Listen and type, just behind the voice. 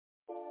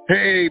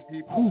Hey,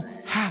 people. Who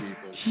Hey, ha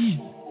people. he?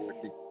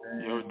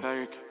 Yo,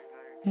 Tarek.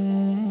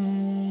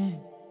 Mm,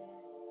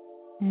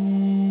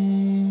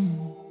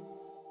 mm,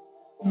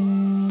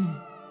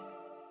 mm.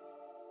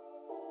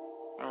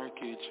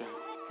 Arcade chat.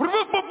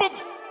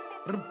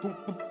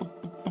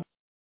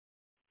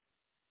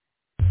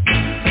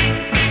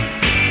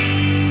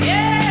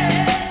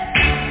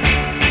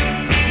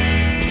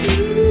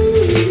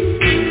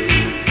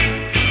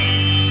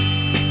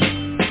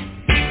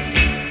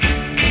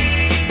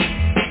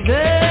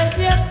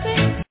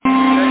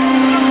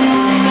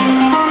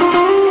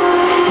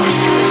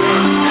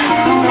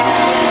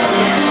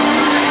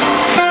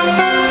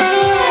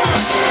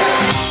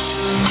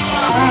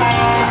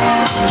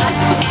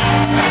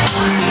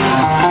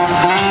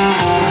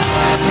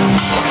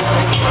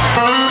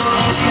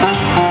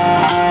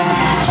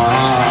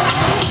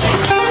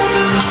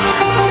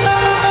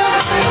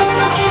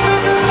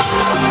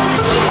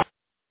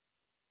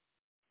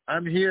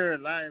 I'm here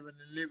live in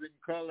the living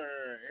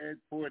color. It's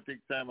poetic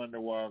time on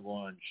the Wha A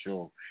Gwaan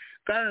Show.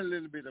 Got a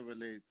little bit of a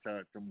late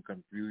start, some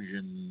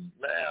confusion.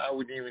 I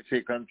wouldn't even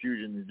say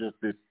confusion. It's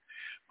just this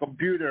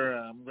computer.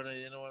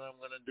 You know what I'm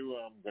gonna do?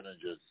 I'm gonna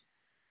just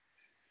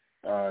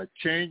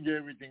change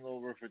everything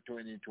over for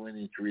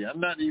 2023. I'm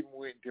not even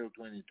waiting till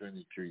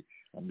 2023.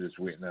 I'm just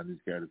waiting on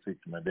this guy to fix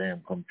my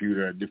damn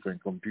computer, a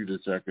different computer,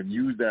 so I can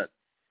use that.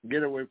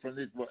 Get away from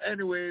this. But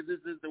anyway, this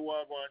is the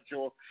Wha A Gwaan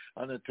Show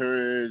on a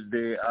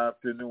Thursday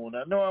afternoon.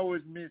 I know I was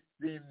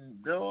missing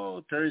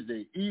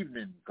Thursday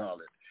evening,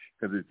 call it,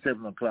 because it's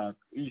 7 o'clock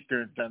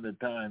Eastern Standard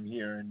Time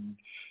here. And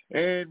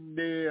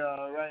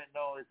right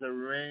now it's a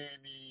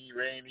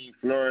rainy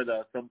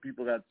Florida. Some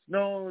people got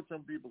snow.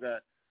 Some people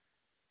got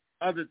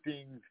other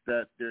things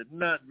that they're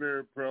not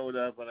very proud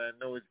of. And I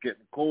know it's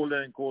getting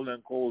colder and colder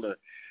and colder.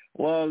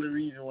 Well, the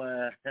reason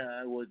why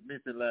I was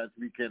missing last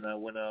weekend, I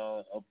went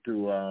up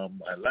to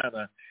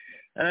Atlanta,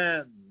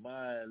 and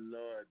my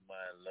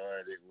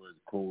Lord, it was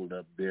cold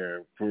up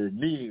there. For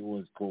me, it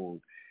was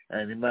cold.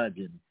 And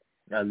imagine,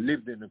 I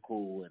lived in the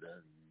cold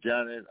weather.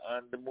 Janet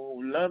on the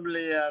move,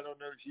 lovely. I don't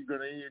know if she's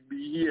going to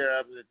be here. I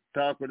have to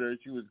talk with her.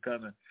 She was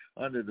kind of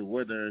under the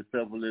weather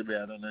herself a little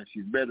bit. I don't know if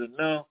she's better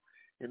now.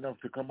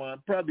 Enough to come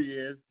on, probably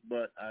is,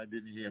 but I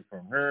didn't hear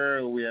from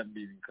her. We haven't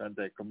been in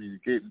contact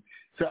communicating.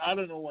 So I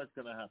don't know what's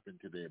going to happen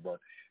today, but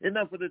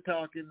enough of the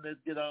talking. Let's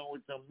get on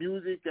with some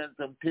music and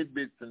some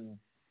tidbits and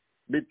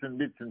bits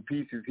and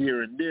pieces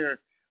here and there.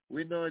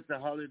 We know it's the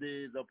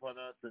holidays upon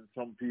us, and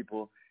some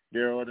people,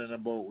 they're out and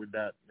about with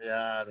that.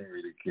 Yeah, I don't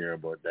really care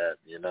about that,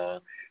 you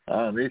know.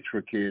 It's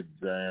for kids,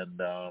 and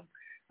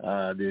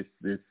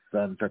this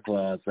Santa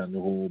Claus and the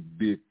whole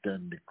bit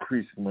and the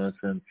Christmas,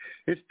 and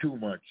it's too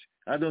much.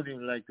 I don't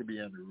even like to be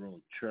on the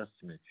road. Trust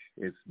me.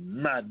 It's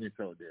madness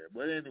out there.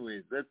 But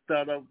anyways, let's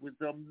start off with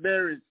some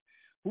berries.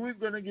 Who is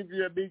going to give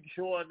you a big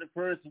show on the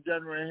 1st of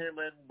January? Him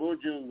and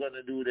Bojo is going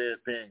to do their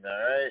thing, all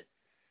right?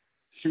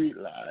 Sweet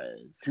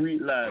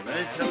life.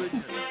 Right? Tell it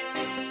to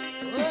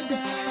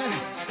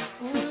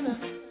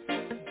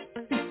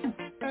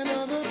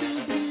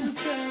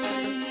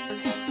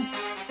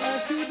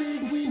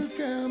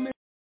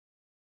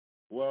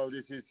Well,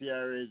 this is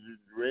CRA's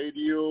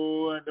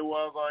radio and the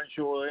Wha A Gwaan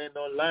Show. Ain't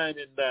no line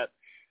in that.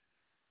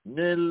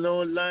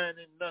 No line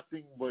in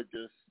nothing but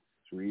just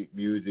sweet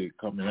music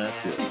coming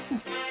at you.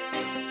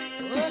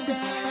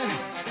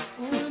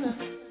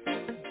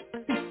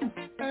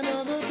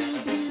 Another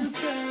big wheel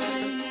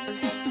coming.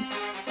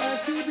 I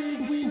see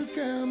big wheel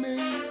coming.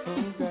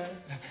 Oh God.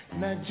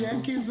 Now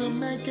Jack is a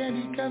Mac and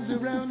he comes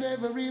around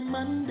every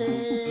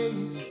Monday.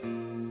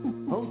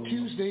 On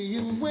Tuesday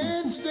and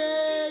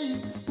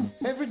Wednesday.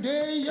 Every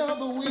day of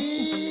the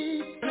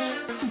week.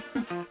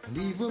 And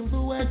even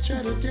though I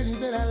try to tell you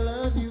that I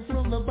love you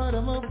from the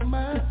bottom of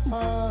my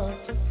heart,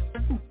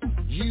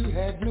 you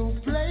had no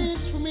place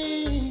for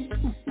me.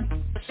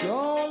 It's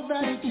all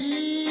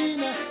vanity.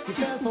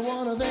 Because for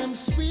one of them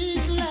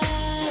sweet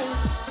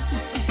lies,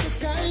 the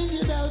kind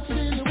you don't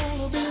really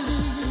want to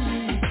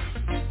believe.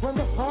 When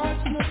the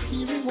heart's not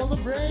hearing, while the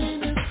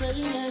brain is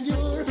saying, and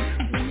you're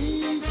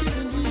weak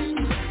and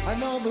you,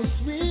 another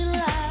sweet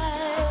lie.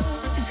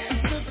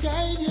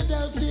 You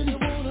don't really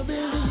want to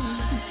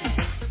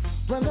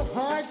believe. When the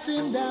heart's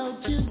in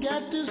doubt, you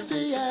got to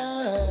stay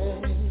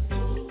out.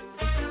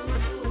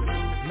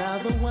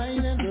 Now the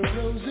wine and the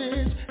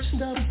roses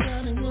stop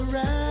running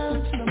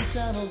around some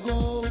time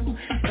ago,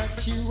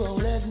 but you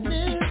won't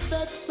admit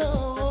that's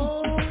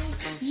so.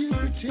 You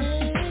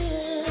pretend.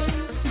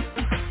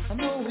 I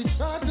know it's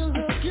hard to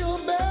look your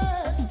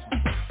best,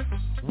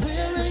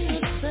 wearing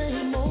the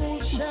same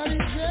old shabby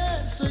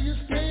dress, so you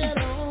stay at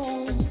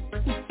home,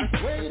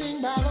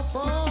 waiting by the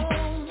phone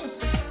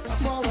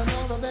for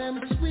another of them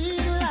sweet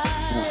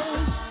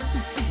lies.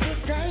 The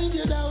kind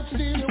you don't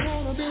still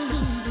wanna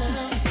believe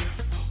now.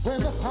 When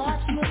the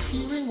heart's not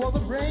hearing what the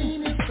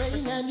brain is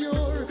saying, and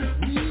you're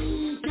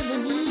weak in the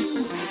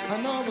knees,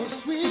 another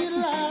sweet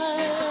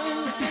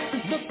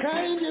lie. The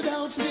kind you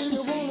don't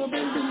still wanna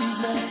believe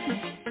now.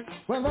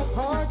 When the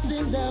heart's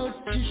in doubt,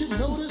 you should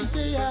know to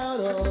stay out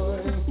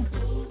of it.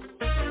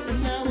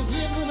 Now we're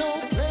giving no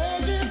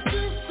pleasure.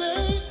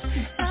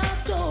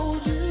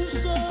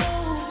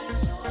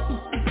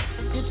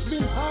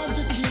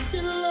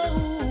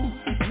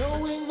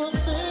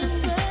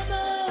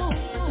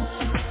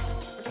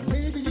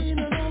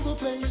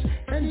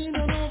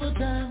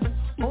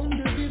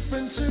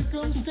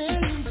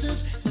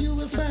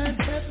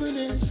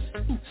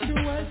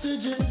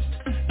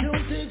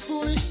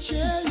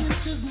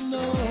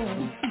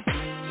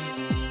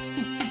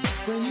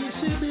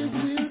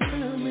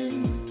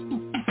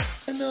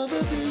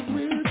 angels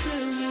will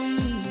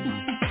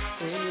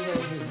sing.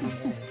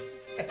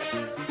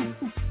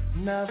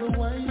 Now the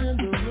wine and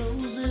the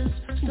roses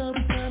stop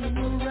coming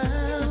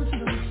around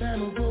some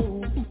time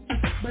ago,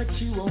 but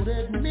you won't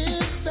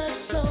admit that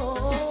so.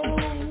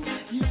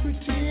 You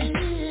pretend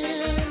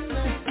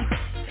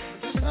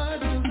it's hard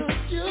to look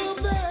your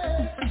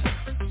best,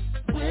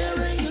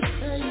 wearing the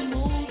same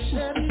old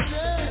shabby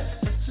dress,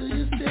 so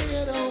you stay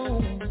at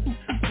home,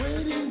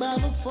 waiting by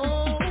the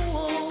phone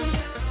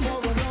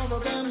for another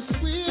damn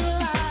sweet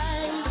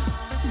life.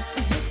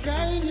 The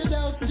kind you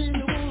doubt till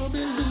you won't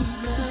believe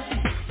now,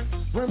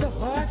 when the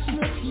heart's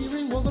not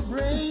hearing what the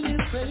brain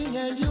is saying,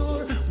 and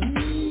you're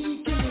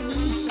weak in the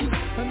knees.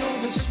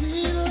 Another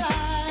sweet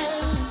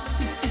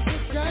life, the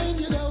kind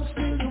you doubt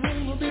till you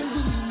won't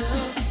believe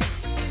now,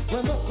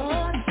 when the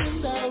heart's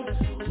in doubt,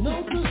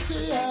 no to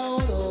stay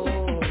out of.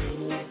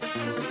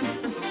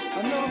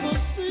 Another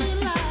sweet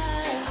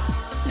life,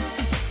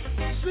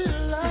 sweet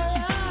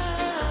life.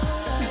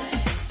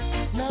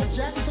 Now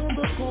Jack's on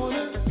the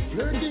corner,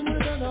 flirting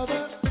with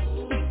another,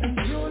 and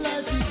your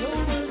life is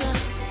over now.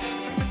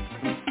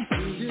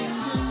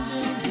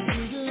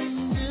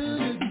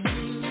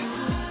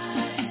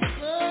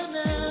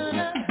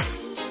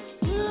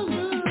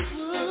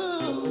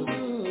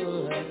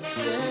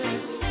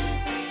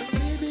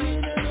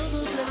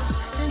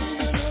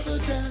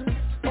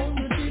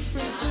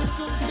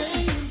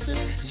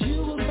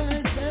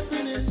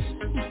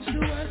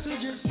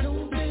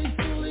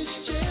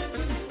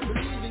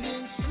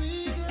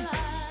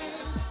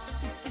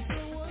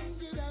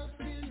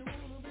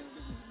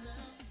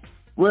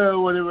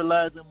 Well, whatever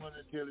lies I'm going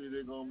to tell you,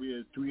 they're going to be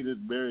as sweet as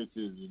berries,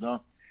 you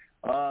know.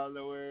 All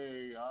the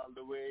way out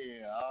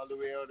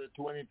of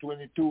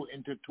 2022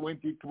 into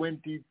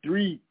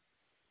 2023.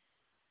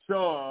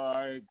 So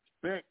I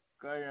expect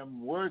I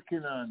am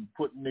working on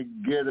putting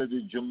together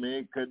the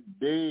Jamaica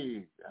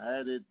Day. I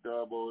had it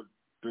about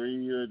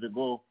 3 years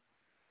ago.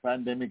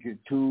 Pandemic is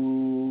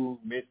 2,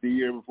 missed the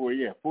year before.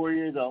 Yeah, 4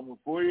 years,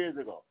 almost 4 years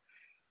ago.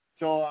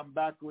 So I'm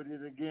back with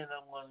it again.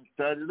 I'm going to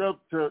start it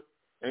up to,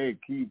 hey,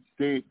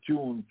 stay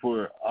tuned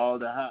for all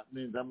the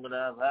happenings. I'm going to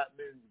have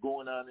happenings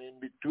going on in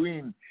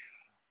between.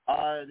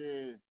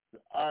 Artists,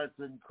 arts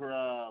and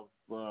crafts,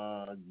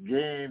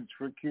 games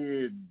for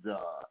kids,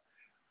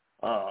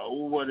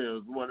 what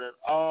else?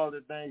 All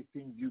the nice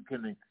things you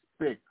can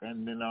expect.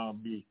 And then I'll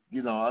be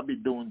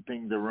doing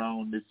things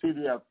around the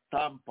city of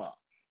Tampa,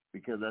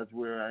 because that's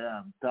where I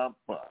am,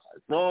 Tampa.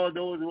 So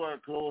those who are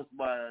close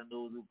by and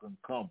those who can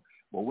come.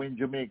 But when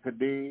Jamaica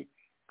Day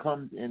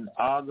comes in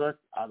August,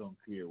 I don't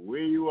care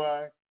where you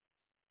are,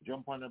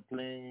 jump on a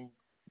plane,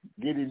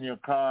 get in your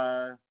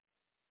car,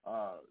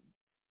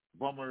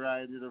 bum a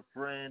ride with a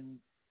friend,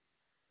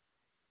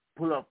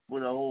 pull up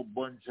with a whole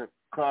bunch of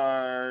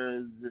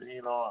cars,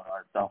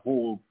 a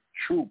whole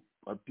troop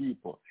of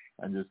people,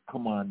 and just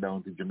come on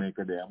down to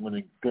Jamaica Day. I'm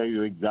going to tell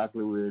you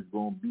exactly where it's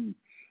going to be.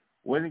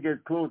 When it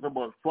gets closer,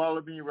 but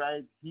follow me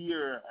right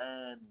here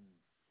and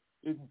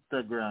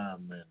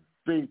Instagram and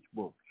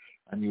Facebook,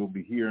 and you'll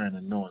be hearing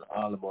and knowing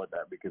all about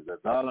that, because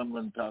that's all I'm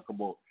going to talk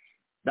about.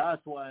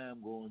 That's why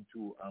I'm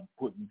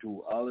putting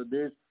to all of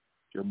this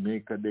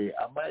Jamaica Day.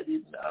 I might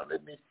even,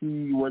 let me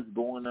see what's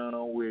going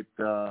on with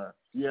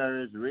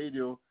CRS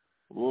Radio.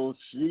 We'll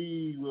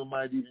see. We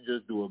might even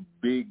just do a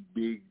big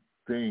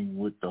thing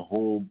with the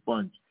whole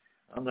bunch.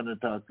 I'm going to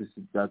talk to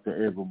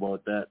Dr. Ev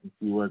about that and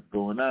see what's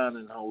going on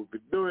and how we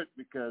could do it,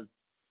 because,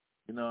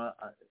 I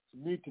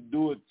need to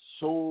do it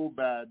so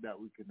bad that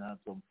we can have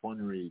some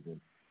fundraising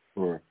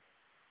for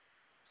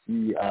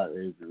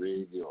CRS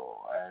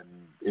Radio,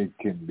 and it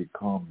can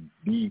become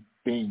the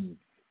thing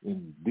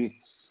in this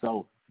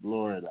South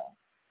Florida.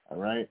 All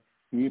right?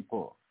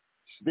 People,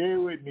 stay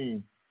with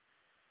me.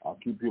 I'll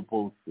keep you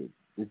posted.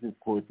 This is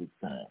Poetic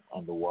Time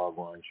on the Wha A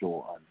Gwaan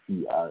Show on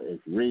CRS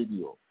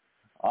Radio.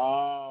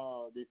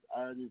 Oh, this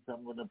artist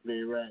I'm going to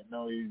play right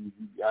now,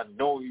 I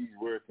know he's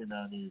working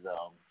on his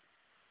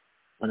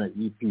on an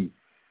EP.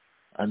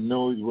 I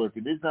know he's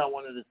working. This is not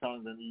one of the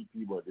songs on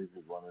EP, but this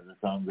is one of the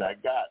songs I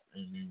got.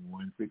 And then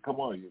once they come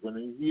on, you're going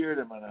to hear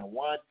them, and I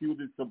want you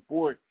to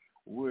support.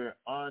 We're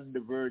on the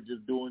verge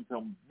of doing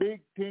some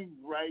big things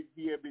right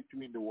here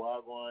between the Wha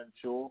A Gwaan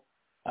Show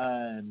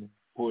and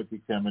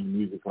Poetic Time and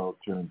Musical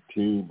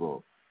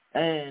Turntable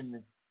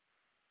and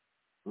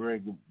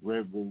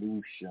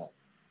Revolution.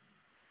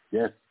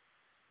 Yes,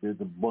 there's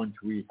a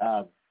bunch we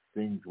have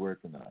things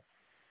working on.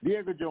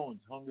 Diego Jones,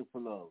 Hunger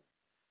for Love.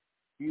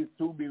 He'll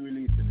soon be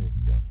releasing it.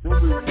 We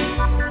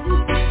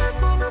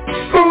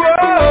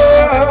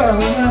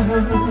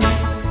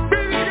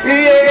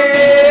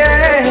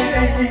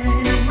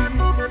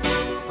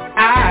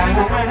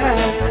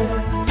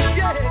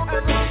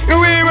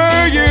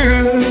were you,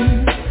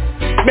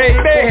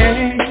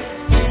 baby,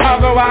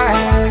 of a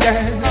wild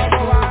girl.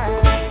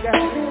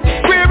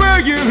 We were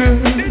you,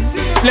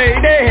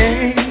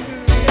 lady,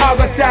 of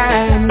a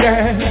time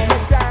girl.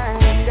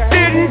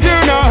 Didn't you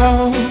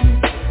know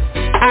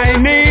I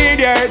need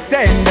your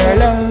tender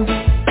love?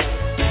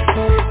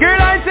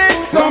 Girl, I said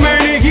so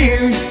many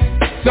years,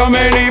 so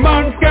many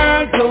months,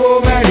 girl,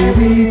 so many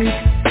weeks.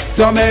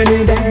 so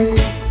many days,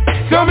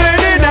 so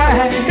many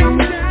nights.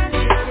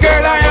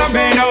 Girl, I have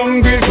been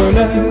hungry for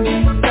love.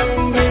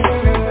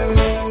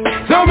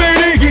 So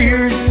many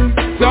years,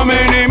 so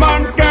many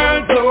months,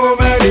 girl, so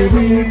many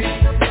weeks,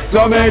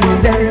 so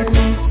many days,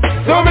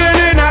 so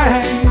many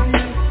nights.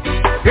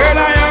 Girl,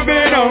 I have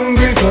been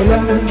hungry for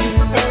love.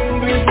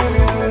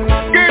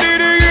 Girl,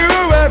 did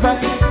you ever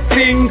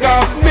think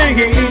of me?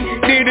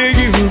 Did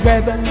you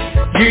ever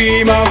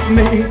dream of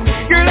me?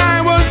 Girl,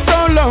 I was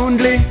so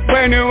lonely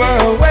when you were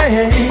away.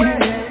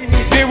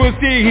 There was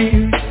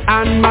you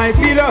and my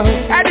pillow.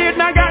 I did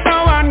not got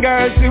no one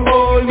girl to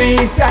hold me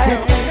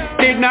tight.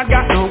 Did not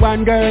got no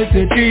one girl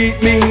to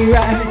treat me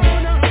right.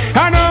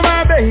 I know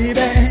my baby.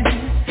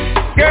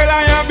 Girl,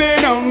 I have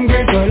been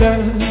hungry for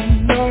love.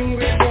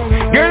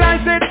 Girl, I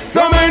said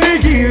so many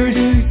years,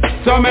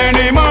 so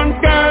many months,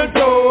 girl,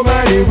 so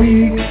many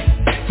weeks,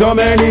 so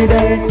many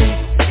days,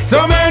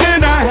 so many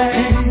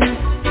nights.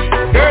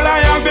 Girl, I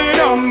have been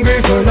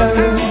hungry for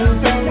love.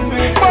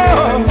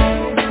 Oh,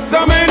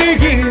 so many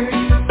years,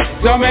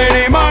 so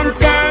many months,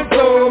 girl,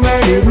 so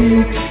many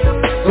weeks,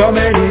 so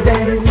many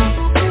days,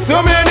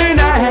 so many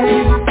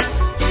nights.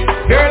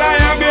 Girl, I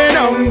have been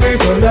hungry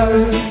for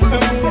love.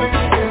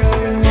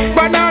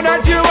 But now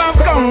that you have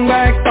come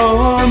back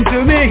home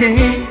to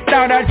me,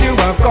 now that you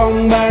have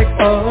come back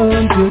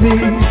home to me,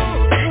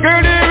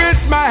 girl, there is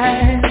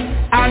smile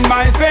on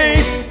my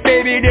face,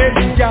 baby, there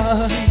is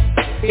joy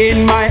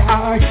in my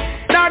heart.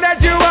 Now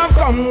that you have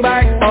come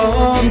back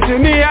home to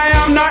me, I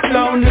am not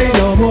lonely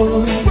no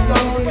more.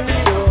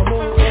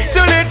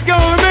 So let's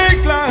go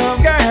make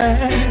love,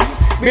 girl,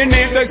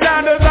 beneath the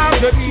shadows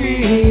of the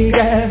tree,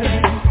 girl.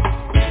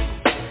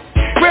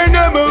 When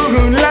the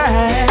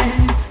moonlight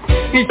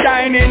is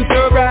shining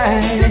so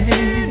bright.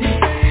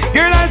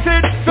 Girl, I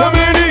said so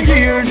many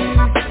years,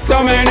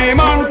 so many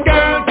months,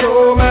 girl,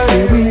 so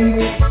many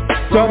weeks,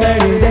 so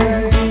many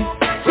days,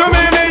 so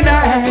many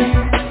nights.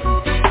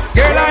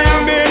 Girl, I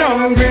have been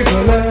hungry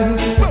for love.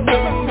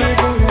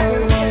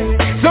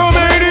 So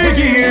many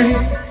years,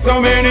 so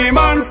many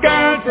months,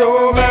 girl,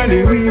 so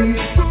many weeks,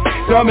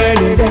 so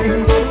many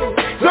days,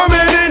 so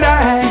many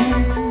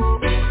nights.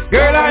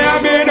 Girl, I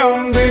have been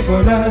hungry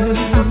for love.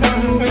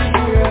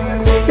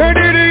 Did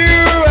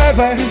you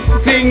ever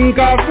think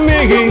of me?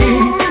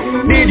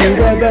 Did you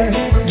ever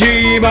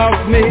dream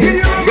of me?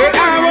 Girl,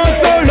 I was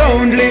so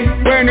lonely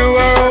when you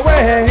were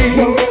away.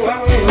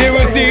 There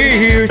was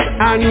tears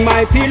on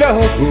my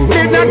pillow.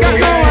 Did not got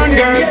no one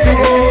girl to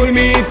hold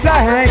me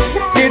tight.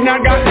 Did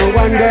not got no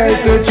one girl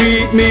to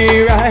treat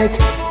me right.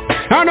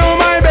 I know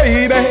my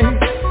baby.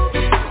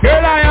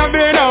 Girl, I have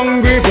been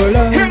hungry for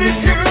love.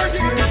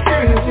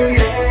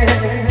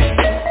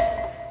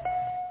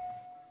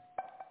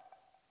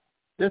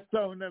 The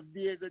sound of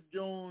Diego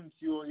Jones,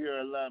 you'll hear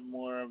a lot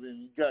more of him.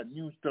 He got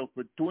new stuff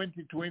for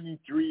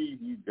 2023.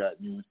 He's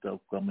got new stuff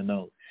coming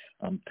out.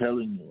 I'm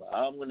telling you.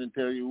 I'm going to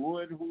tell you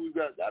who we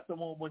got. Got a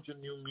whole bunch of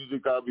new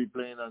music I'll be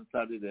playing on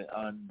Saturday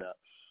on the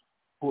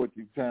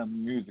Poetic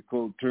Time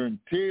Musical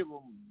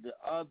Turntable. The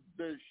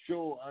other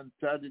show on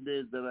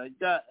Saturdays that I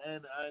got,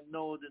 and I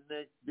know the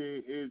next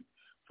day is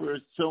for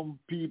some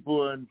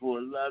people and for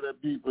a lot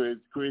of people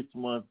it's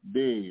Christmas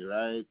Day,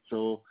 right?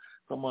 So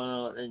come on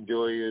out,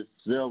 enjoy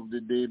yourself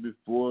the day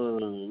before.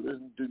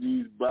 Listen to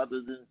these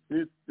brothers and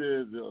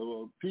sisters,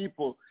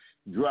 people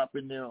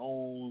dropping their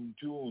own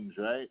tunes,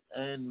 right?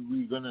 And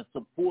we're going to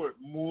support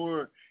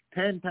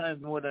 10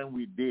 times more than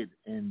we did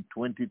in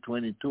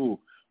 2022.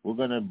 We're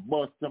going to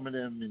bust some of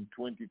them in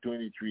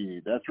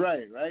 2023. That's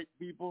right,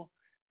 people?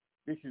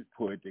 This is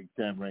Poetic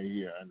Time right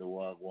here on the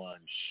Wha A Gwaan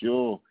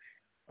Show.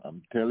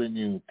 I'm telling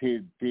you,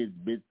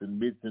 bits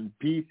and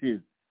pieces.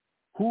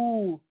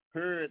 Who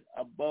heard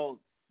about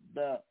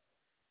the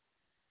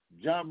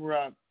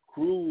Jamrock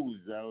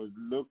cruise? I was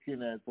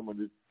looking at some of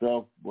the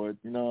stuff, but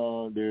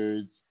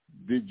the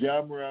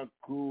Jamrock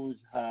cruise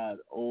had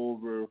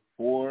over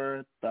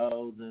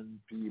 4,000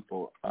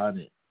 people on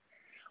it.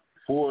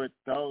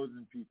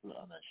 4,000 people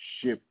on a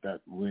ship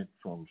that went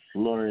from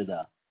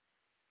Florida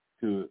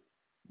to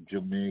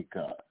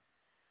Jamaica,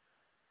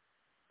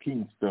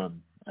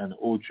 Kingston, and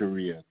Ocho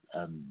Rios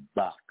and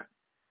back.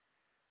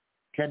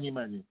 Can you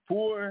imagine?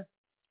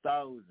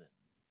 4,000.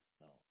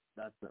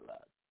 That's a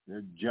lot.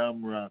 The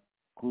Jamrock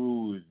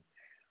cruise,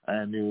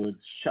 and there was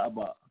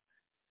Shabba,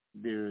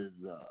 there's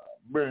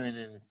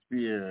Burning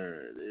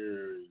Spear,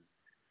 there's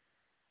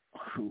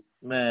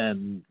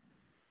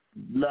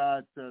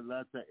lots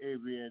of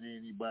every and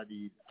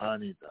anybody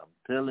on it.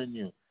 I'm telling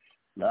you,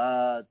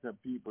 lots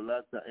of people,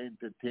 lots of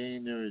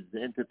entertainers,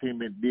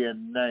 entertainment day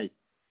and night.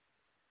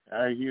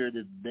 I hear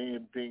the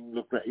damn thing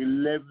look like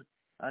 11,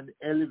 an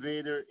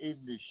elevator in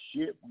the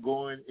ship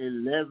going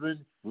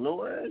 11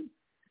 floors.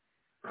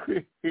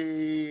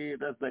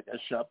 That's like a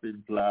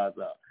shopping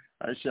plaza.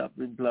 A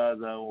shopping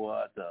plaza on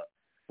water.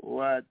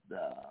 What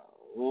the?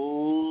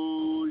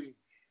 Oh.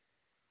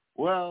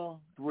 Well,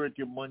 it's worth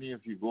your money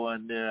if you go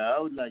on there.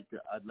 I'd like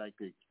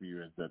to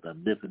experience that.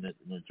 I'm definitely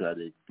going to try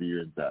to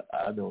experience that.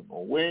 I don't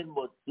know when,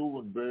 but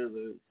soon, very,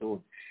 very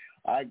soon.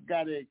 I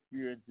gotta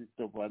experience this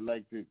stuff. I'd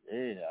like to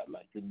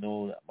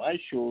know that my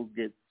show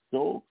gets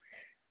so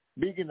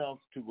big enough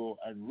to go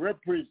and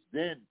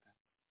represent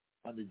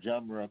on the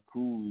Jamra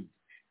cruise.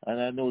 And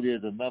I know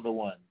there's another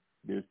one.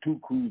 There's 2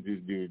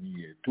 cruises during the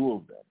year, 2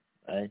 of them,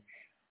 right?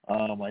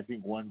 I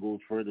think one goes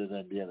further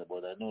than the other,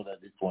 but I know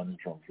that this one is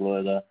from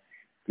Florida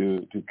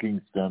to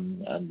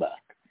Kingston and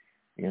back.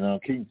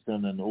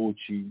 Kingston and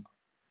Ochi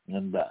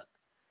and back.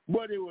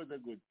 But it was a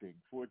good thing.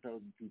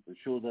 4,000 people.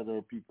 Shows that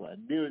our people.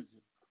 And there's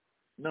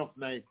enough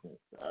niceness,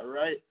 all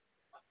right?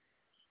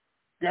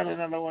 Got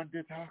another one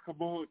to talk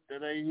about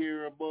that I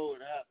hear about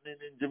happening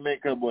in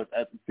Jamaica, but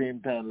at the same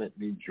time, let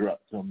me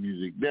drop some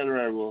music. Better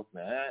I will.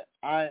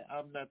 I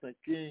am not a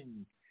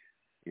king.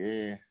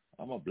 Yeah,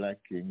 I'm a black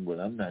king, but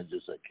I'm not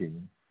just a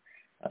king.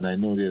 And I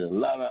know there's a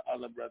lot of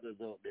other brothers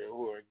out there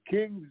who are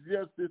kings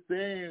just the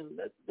same.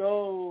 Let's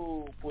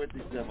go.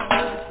 47.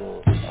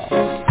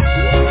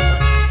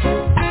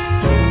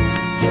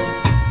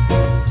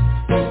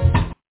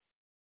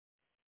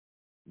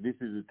 This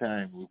is the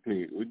time we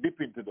play. We dip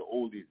into the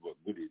oldies but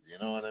goodies, you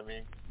know what I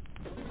mean?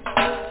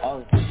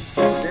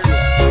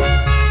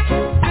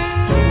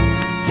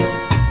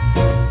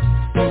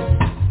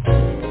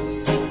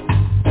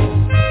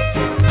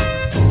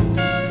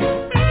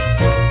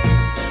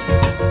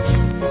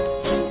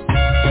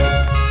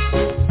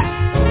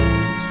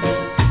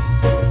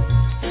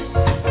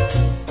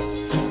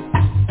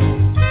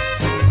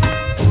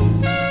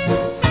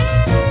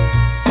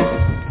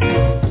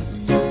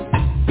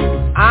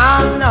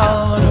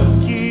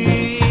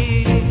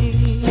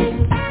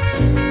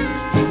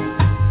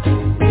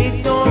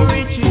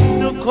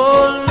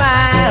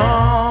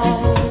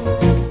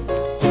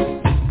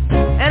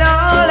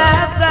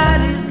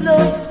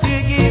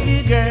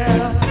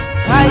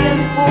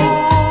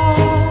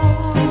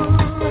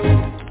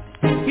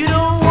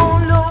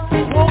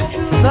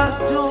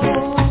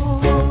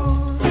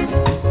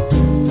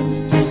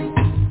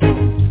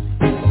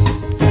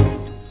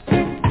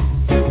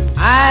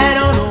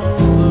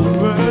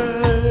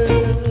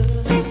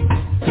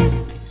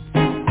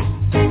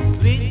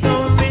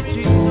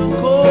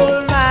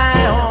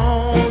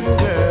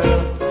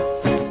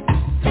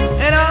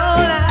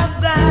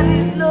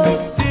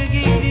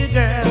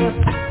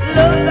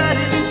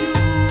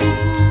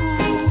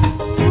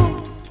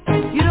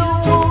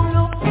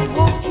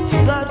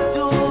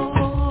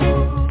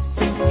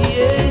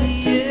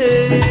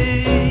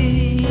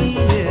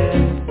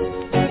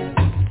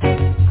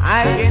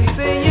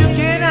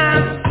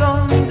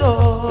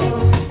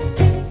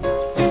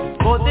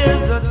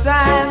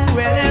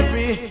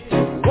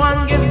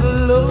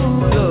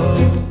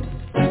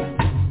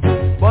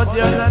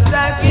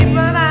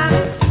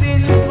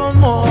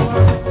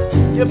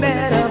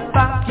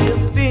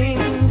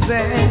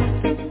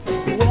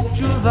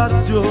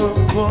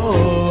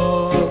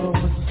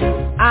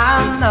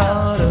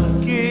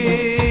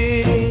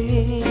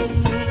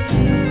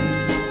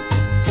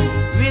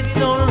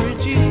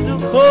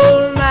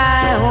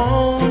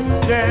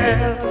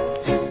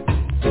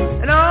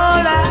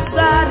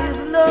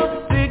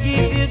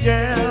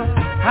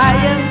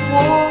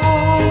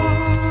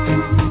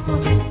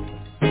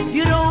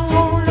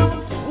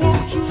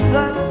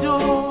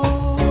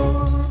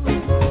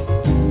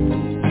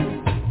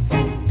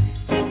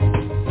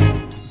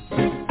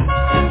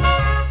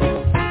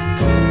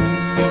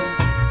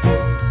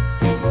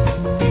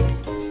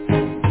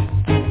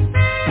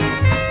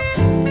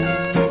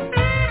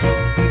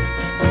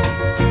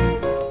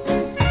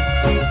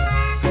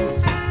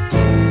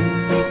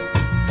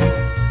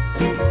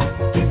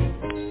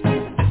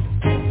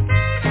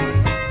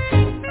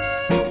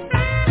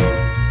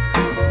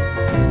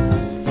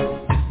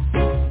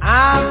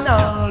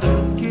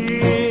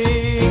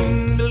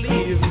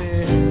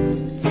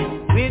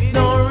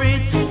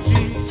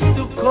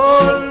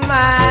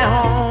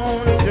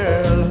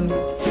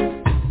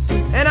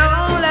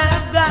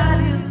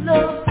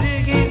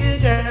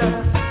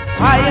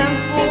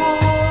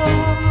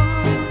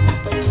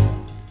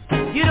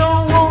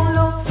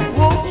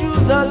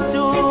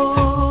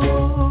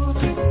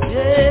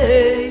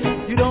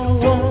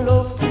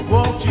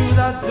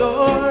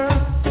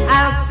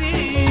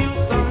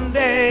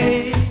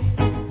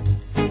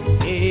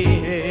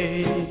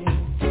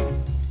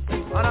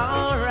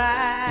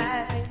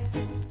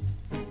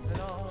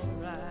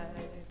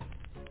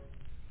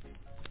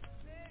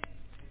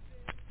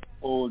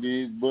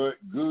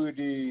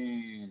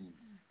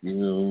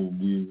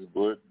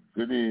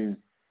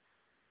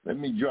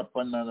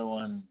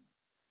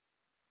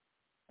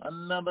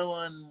 Another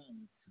one.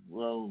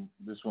 Well,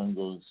 this one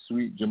goes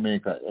Sweet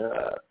Jamaica.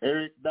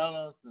 Eric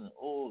Donaldson,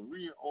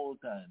 real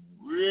old time,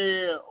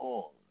 real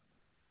old.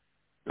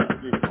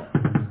 That's this one.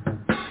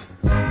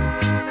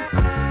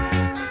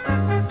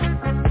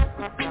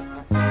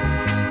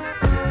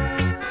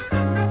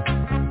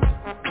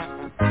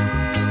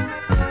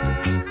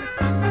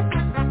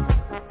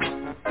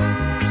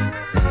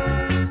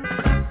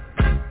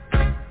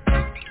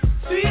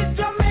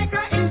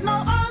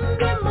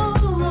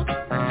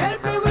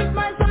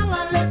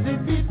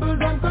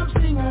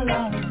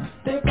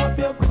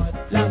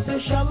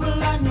 Shovel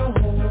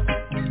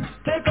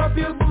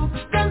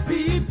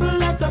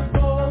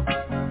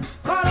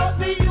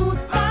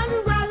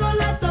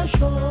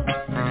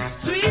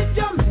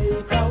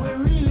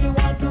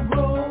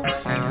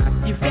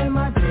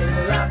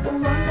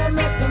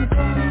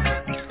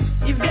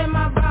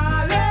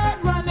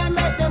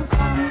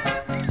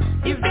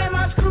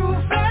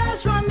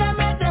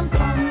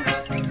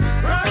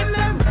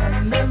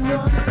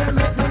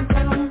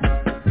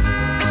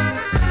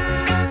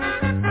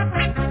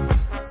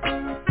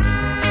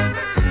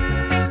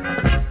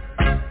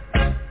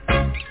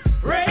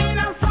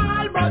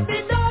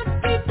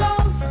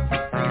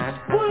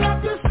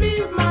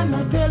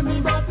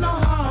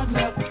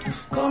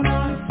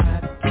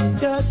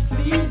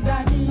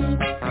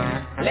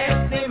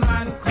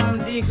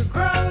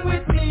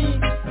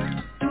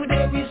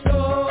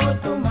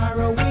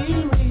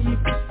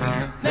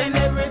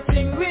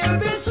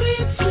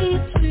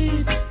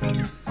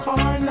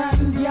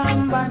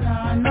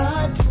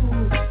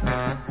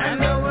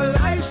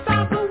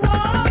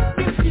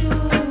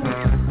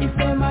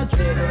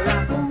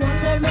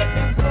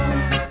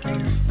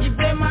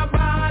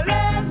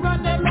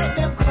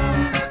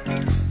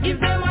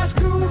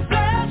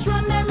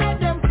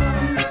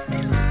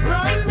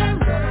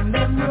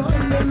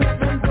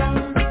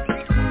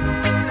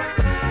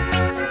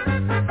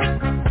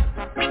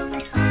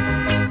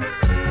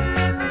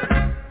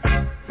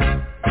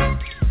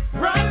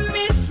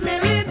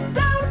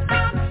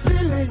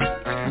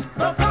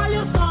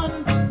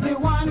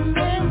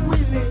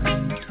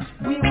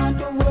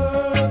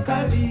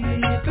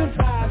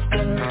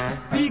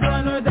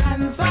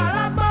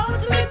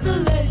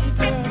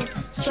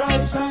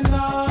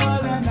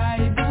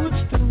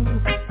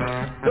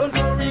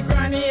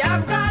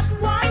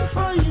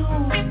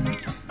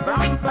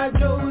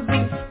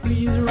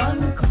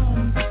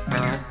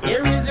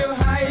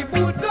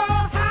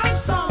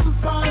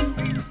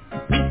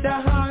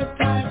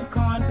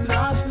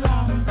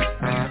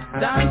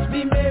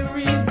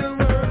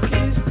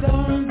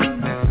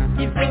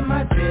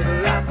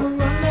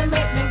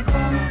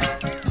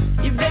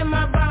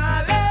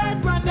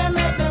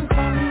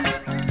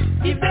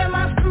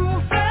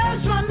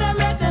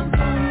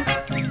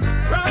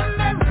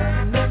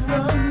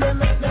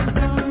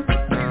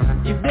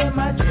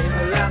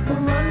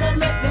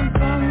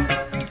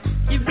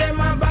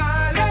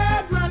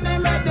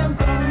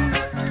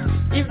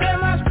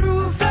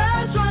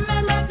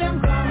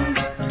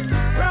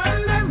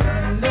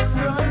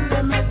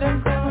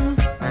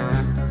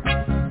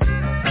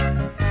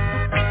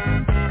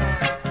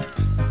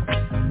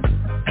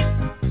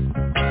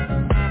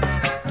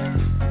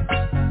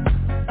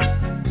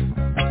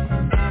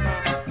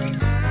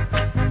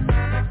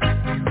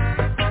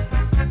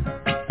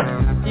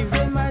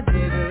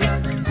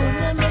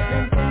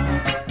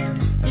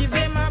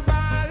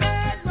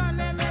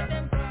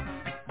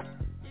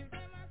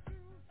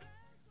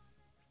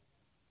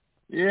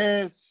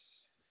Yes,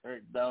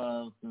 Eric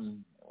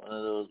Donaldson, one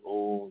of those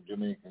old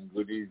Jamaican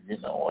goodies. You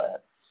know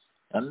what?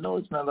 I know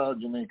it's not all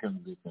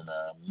Jamaicans listening.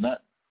 I'm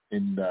not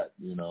in that,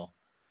 you know.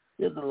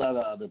 There's a lot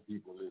of other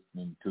people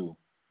listening too,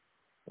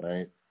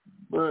 right?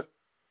 But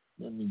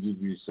let me give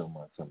you some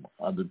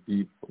other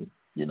people.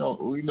 You know,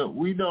 we know.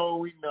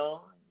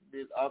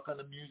 There's all kind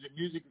of music.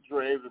 Music is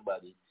for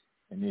everybody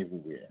and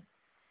everywhere.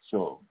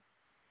 So,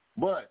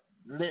 but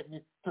let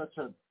me touch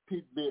a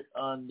tidbit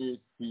on these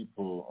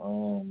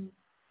people.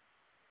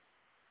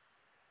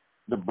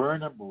 The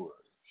Burna Boy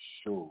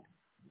show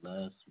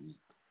last week.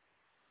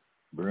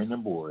 Burna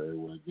Boy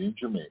was in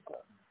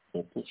Jamaica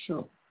at the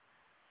show.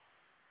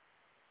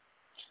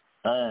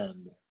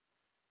 And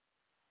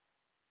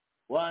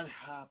what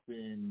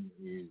happened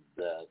is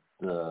that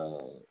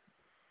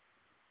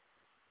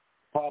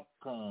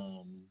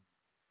Popcorn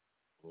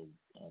was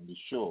on the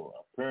show.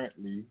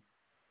 Apparently,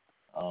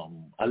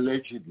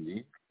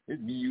 allegedly,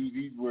 we use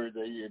these words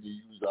I hear they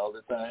use all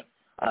the time.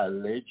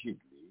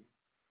 Allegedly,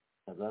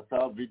 because I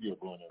saw a video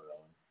going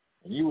around,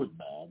 and he was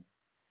mad.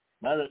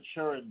 Mad at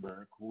Sharon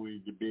Burke, who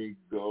is the big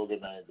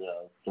organizer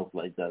of stuff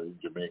like that in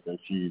Jamaica.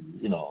 She's,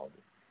 you know,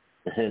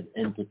 the head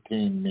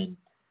entertainment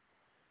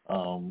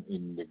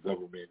in the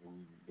government who,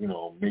 you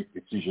know, make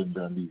decisions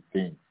on these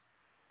things.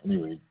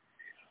 Anyway,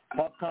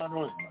 Popcorn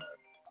was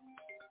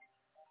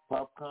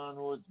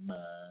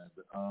mad.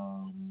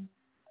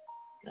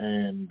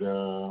 And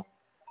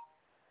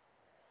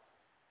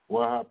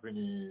what happened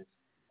is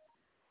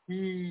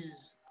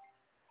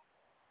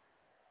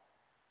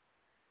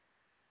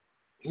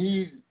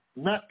he's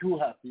not too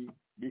happy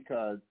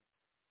because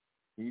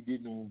he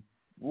didn't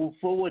move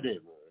for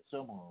whatever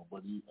somehow.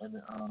 But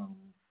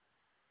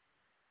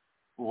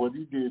what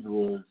he did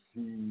was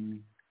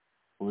he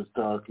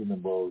talked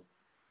about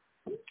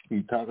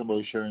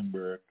Sharon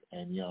Burke,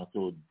 and he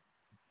also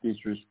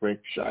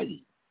disrespect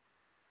Shaggy.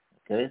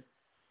 Okay.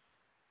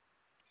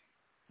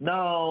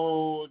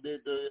 Now,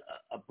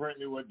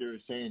 apparently what they're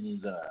saying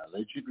is,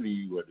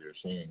 allegedly what they're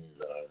saying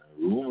is,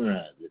 rumor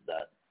has it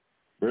that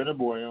Burna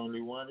Boy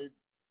only wanted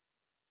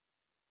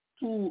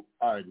two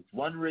artists,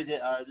 one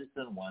reggae artist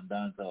and one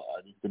dancehall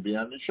artist to be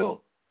on the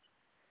show.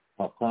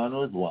 Popcorn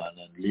was one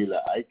and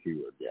Lila Ike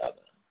was the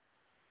other.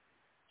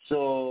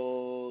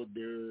 So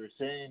they're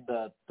saying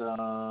that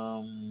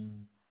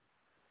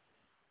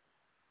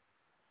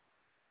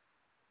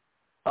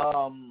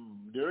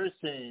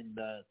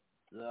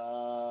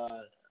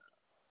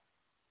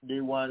they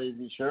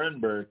wanted Sharon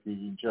Burke is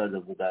in charge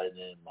of a guy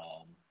named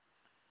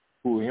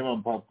who him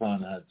and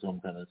Popcorn had some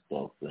kind of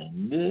stuff,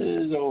 and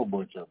there's a whole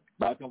bunch of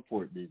back and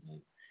forth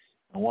business.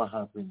 And what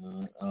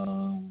happened?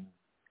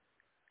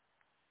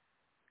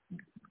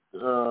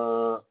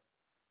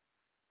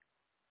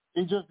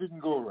 It just didn't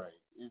go right.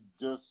 It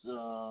just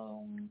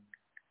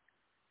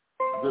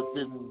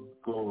didn't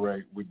go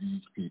right with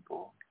these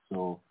people.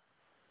 So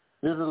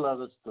there's a lot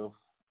of stuff,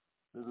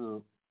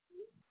 little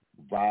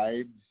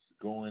vibes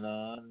going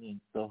on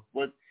and stuff,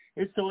 but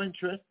it's so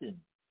interesting.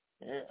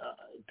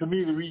 To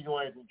me, the reason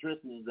why it's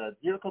interesting is that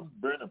here comes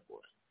Burna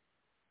Boy,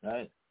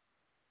 right?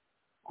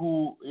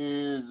 Who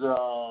is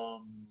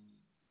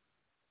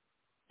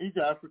he's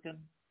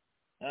African,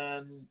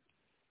 and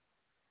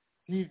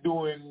he's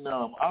doing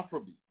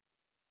Afrobeat.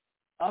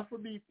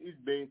 Afrobeat is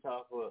based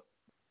off of,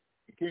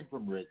 it came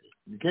from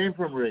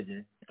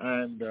reggae.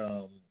 And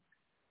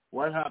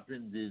what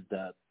happens is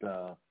that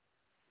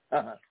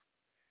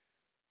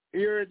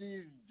here are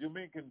these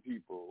Jamaican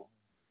people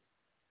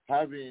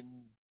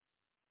having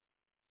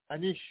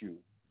an issue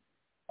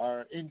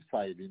or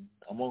infighting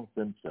amongst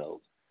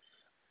themselves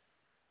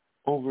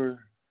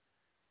over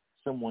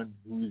someone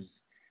whose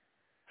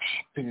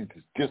happiness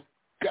has just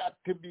got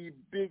to be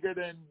bigger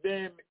than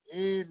them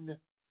in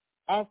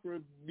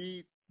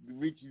Afrobeat,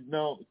 which is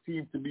now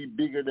seems to be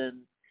bigger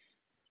than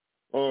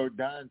or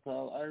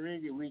dancehall or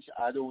reggae, which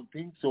I don't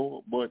think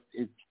so, but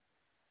it's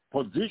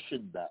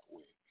positioned that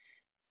way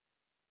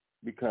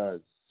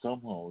because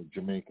somehow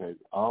Jamaica is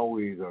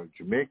always, or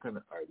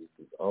Jamaican artists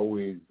is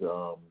always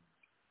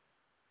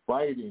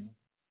fighting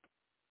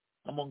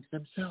amongst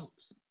themselves.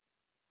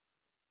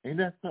 Ain't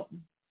that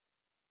something?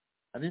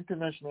 An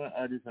international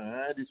artist and an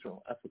artist from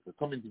Africa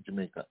coming to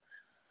Jamaica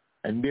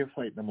and they're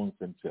fighting amongst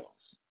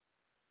themselves.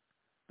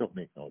 Don't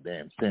make no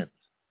damn sense.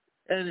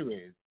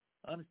 Anyways,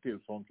 I'm still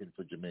funking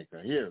for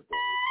Jamaica. Here it goes.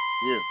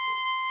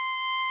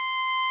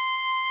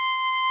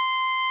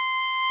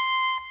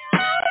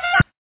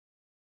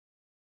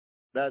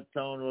 That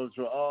sound was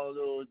for all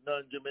those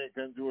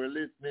non-Jamaicans who are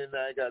listening.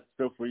 I got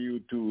stuff for you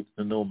too,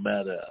 so no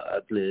matter. I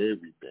play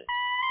everything.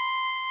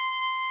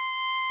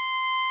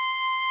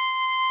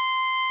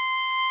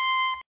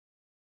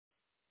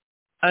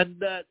 And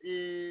that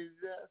is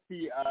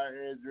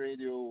CRS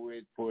Radio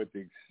with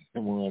Poetics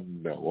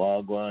on the Wha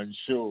A Gwaan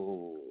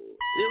Show.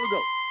 Here we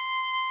go.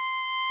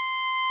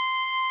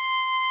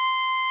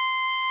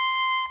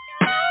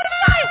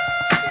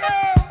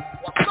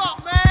 What's up,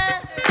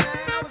 man?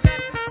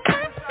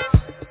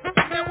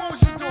 Man, what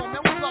was you doing,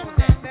 man? What's up with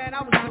that? Man,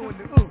 I was doing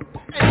the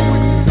Hey,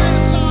 when you said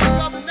the song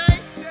the other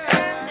night,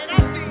 and I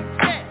seen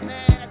that,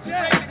 man.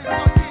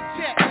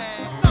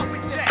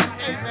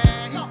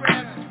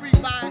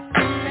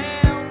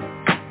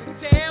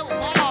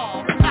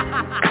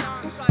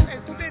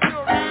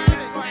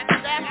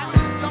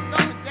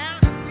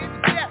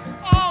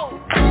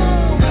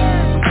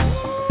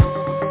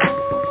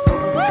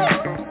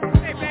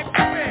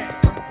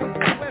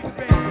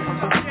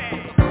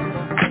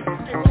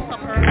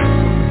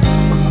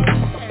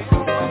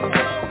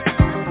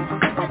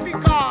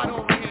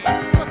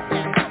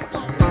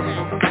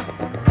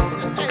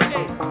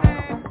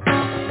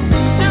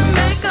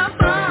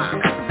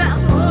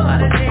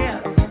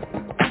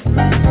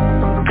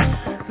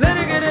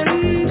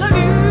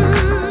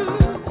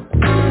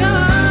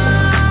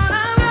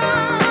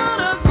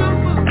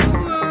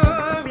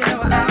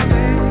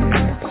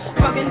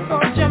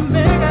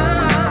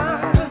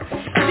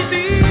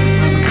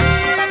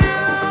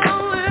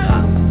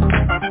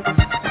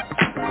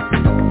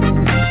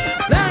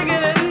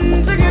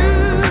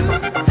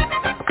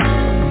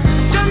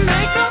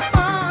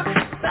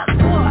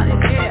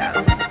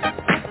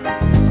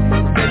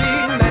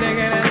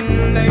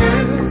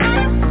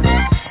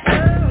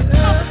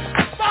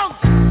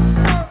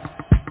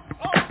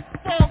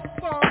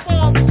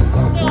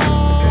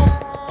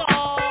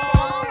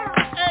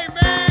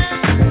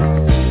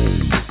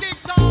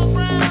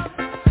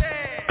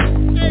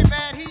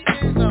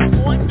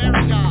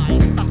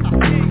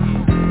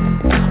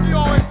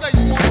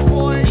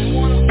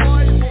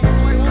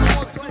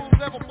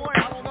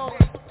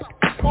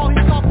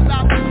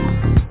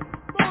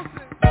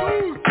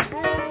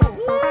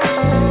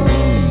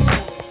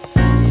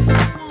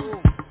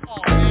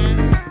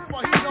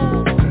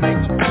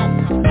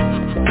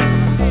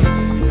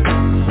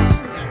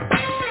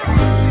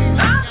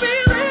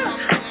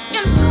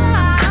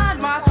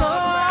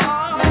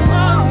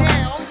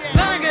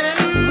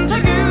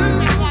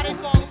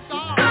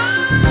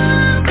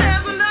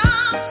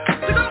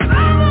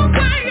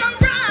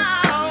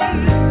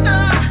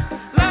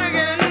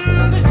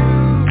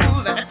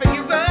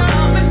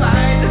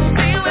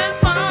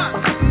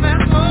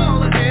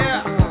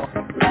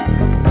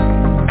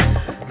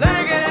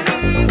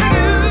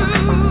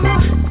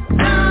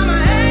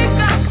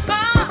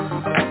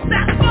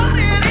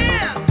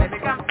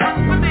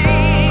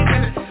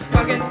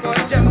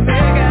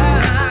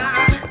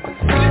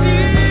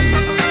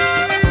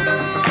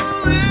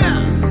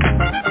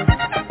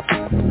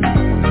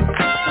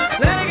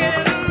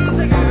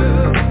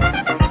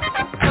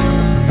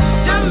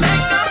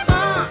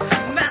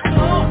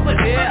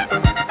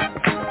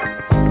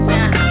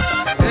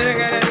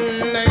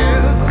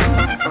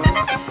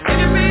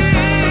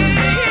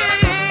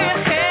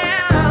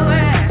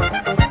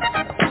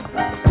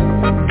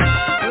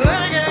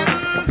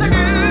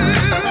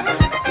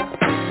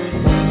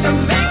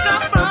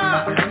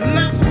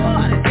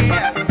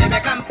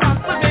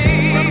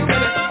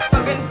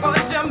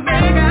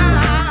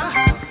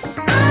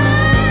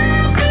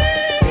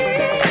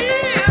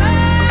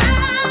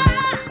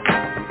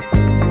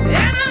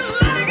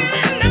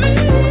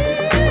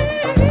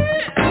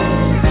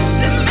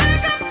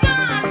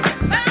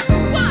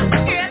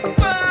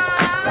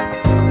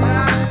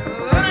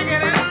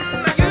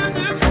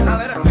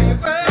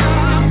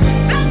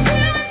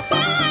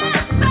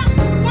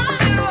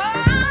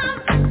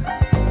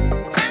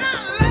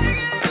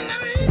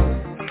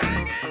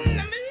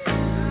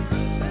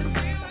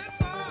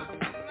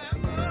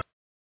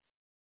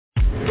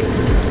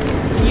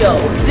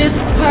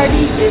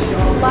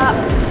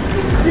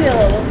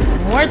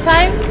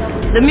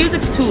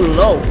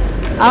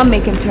 I'll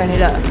make him turn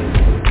it up.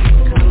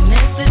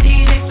 Mr.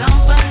 DJ,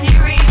 don't funny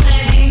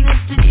relay.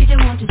 Mr. DJ,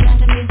 won't you turn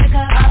the music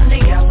up? All the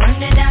girls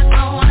run it out,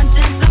 so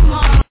wanting some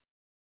more.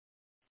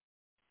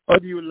 How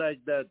do you like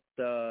that,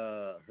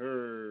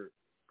 her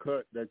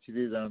cut that she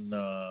did on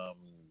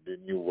the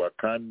new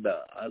Wakanda?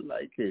 I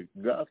like it.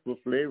 Gospel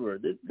flavor.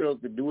 This girl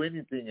could do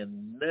anything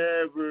and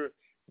never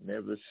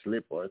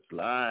slip or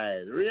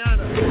slide.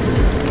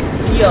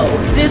 Rihanna. Yo,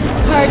 this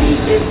party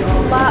is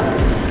flop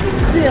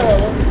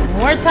still.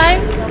 More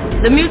time?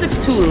 The music's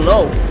too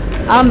low.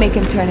 I'll make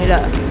him turn it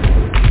up.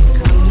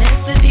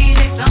 Mr.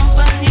 DJ, don't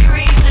funny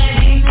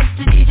relay.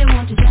 Mr. DJ,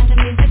 won't you turn the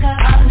music up?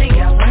 All the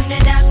girls run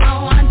it out, so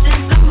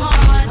wanting some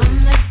more.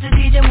 Mr.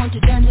 DJ, won't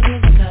you turn the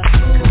music up?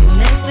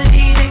 Mr.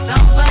 DJ,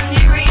 don't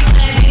funny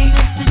relay.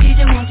 Mr. DJ,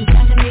 won't you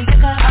turn the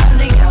music up? All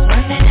the girls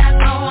run it out,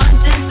 so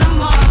wanting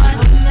some more.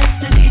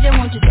 Mr. DJ,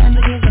 won't you turn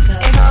the music up?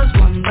 It goes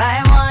one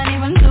by one,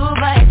 even two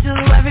by two.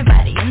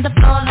 Everybody in the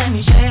floor, let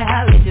me show you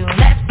how we do.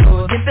 Let's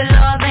go, dip it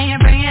low, then you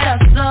bring it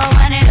up slow.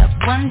 Wind it up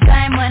one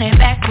time, wind it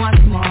back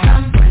once more.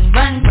 Come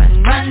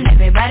run,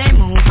 everybody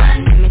move.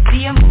 Run, let me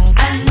see you move.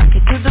 And rock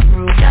it to the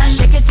groove. Done,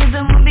 shake it till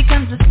the moon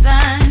becomes the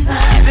sun.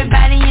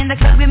 Everybody in the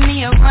club, give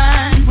me a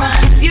run.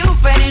 If you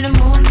ready to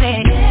move,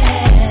 say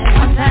yeah.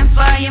 One time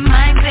for your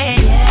mind,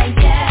 say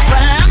yeah.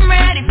 Well, I'm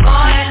ready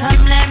for it.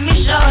 Come, let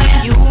me show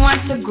you. You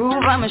want to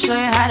groove, I'ma show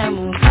you how to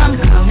move. Come,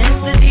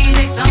 Mr.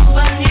 DJ, don't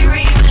funny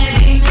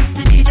relay.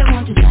 Mr. DJ,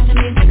 won't you turn the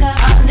music up?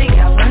 All the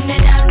girls run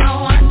it out, so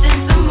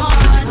wanting some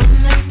more.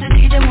 Mr.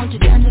 DJ, won't you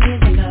turn the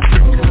music up?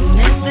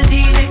 Mr.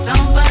 DJ,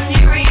 don't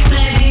funny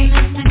relay.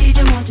 Mr.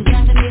 DJ, won't you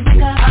turn the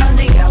music up? All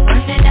the girls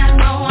run it out,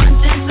 so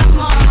wanting some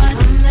more.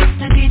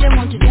 Mr. DJ,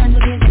 won't you turn the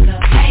music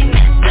up? Hey,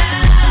 mister,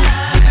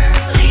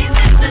 please,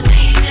 Mr.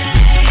 DJ,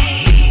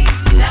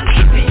 tell me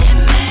if you hear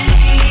me.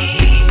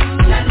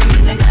 Turn the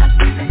music up.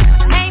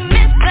 Hey,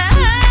 mister,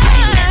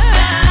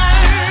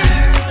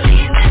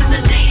 please, Mr.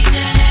 DJ,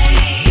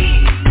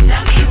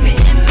 tell me if you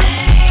hear me.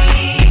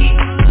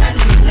 Turn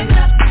the music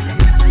up.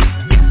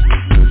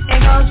 It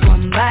goes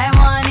one by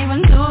one, even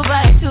two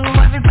by two.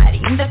 Everybody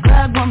in the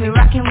club when we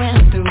rockin' when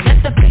I'm through.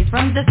 Let the bass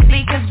from the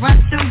speakers run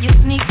through your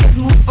sneakers.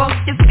 Move both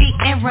your feet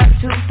and run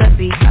to the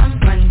beat. Come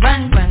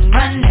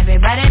run,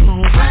 everybody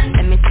move. Run,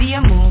 let me see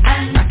you move.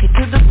 And rock it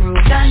to the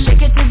groove. Done,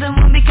 shake it till the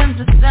moon becomes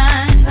the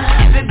sun.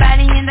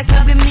 Everybody in the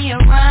club, give me a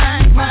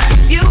run.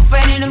 If you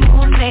ready to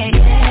move, say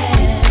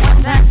yeah.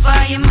 One time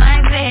for your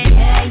mind, say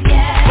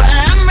yeah. Well,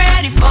 I'm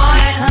ready for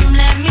it. Come,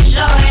 let me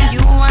show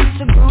you. You want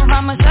to groove,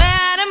 I'ma show you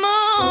how to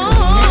move.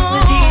 Mr.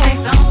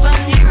 DJ, don't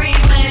funny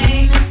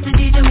relay. Mr.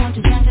 DJ, won't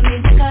you turn the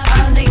music up?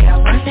 All the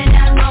girls run it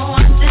out, no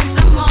wanting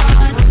some more.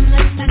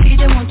 Mr.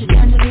 DJ, won't you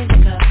turn the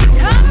music up?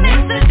 Come,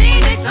 Mr.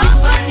 DJ, don't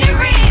funny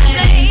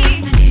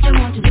relay. Mr. DJ,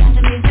 won't you turn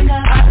the music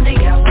up? All the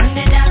girls run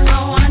it out, no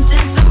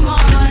wanting some more.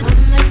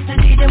 Mr.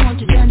 DJ, won't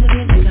you turn the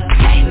music up?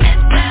 Hey,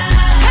 mister,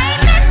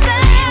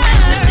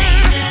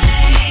 DJ,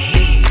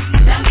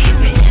 tell me if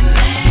you hear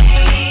me.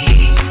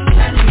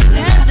 Turn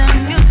the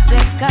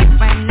music up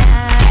right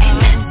now. Hey,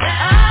 mister,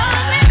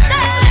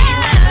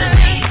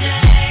 DJ,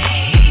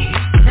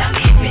 tell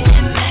me if you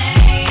hear me.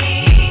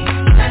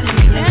 Turn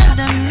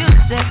the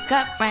music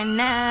up right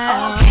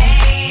now.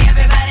 Okay,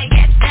 everybody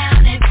get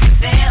down if you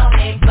feel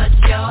me. Put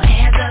your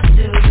hands up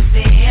to the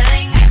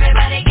ceiling.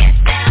 Everybody get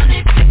down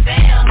if you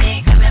feel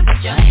me. Come and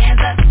put your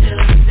hands up to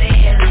the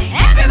ceiling.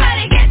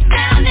 Everybody get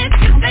down if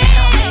you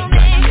feel me.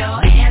 Put your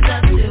hands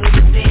up to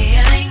the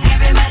ceiling.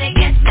 Everybody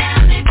get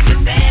down if you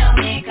feel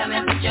me. Come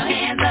and put your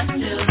hands up to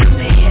the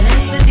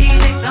ceiling. Mr.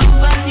 DJ, don't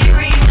funny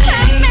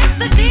relay.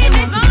 Mr.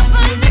 DJ, don't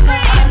funny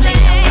relay. Run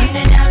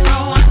it down, no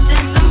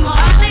wanting some more.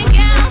 All the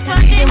girls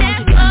run it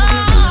down,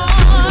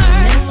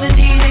 Mr.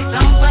 DJ,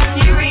 don't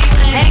funny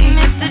relay. Hey,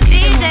 Mr.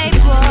 DJ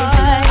boy.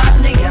 All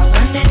the girls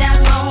run it down,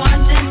 no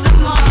wanting some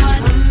more.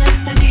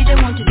 Mr. DJ,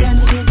 won't you turn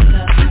the music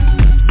up?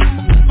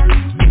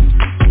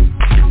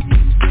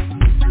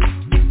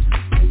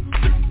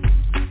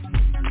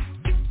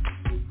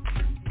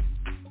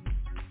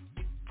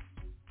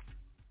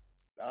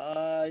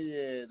 Ah,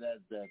 yeah,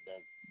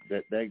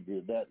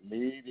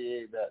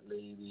 that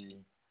lady.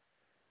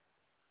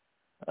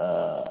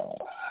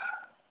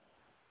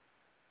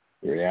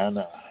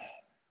 Rihanna.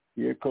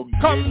 Here comes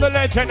the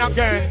legend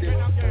again.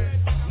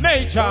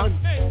 Major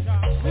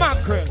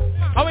Mackerel.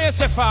 How you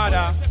say,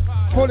 Father?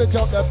 Pull it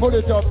up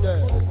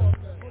there.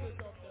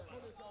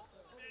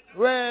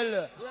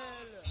 Well,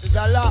 it's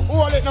a lot.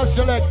 Hold it now,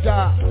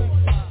 selector.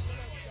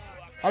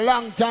 A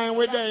long time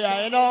we're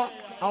there, you know.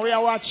 And we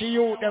are watching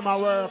you, them at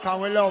work,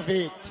 and we love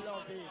it.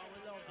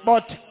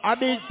 But a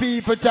big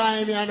people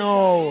time, you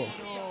know.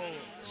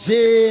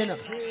 Zane,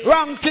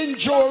 Ranking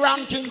Joe,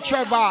 Ranking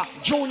Trevor,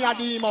 Junior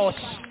Demos.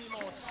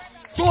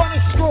 Tony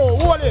Screw,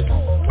 hold it.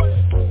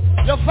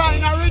 You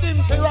find a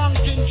rhythm for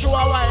Ranking Joe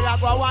a while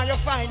ago. I want you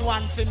find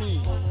one for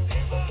me.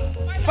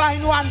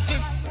 Find one for...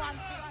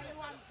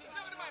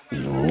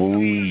 Oh,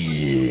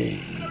 yeah.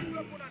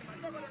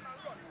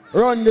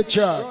 Run the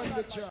chart.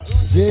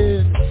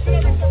 Zane.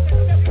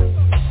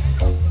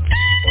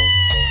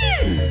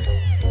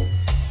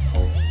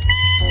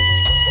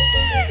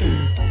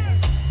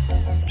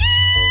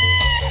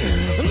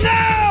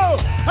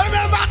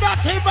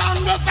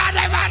 bongo,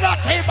 whatever the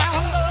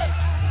bongo.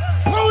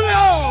 Pull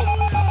up.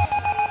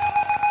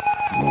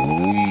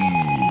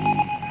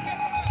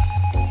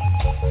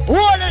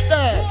 Hold it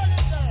there.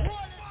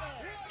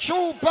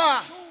 Chupa.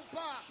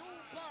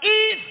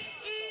 If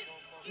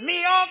me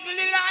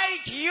ugly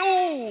like you,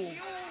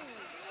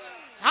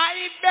 I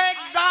beg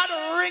God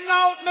ring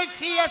out me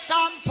face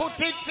and put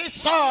it to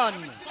sun.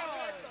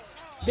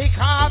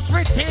 Because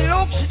pretty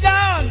looks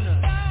done.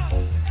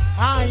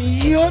 And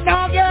you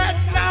don't get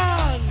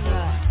none.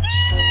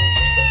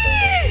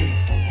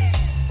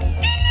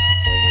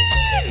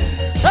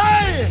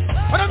 Hey,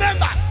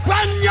 remember,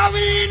 when you're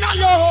in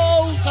your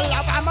house,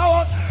 love a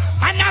mouth,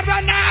 and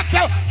never knock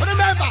you.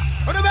 Remember,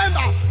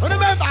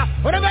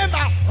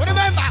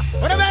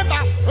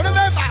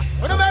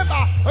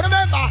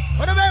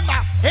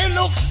 he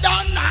looks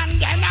done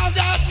and then I'll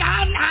get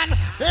done and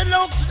he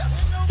looks,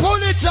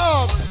 pull it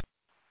up.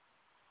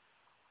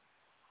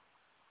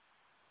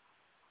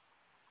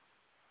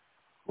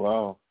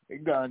 Wow,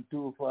 it gone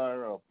too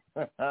far up.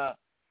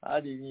 I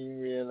didn't even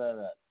realize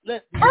that.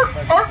 Let me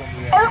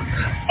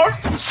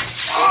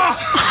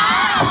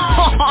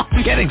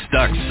Getting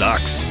stuck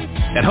sucks.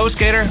 At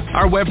HostGator,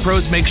 our web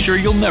pros make sure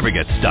you'll never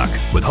get stuck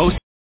with Host.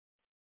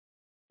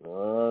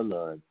 Oh,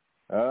 Lord.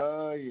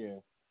 Oh, yeah.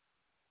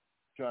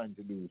 Trying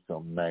to do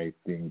some nice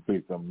things,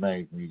 play some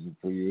nice music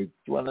for you. It's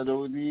one of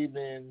those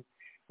evenings.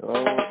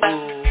 Oh.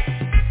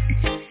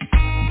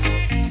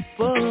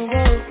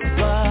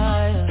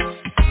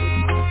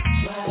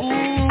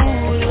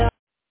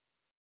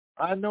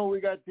 I know we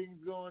got things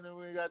going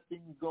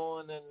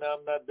and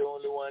I'm not the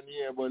only one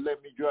here, but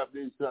let me drop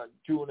this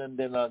tune and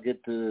then I'll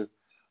get to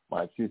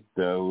my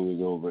sister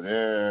who's over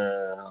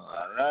there.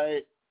 All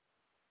right?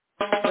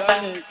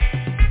 Johnny.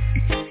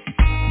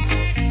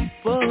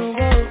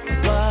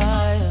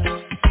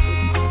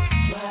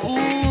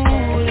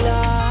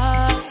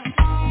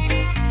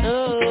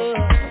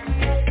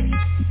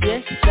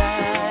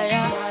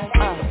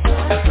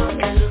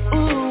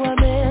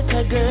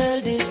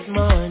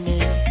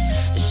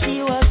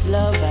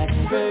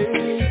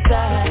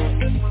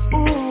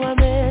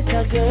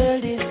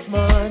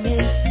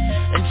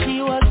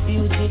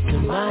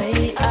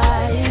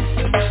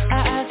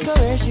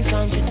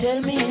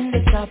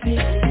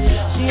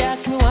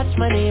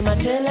 My name, I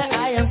tell her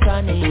I am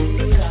Connie.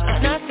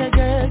 And I said,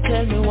 girl,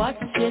 tell me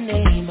what's your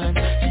name. And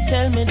she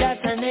tell me that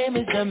her name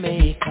is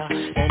Jamaica.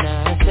 And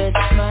I said,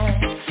 smile,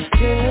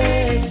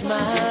 girl,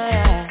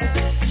 smile.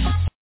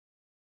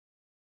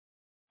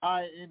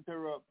 I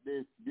interrupt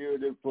this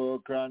beautiful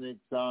chronic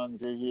song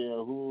to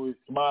hear who is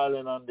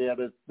smiling on the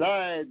other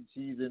side.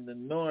 She's in the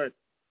north.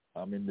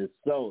 I'm in the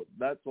south.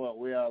 That's what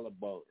we're all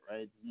about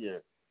right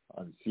here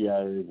on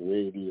CRS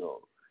Radio.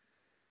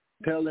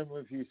 Tell them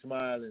if you're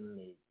smiling,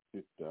 Lee.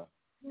 Sister,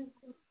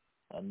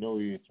 I know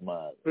you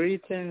smile.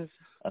 Greetings.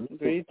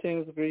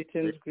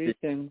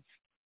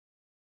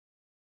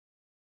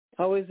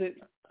 How is it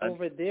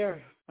over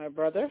there, my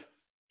brother?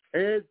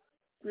 It's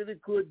pretty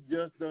good.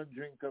 Just don't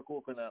drink a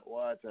coconut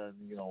water and,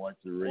 watch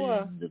the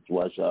rain. Just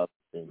wash up.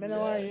 I don't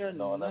want to hear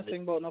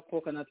nothing about no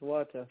coconut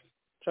water.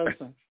 Trust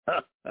me.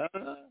 I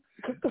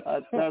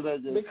thought I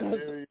just because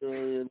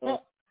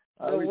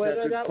the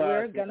weather that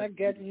we're going to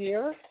get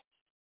here,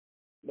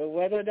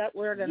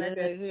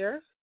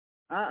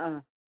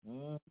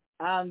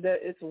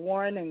 it's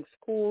warning.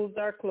 Schools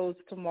are closed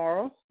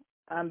tomorrow.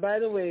 And by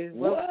the way,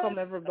 welcome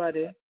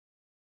everybody.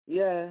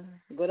 Yeah,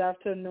 good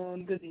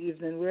afternoon, good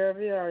evening,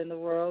 wherever you are in the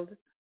world.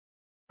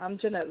 I'm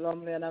Jeanette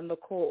Lumley, and I'm the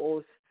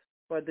co-host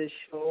for this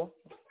show,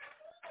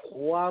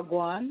 Wha A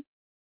Gwaan.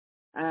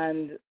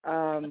 And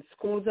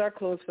schools are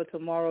closed for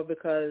tomorrow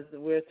because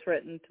we're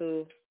threatened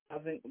to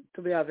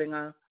be having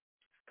a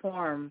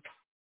storm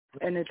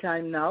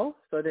anytime now.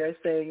 So they're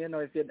saying,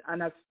 if you're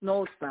on a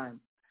snowstorm,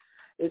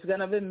 it's going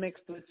to be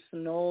mixed with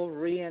snow,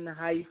 rain,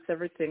 ice,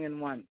 everything in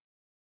one,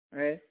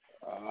 right?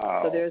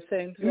 Wow. So they're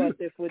saying to us,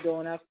 if we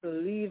don't have to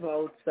leave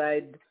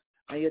outside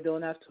and you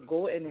don't have to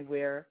go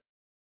anywhere,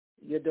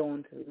 you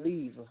don't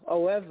leave.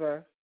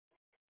 However,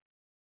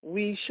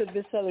 we should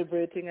be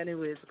celebrating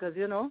anyways because,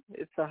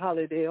 it's a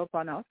holiday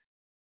upon us,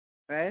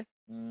 right?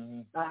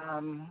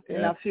 Mm-hmm.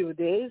 In a few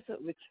days,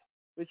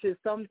 which is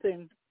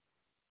something,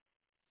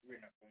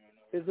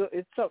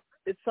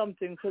 it's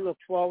something to look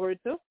forward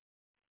to.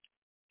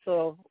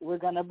 So we're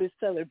going to be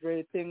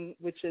celebrating,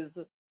 which is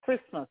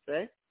Christmas,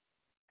 right?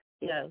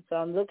 Yeah, so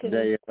I'm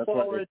looking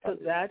forward to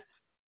that.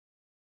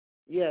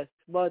 Yes,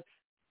 but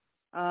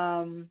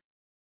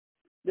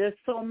there's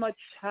so much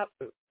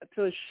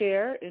to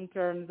share in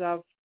terms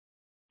of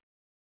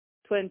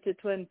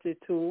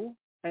 2022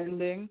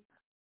 ending,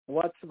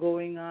 what's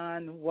going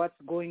on,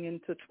 what's going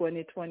into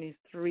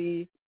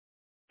 2023.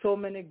 So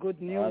many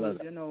good news,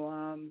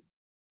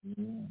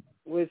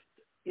 with,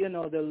 the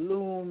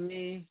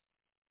Lumi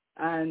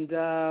and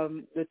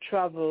the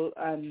travel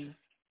and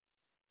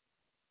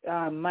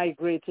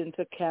migrating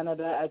to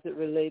Canada as it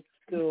relates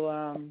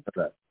to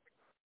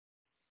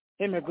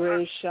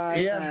immigration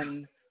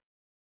and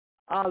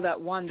all that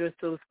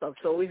wonderful stuff.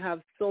 So we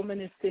have so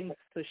many things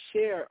to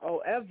share.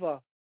 However,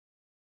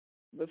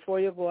 before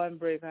you go on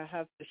break, I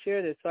have to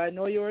share this. So I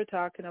know you were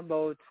talking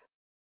about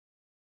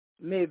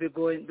maybe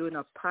doing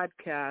a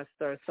podcast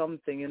or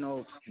something,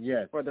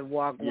 Yes. for the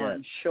Wha A Gwaan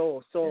Yes.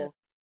 Show. So,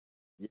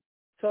 Yes.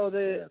 so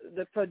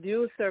the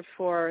producer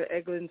for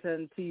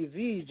Eglinton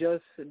TV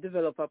just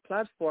developed a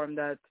platform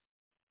that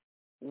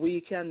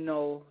we can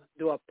now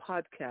do a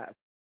podcast.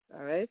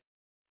 All right.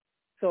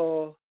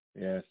 So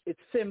Yes. it's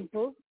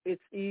simple.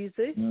 It's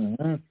easy.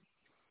 Mm-hmm.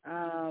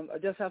 I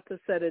just have to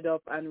set it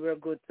up, and we're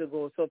good to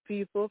go. So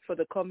people, for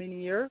the coming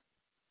year,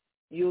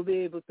 you'll be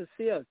able to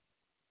see us.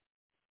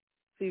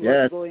 See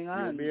what's going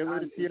on. You'll be able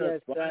to see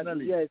us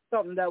finally. Yes,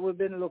 something that we've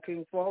been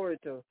looking forward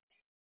to.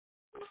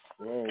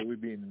 Oh,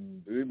 we've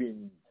been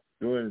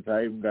doing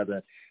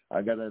it.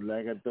 I got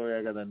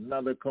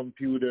another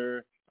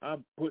computer.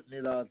 I'm putting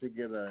it all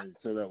together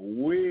so that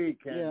we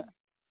can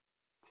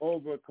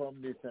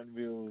overcome this,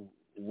 and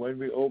when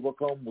we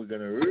overcome, we're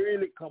gonna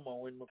really come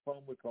on. When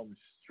we come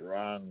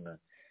strong.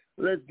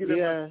 Let's give them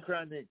a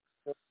chronic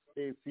so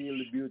they feel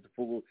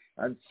beautiful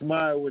and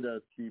smile with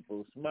us,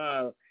 people.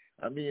 Smile.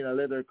 I mean, I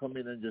let her come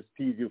in and just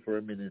tease you for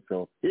a minute.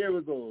 So here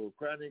we go.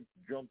 Chronic,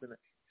 jump in.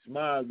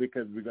 Smile,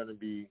 because we're going to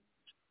be,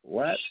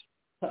 what?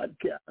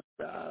 Podcast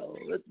now.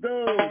 Let's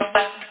go.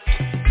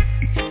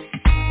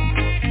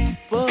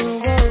 Whoa,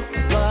 whoa,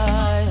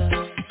 why?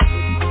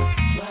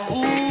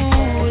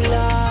 Ooh,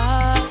 la.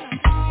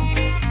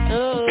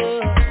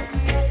 Oh,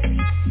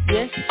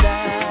 yes,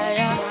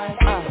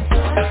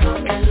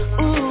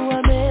 ooh,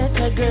 I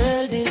met a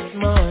girl this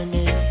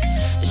morning.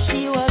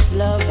 She was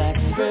love at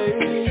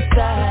first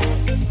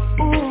sight.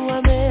 Ooh,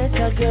 I met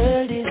a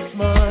girl this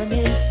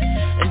morning,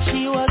 and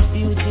she was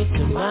beauty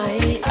to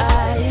my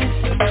eyes.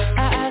 I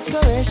asked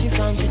her where she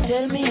from, she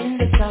tell me in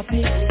the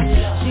topic.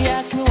 She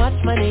asked me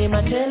what's my name,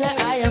 I tell her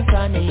I am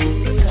Connie.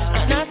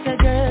 And I said,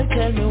 girl,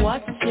 tell me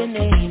what's your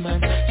name,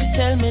 and she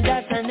tell me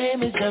that her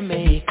name is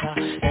Jamaica.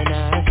 And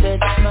I said,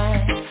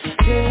 smile,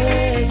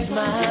 girl,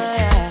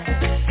 smile,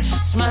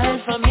 smile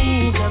for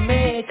me,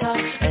 Jamaica.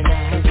 And I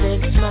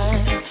said,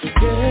 smile,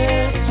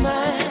 girl,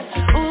 smile,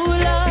 ooh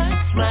Lord,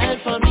 smile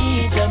for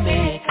me,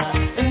 Jamaica.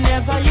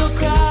 Never you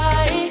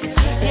cry,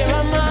 here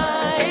am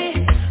I,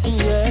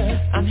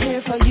 yeah, I'm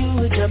here for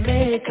you,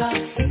 Jamaica.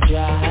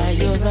 Dry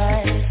your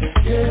eyes,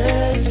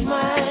 girl,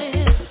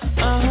 smile,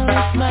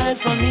 smile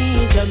for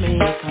me,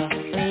 Jamaica,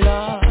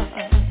 Lord.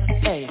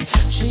 Hey,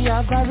 she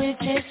have a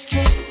rich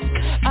history,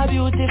 a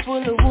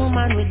beautiful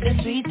woman with the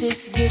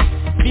sweetest gift.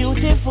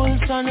 Beautiful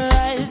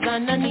sunrise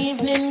and an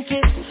evening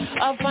kiss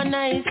of a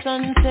nice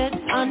sunset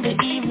on the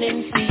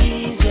evening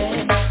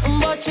season.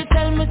 But she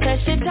tell me that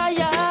she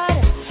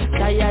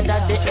tired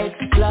of the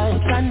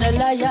exploits and the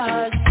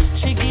liars.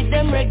 She give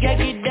them reggae,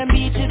 give them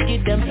beaches,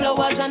 give them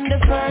flowers and the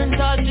ferns.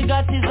 All she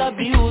got is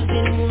abuse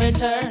in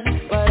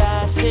return. But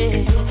I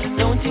say,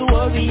 don't you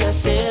worry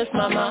yourself,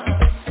 mama.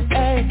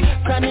 Hey,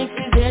 Chronic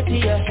is here to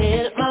your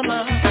help,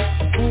 mama.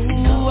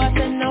 Ooh, I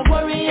said, no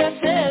worry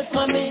yourself,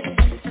 mommy.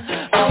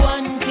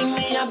 One thing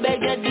me I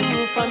beg you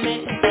do for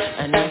me.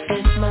 And I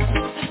said, smile,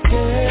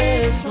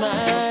 girl,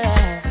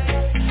 smile,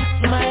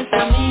 smile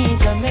for me,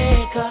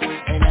 Jamaica.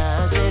 And I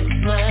said,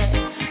 smile,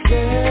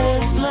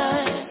 girl,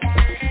 smile,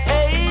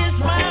 hey,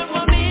 smile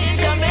for me,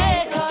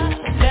 Jamaica.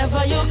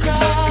 Never you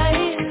cry,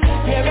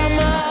 here am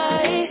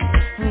I,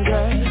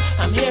 girl,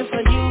 I'm here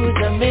for you,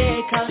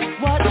 Jamaica.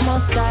 What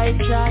must I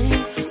try?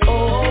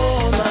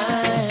 Oh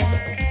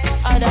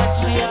my, that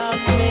she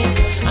asked me,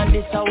 and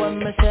this is what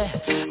me say.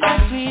 A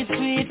sweet,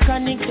 sweet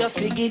chronic, you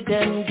give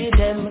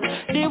them.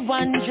 The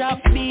one drop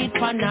beat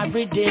pan a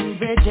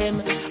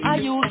rhythm. Are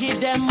you give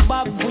them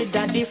bob with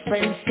a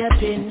different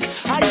stepping?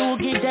 Are you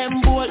give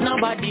them bolt,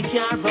 nobody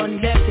can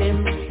run left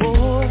him.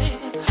 Boy,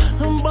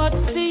 but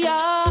see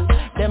ya,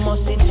 they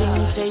must think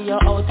say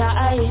you're out of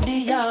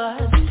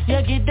ideas.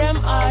 You give them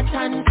art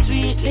and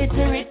sweet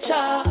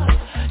literature.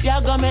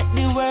 You're gonna make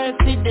the world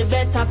see the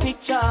better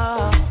picture.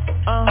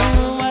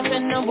 I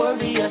said, no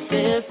worry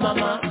yourself,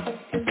 mama.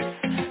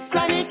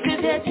 Chronic is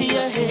here to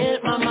your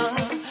help,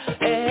 mama.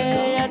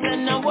 Hey, I said,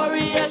 no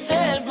worry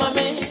yourself,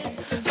 mommy.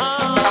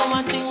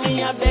 One thing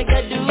me I beg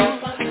you do.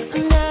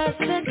 And I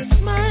said,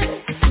 smile,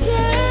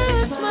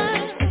 yeah,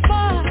 smile,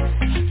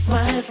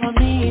 smile for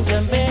me,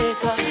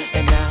 Jamaica.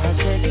 And I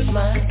said,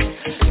 smile,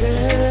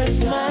 yeah,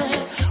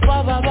 smile,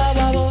 wah, wah, wah,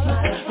 wah,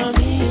 wah, for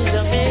me,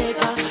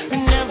 Jamaica.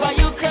 Never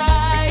you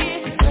cry,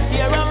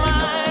 here am I,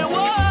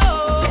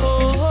 whoa,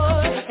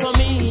 for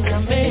me,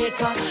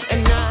 Jamaica.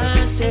 And I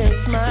said,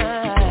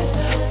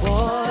 smile,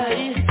 boy,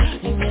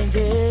 you may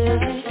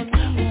get it,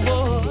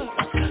 boy,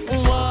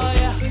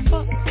 yeah,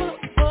 boy.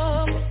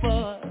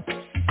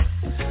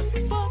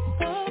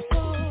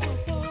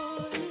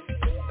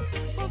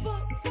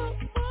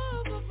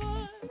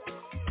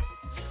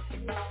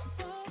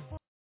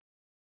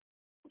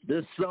 The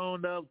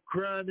sound of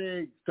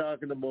Chronic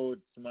talking about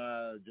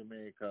Smile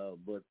Jamaica,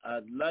 but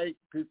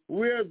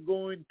we're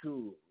going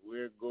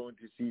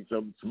to see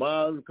some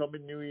smiles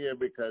coming New Year,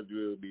 because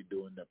we'll be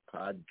doing the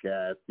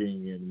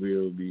podcasting, and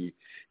you'll be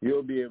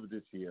able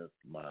to see us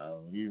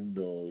smile, even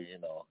though,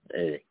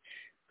 hey,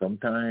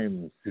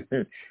 sometimes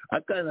I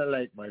kind of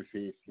like my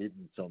face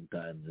hidden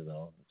sometimes,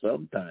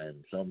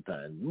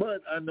 sometimes.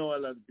 But I know a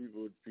lot of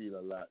people would feel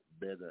a lot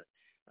better.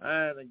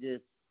 And I guess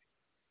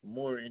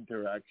more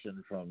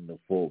interaction from the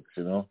folks,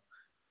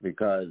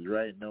 because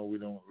right now we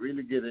don't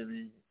really get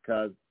any,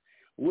 because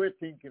we're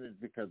thinking it's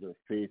because of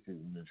faces,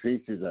 and the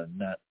faces are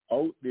not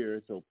out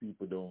there, so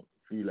people don't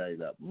feel like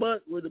that.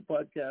 But with the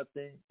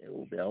podcasting, it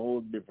will be a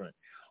whole different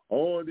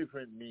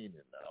meaning,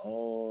 a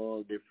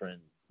whole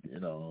different,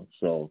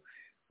 so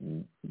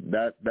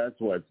that's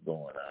what's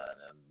going on,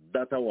 and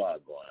that's a Wha A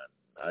Gwaan,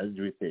 as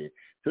we say.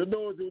 So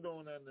those who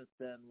don't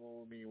understand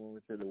what we mean when we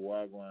say the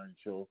Wha A Gwaan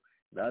Show,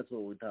 that's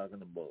what we're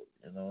talking about,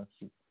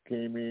 She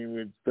came in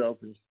with stuff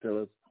and she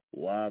tell us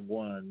Wha A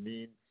Gwaan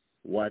means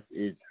what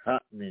is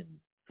happening.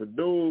 For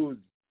those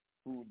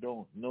who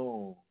don't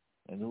know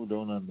and who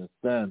don't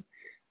understand,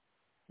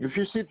 if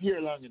you sit here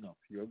long enough,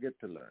 you'll get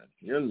to learn.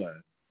 You'll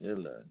learn.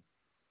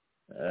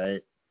 All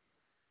right?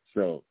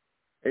 So,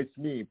 it's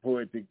me,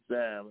 Poetic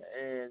Sam,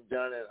 and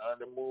Janet on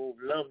the Move.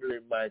 Lovely,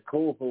 my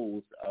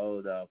co-host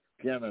out of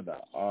Canada.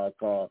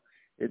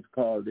 It's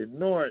called The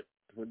North,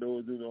 for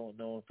those who don't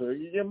know. So,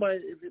 you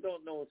might, if you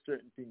don't know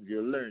certain things,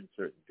 you'll learn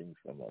certain things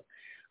from us.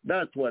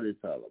 That's what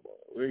it's all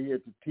about. We're here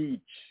to teach.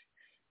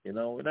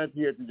 We're not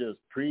here to just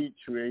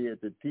preach. We're here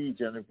to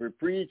teach. And if we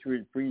preach,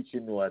 we're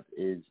preaching what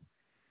is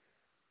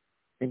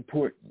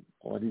important,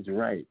 what is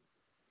right,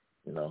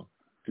 to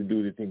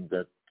do the things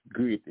that's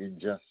great in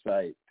just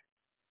sight.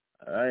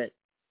 All right?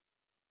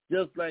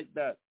 Just like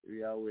that,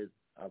 we always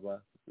have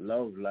a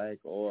love like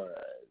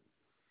aura.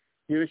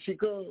 Here she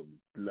comes,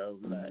 love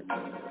like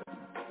aura.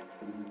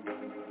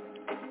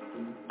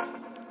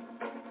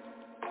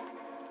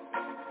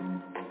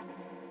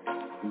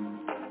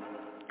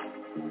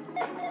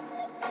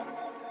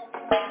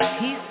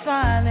 He's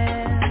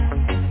smiling,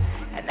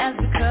 and that's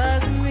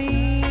because of me.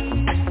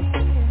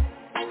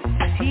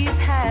 He's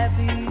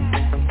happy,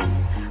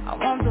 I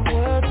want the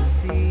world to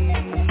see.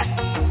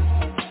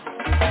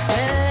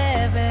 We're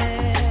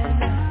living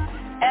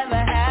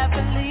ever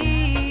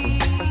happily,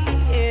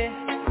 yeah.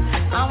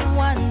 I'm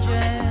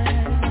wondering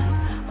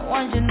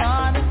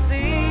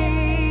honestly,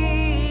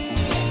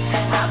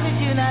 how could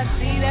you not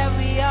see that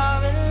we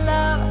are in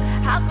love?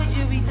 How could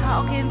you be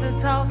talking to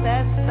talk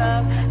that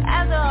stuff?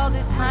 After all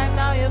this time,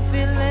 now you're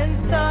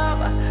feeling tough.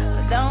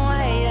 But don't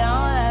hate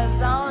on us.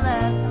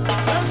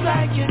 Looks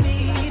like you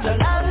need a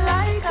love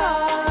like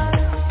us.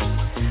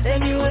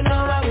 Then you would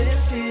know how it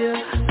feels.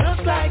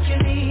 Looks like you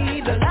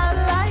need a love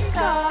like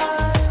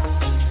us.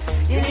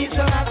 You need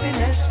some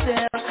happiness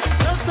still.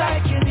 Looks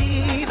like you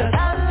need a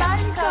love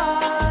like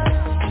us.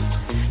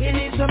 You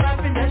need some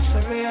happiness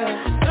for real.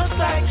 Looks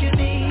like you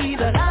need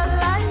a love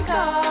like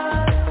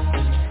us.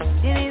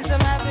 You need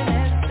some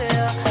happiness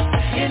still.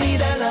 You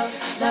need a love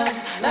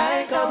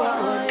like our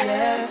own,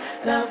 yeah.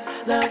 Love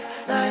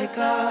like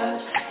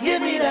us. You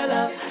need a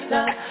love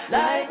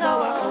like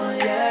our own,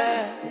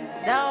 yeah.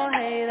 Don't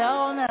hate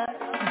on us.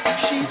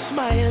 She's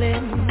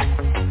smiling,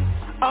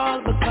 all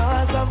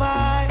because of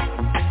I,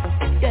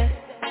 yeah.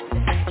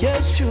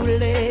 Yours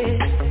truly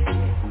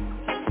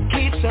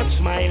keeps us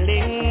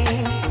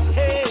smiling.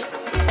 Hey,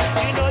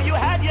 you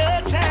had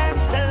your chance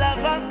to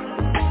love her.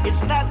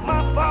 It's not my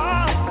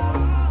fault.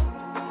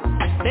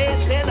 They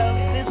say love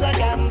is a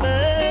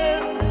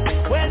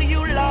gamble. When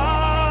you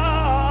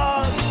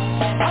lost,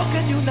 how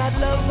can you not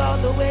love all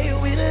the way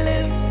we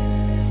live?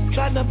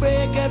 Trying to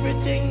break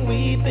everything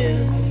we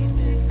build.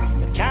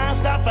 Can't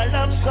stop a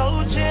love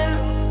so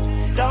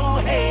chill.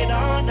 Don't hate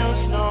on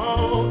us,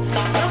 no.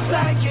 Looks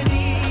like you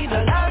need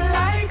a love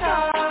like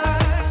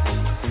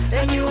ours.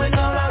 Then you would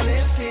know how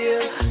it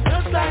feels.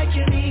 Looks like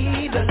you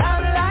need a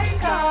love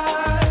like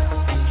ours.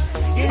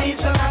 You need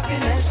some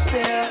happiness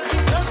still.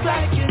 Looks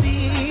like you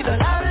need a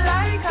love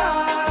like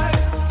ours.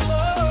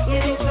 You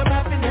need some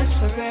happiness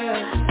for real.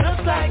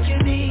 Looks like you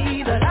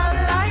need a love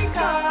like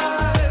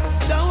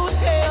ours. Don't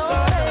hate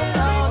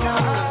on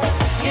us.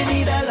 You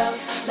need a love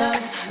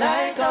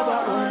like our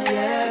own,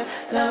 yeah.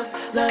 Love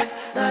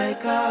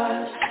like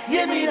us.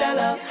 You need a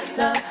love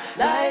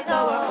like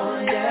our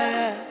own,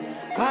 yeah.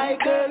 My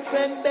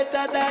girlfriend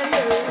better than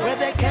you, where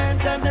they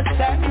can't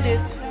understand it.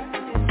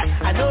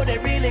 I know they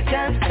really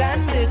can't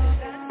stand it.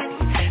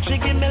 She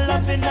give me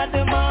loving at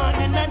the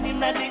morning and in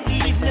the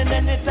evening,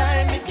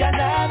 anytime it can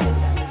happen.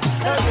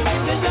 Now you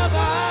give me the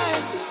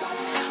vibe.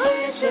 Oh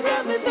yeah, she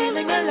got me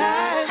feeling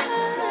alive,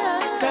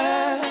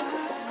 girl.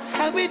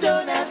 And we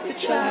don't have to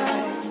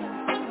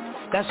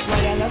try. That's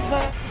why I love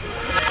her.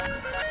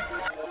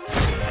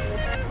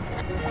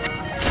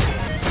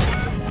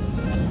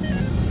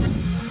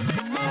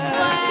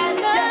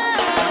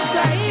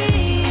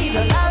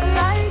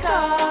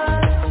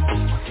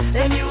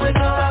 Then you would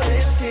know how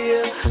it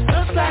feels.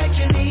 Looks like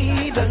you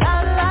need a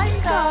love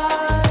like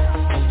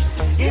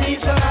us. You need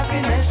some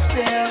happiness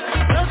still.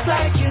 Looks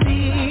like you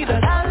need a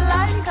love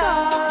like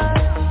us.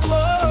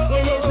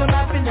 You need some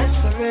happiness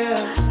for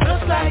real.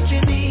 Looks like you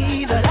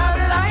need a love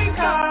like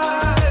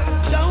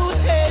us. Don't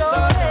hate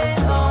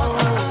on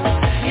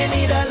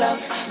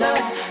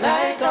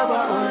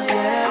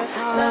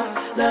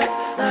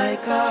love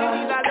like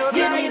ours.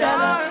 You need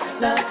a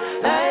love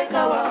like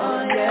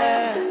our own,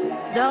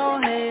 yeah.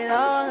 Don't hate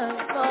on us.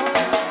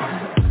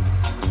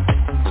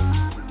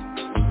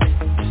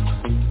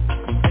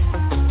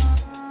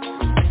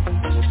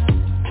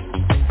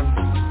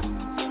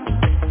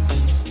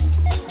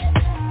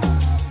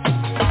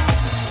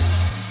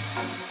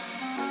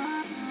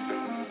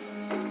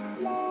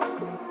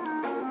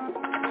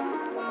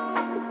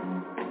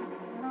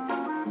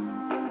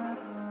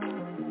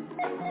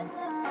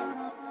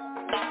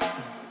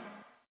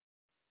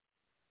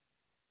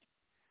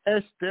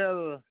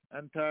 Estelle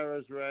and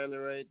Tyrus Riley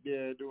right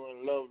there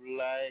doing Love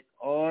Like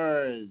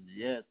Ours.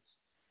 Yes,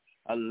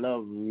 a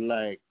love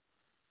like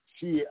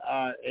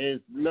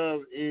CRS.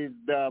 Love is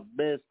the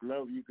best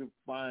love you can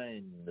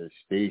find. The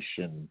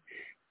station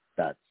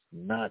that's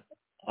not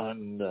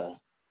under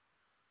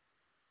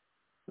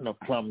no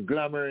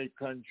conglomerate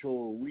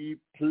control. We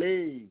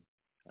play,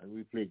 and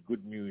we play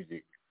good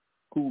music,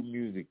 cool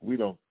music. We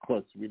don't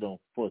cuss, we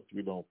don't fuss,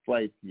 we don't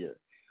fight here.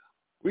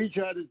 We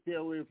try to stay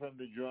away from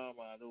the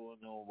drama. I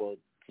don't know about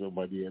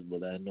somebody else,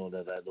 but I know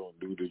that I don't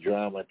do the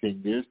drama thing.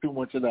 There's too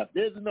much of that.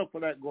 There's enough of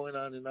that going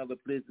on in other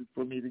places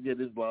for me to get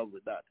involved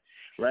with that.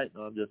 Right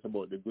now, I'm just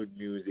about the good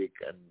music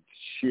and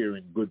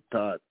sharing good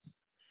thoughts,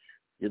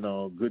 you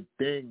know, good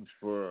things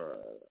for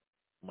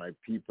my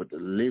people to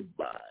live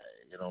by,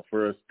 you know,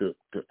 for us to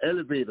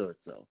elevate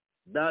ourselves.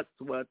 That's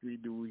what we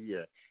do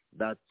here.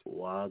 That's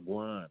Wha A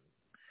Gwaan.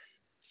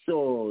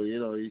 So, you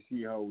know, you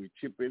see how we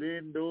chip it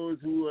in. Those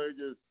who are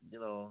just, you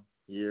know,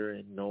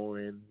 hearing,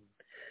 knowing,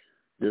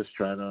 just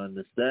trying to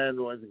understand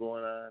what's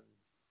going on.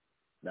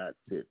 That's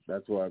it.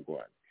 That's Wha A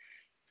Gwaan.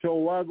 So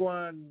Wha A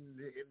Gwaan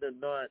in the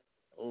north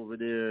over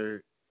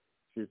there,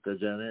 Sister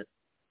Janet.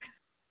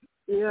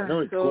 Yeah. I know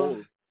it's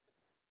cold.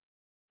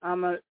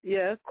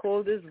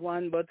 Cold is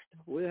one, but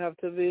we have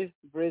to be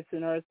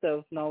bracing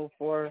ourselves now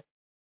for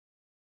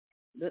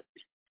the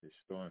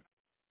storm.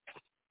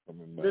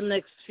 The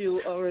next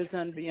few hours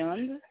and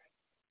beyond,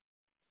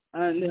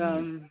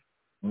 and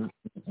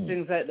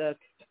things like that,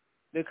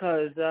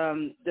 because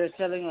they're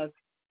telling us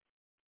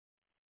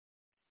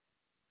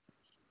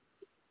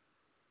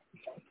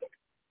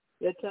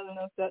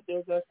that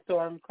there's a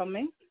storm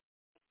coming,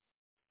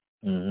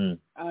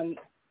 and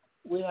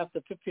we have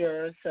to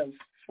prepare ourselves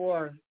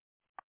for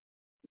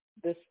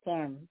this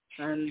storm,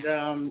 and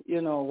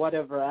you know,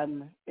 whatever,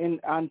 and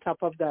on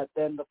top of that,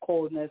 then the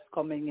coldness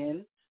coming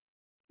in,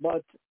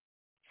 but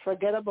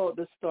forget about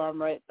the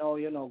storm right now,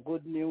 you know,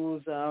 good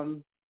news.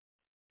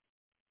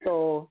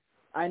 So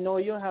I know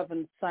you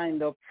haven't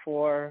signed up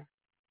for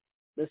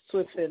the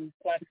Swiffin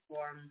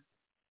platform.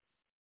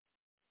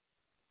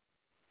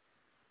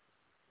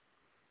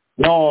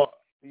 No,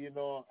 you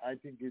know, I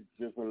think it's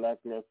just a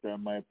lackluster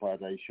on my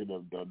part. I should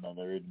have done that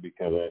already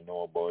because I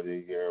know about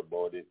it, hear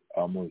about it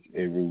almost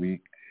every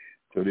week.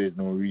 So there's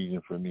no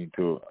reason for me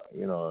to,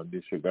 you know,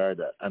 disregard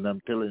that. And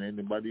I'm telling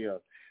anybody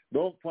else,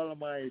 don't follow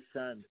my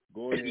stand.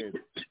 Go ahead.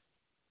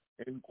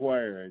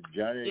 Inquire.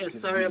 Johnny can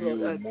sorry give you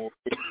about that. more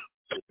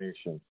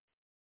information.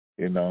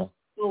 You know.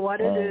 So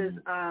what it is,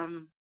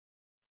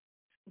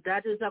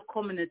 that is a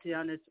community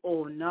on its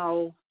own.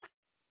 Now,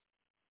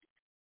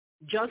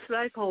 just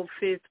like how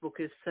Facebook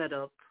is set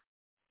up,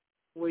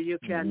 where you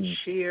can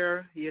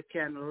share, you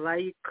can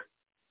like,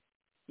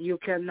 you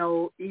can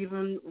now,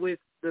 even with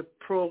the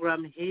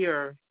program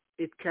here,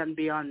 it can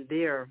be on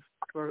there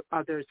for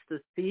others to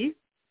see.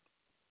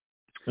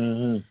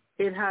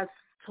 It has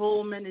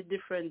so many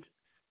different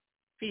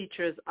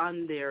features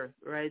on there,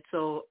 right?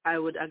 So I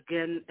would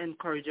again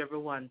encourage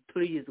everyone,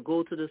 please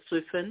go to the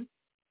Swiffin,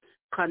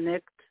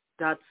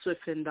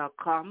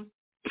 connect.swiffin.com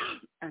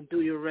and do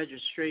your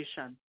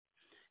registration.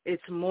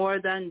 It's more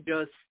than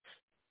just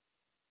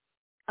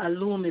a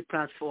Lumi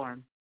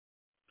platform.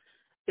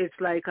 It's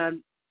like a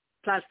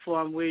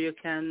platform where you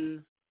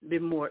can be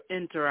more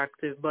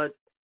interactive, but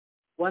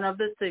one of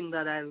the things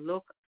that I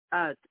look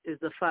at is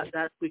the fact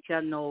that we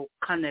can now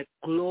connect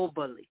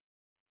globally,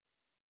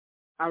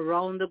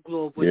 around the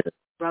globe with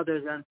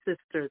brothers and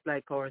sisters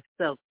like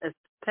ourselves,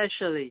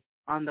 especially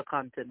on the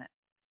continent,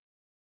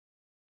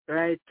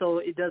 right? So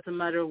it doesn't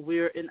matter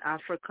where in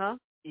Africa,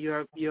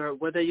 you're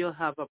whether you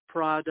have a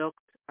product,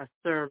 a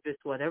service,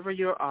 whatever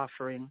you're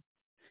offering,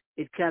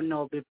 it can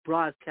now be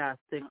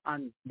broadcasting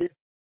on this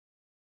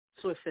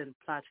Swiffin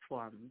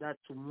platform.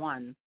 That's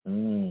one.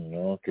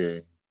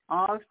 Okay.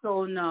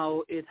 Also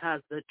now it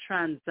has the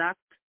Transact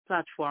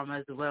platform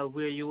as well,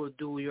 where you will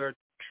do your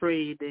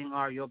trading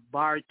or your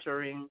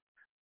bartering,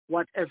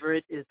 whatever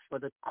it is for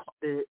the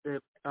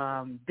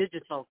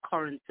digital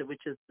currency,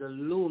 which is the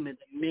Lumi,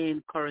 the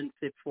main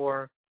currency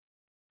for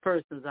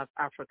persons of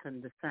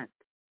African descent,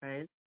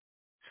 right?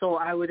 So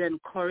I would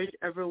encourage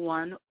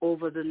everyone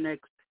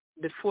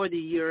before the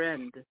year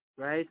end,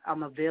 right?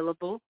 I'm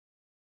available.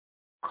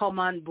 Come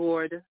on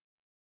board,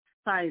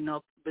 sign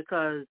up,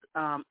 because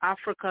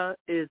Africa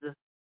is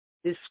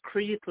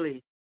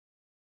discreetly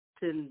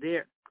in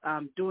there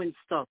doing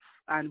stuff,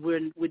 and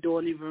we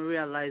don't even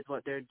realize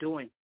what they're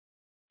doing.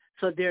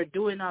 So they're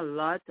doing a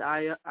lot.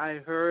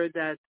 I heard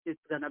that it's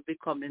going to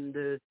become in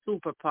the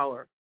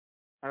superpower.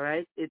 All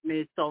right? It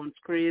may sound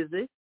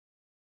crazy,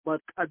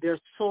 but there's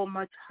so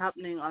much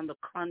happening on the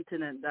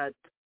continent that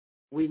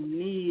we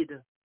need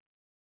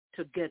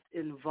to get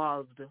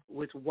involved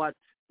with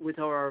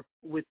our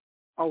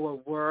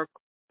work.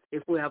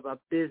 If we have a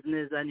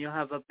business and you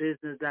have a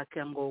business that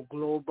can go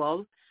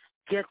global,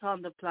 get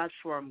on the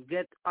platform,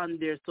 get on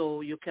there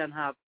so you can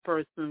have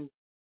persons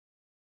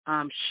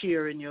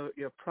sharing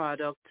your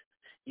product.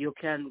 You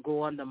can go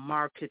on the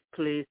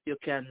marketplace. You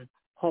can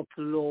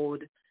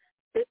upload.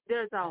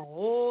 There's a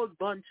whole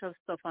bunch of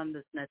stuff on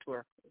this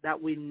network that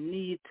we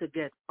need to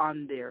get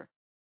on there,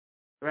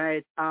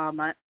 right?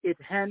 It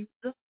ends.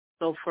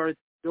 So for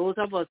those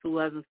of us who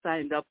haven't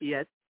signed up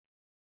yet,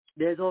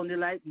 there's only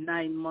like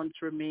 9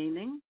 months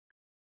remaining.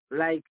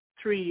 Like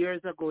 3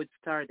 years ago it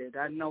started,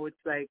 and now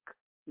it's like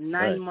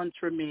 9 months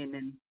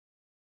remaining.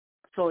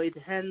 So it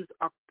ends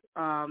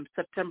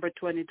September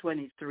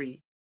 2023.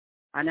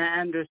 And I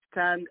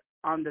understand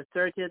on the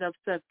 30th of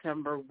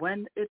September,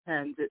 when it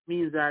ends, it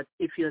means that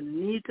if you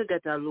need to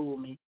get a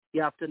Lumi,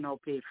 you have to now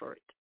pay for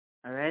it.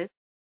 All right?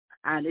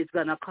 And it's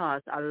going to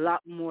cost a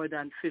lot more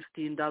than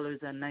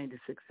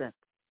 $15.96,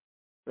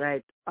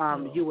 right?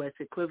 U.S.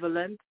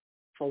 equivalent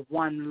for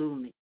one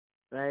Lumi,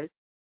 right?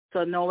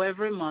 So now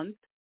every month,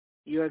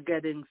 you're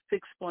getting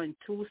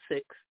 6.26.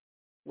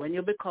 When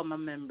you become a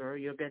member,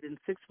 you're getting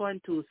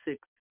 6.26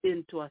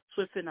 into a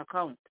Swiftin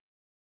account.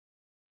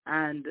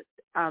 And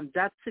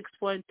that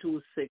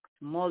 6.26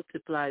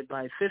 multiplied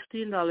by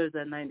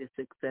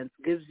 $15.96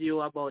 gives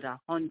you about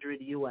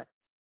 100 US.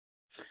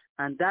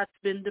 And that's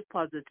been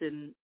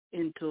deposited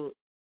into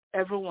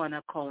everyone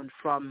account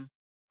from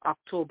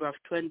October of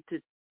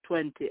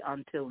 2020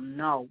 until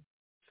now.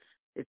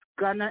 It's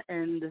going to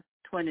end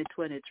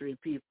 2023,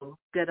 people.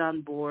 Get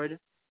on board.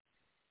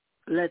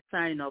 Let's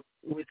sign up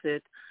with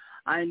it.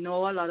 I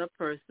know a lot of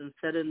persons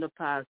said in the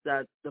past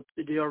that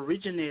the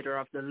originator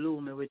of the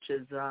Lumi, which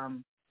is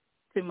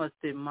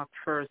Timothy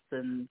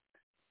McPherson,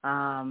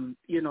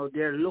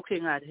 they're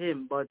looking at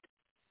him, but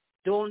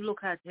don't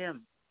look at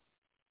him.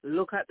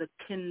 Look at the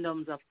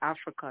kingdoms of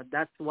Africa.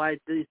 That's why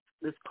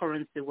this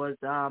currency was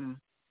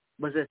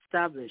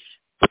established.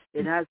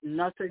 It has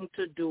nothing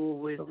to do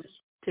with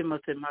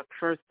Timothy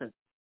McPherson.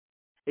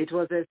 It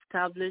was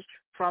established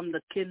from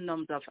the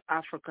kingdoms of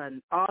Africa,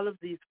 and all of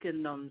these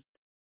kingdoms,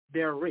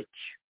 they're rich.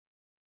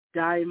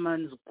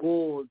 Diamonds,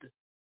 gold.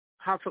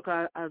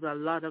 Africa has a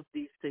lot of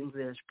these things.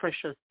 There's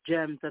precious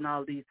gems and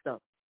all these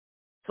stuff.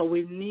 So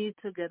we need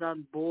to get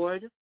on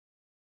board.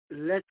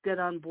 Let's get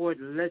on board.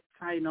 Let's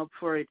sign up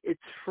for it.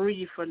 It's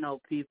free for now,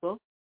 people.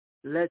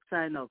 Let's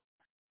sign up.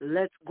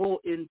 Let's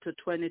go into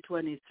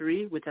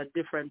 2023 with a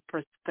different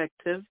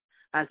perspective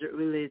as it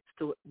relates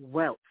to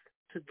wealth,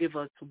 to give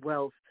us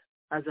wealth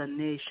as a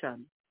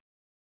nation.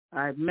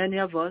 Many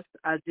of us,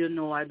 as you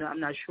know, I'm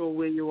not sure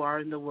where you are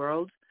in the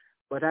world,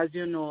 but as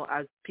you know,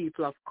 as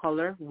people of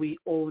color, we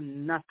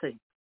own nothing.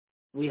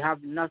 We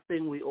have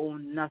nothing. We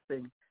own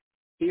nothing.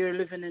 Here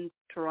living in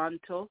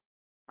Toronto,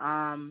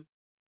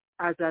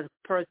 as a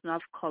person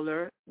of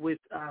color with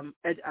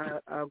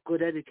a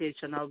good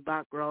educational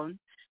background,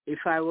 if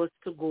I was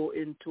to go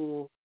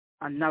into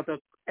another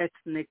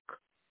ethnic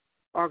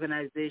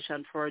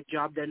organization for a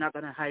job, they're not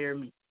going to hire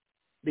me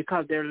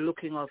because they're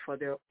looking out for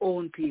their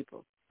own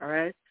people, all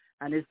right?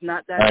 And it's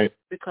not that it's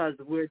because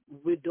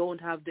we don't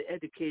have the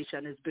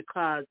education. It's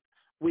because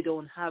we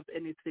don't have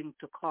anything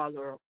to call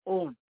our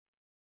own.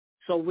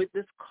 So with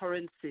this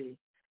currency,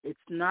 it's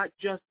not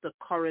just the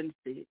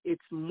currency.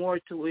 It's more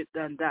to it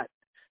than that.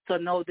 So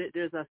now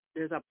there's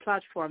a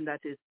platform that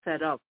is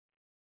set up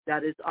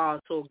that is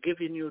also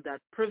giving you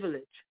that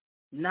privilege,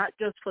 not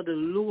just for the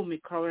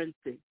Lumi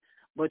currency,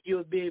 but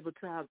you'll be able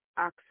to have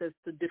access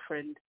to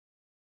different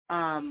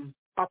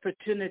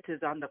opportunities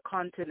on the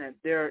continent,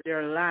 their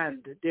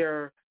land,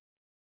 their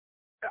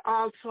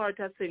all sorts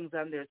of things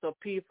on there. So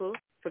people,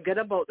 forget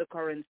about the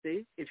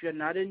currency. If you're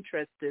not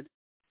interested,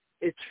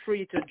 it's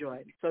free to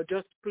join. So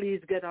just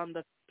please get on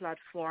the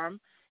platform.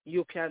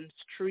 You can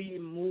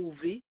stream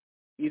movie.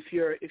 If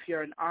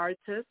you're an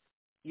artist,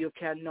 you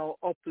can now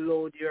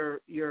upload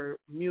your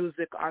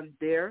music on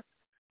there.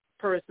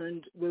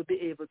 Person will be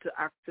able to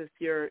access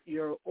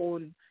your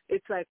own.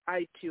 It's like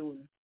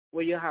iTunes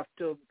where you have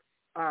to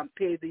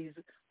pay these,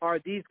 or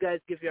these guys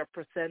give you a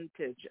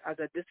percentage as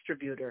a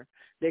distributor.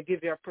 They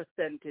give you a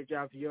percentage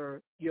of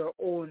your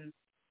own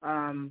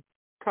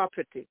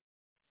property.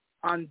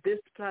 On this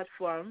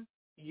platform,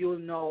 you'll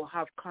now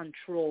have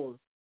control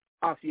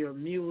of your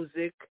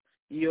music,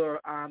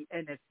 your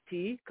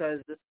NFT,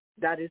 because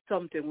that is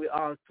something we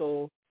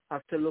also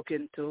have to look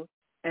into,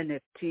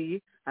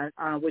 NFT,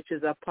 and which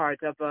is a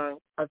part of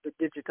the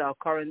digital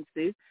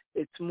currency.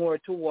 It's more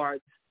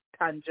towards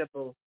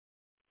tangible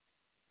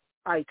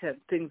items,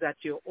 things that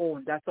you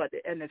own. That's what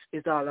the NFT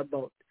is all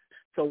about.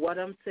 So what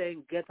I'm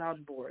saying, get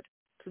on board.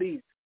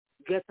 Please,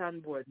 get on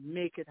board.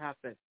 Make it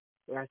happen.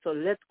 Right? So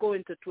let's go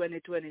into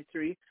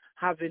 2023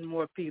 having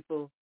more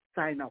people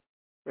sign up.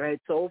 Right?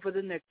 So over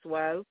the next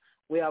while,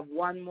 We have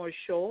one more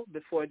show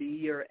before the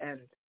year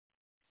ends.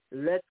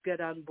 Let's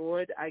get on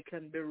board. I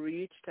can be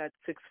reached at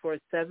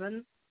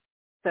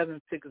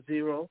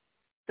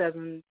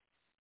 647-760-7.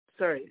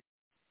 Sorry,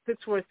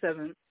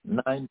 647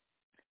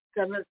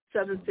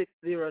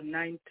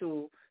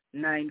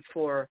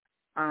 760-9294.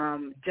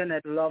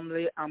 Janet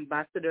Lumley,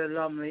 Ambassador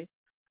Lumley.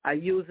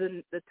 I'm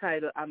using the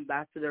title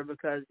Ambassador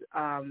because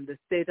the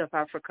State of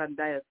African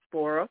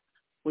Diaspora,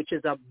 which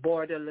is a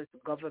borderless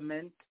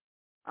government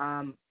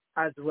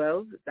as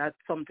well, that's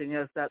something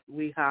else that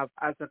we have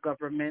as a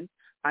government.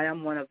 I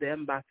am one of the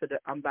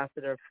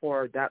ambassador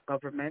for that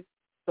government.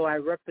 So I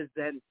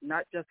represent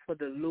not just for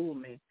the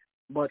Lumi,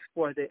 but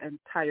for the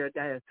entire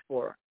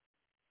diaspora.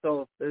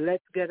 So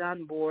let's get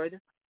on board.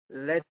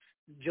 Let's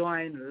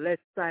join.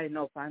 Let's sign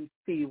up and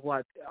see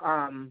what.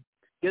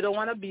 You don't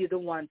want to be the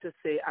one to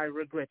say, I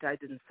regret I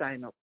didn't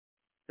sign up.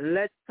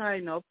 Let's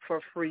sign up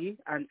for free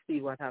and see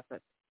what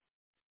happens.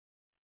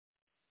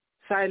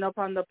 Sign up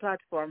on the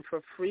platform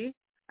for free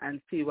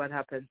and see what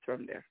happens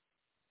from there.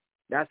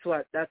 That's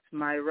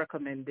my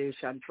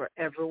recommendation for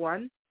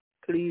everyone.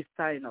 Please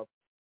sign up.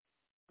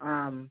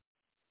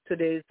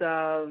 Today's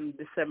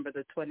December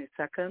the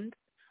 22nd.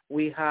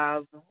 We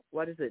have,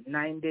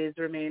 9 days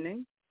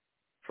remaining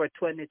for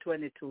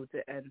 2022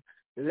 to end.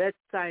 Let's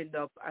sign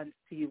up and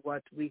see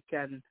what we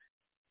can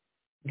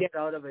get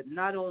out of it.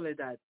 Not only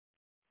that,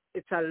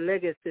 it's a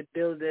legacy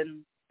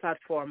building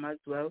platform as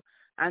well.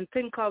 And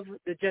think of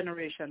the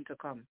generation to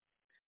come.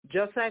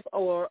 Just like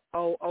our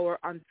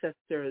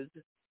ancestors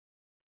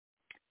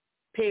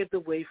paved the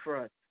way for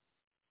us.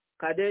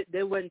 Because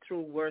they went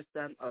through worse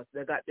than us.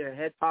 They got their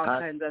head, all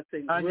kinds of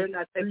things. We're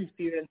not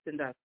experiencing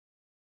that.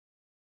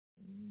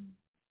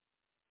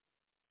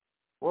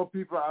 Well,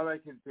 people, all I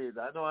can say is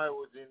I know I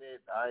was in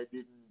it. I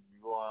didn't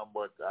go on,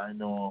 but I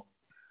know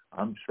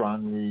I'm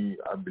strongly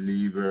a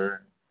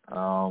believer.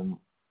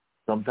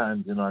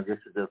 Sometimes, I guess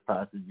it just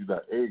passes you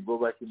that, hey, go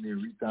back in there,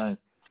 retime,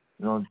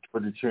 for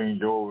the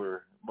change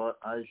over. But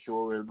I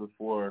sure will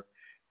before,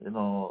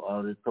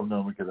 all this come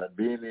down because I've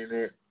been in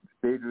it,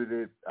 stayed with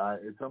it.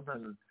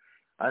 Sometimes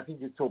I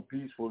think it's so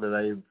peaceful that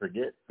I even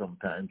forget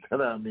sometimes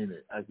that I'm in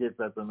it. I guess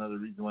that's another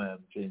reason why I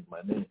haven't changed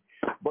my name.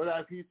 But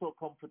I feel so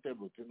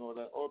comfortable to know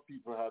that all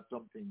people have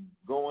something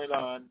going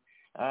on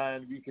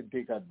and we can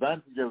take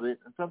advantage of it.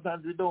 And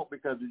sometimes we don't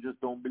because we just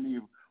don't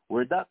believe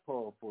we're that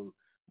powerful.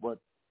 But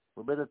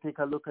we better take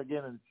a look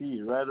again and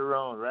see right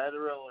around.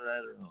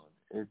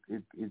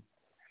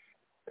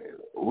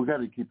 We got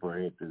to keep our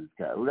head to the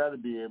sky. We got to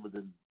be able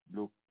to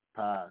look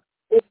past.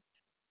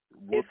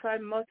 If I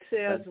must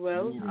say as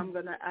well, I'm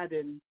going to add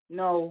in.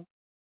 No,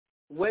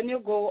 when you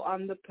go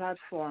on the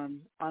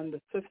platform, on the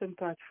Swiffin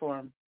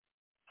platform,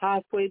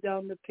 halfway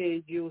down the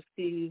page, you'll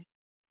see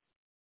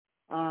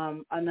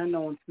an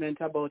announcement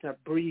about a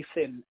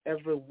briefing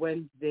every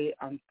Wednesday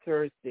and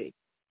Thursday.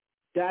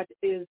 That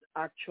is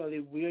actually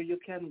where you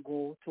can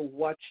go to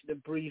watch the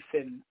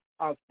briefing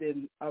of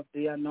the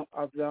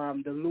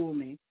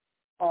Lumi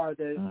or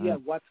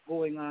what's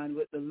going on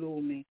with the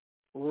Lumi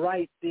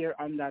right there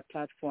on that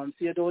platform.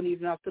 So you don't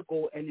even have to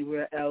go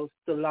anywhere else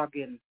to log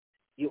in.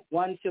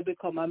 Once you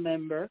become a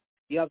member,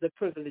 you have the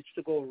privilege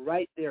to go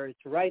right there.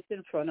 It's right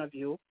in front of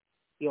you.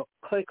 You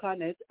click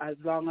on it as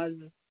long as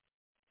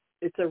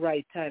it's the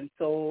right time.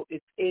 So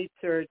it's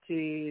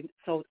 8:30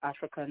 South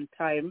African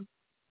time.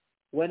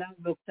 When I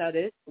looked at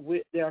it,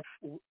 they are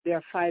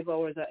 5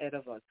 hours ahead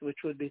of us,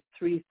 which would be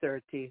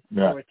 3:30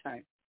 our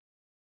time.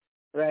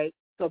 Right?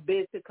 So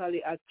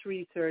basically at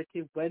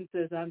 3:30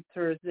 Wednesdays and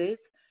Thursdays,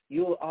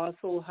 you'll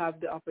also have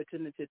the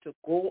opportunity to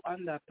go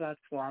on that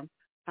platform,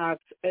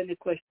 ask any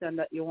question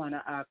that you want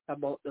to ask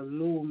about the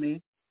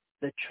Lumi,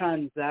 the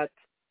Transat,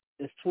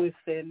 the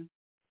Swiffin.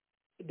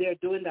 They're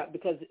doing that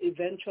because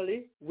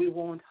eventually we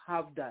won't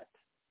have that.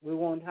 We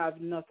won't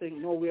have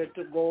nothing, nowhere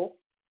to go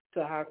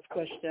to ask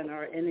question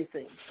or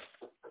anything.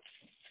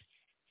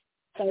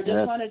 So I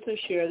just wanted to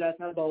share that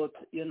about,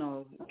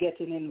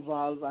 getting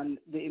involved and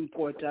the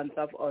importance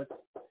of us,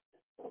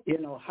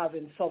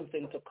 having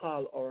something to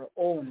call our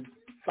own,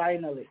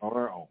 finally.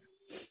 Our own.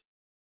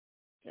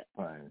 Yeah.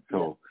 Fine.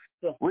 So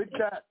with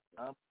that,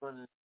 I'm going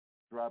to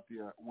drop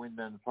your wind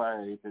and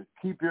fire. It says,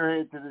 keep your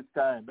head to the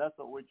sky, and that's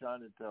what we're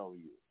trying to tell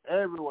you.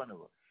 Every one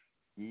of us,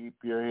 keep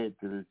your head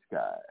to the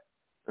sky.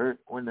 Earth,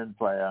 Wind, and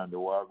Fire on the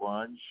Wha A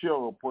Gwaan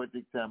Show.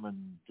 Poetic Sam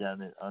and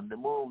Janet on the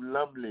move.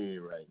 Lovely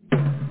right now.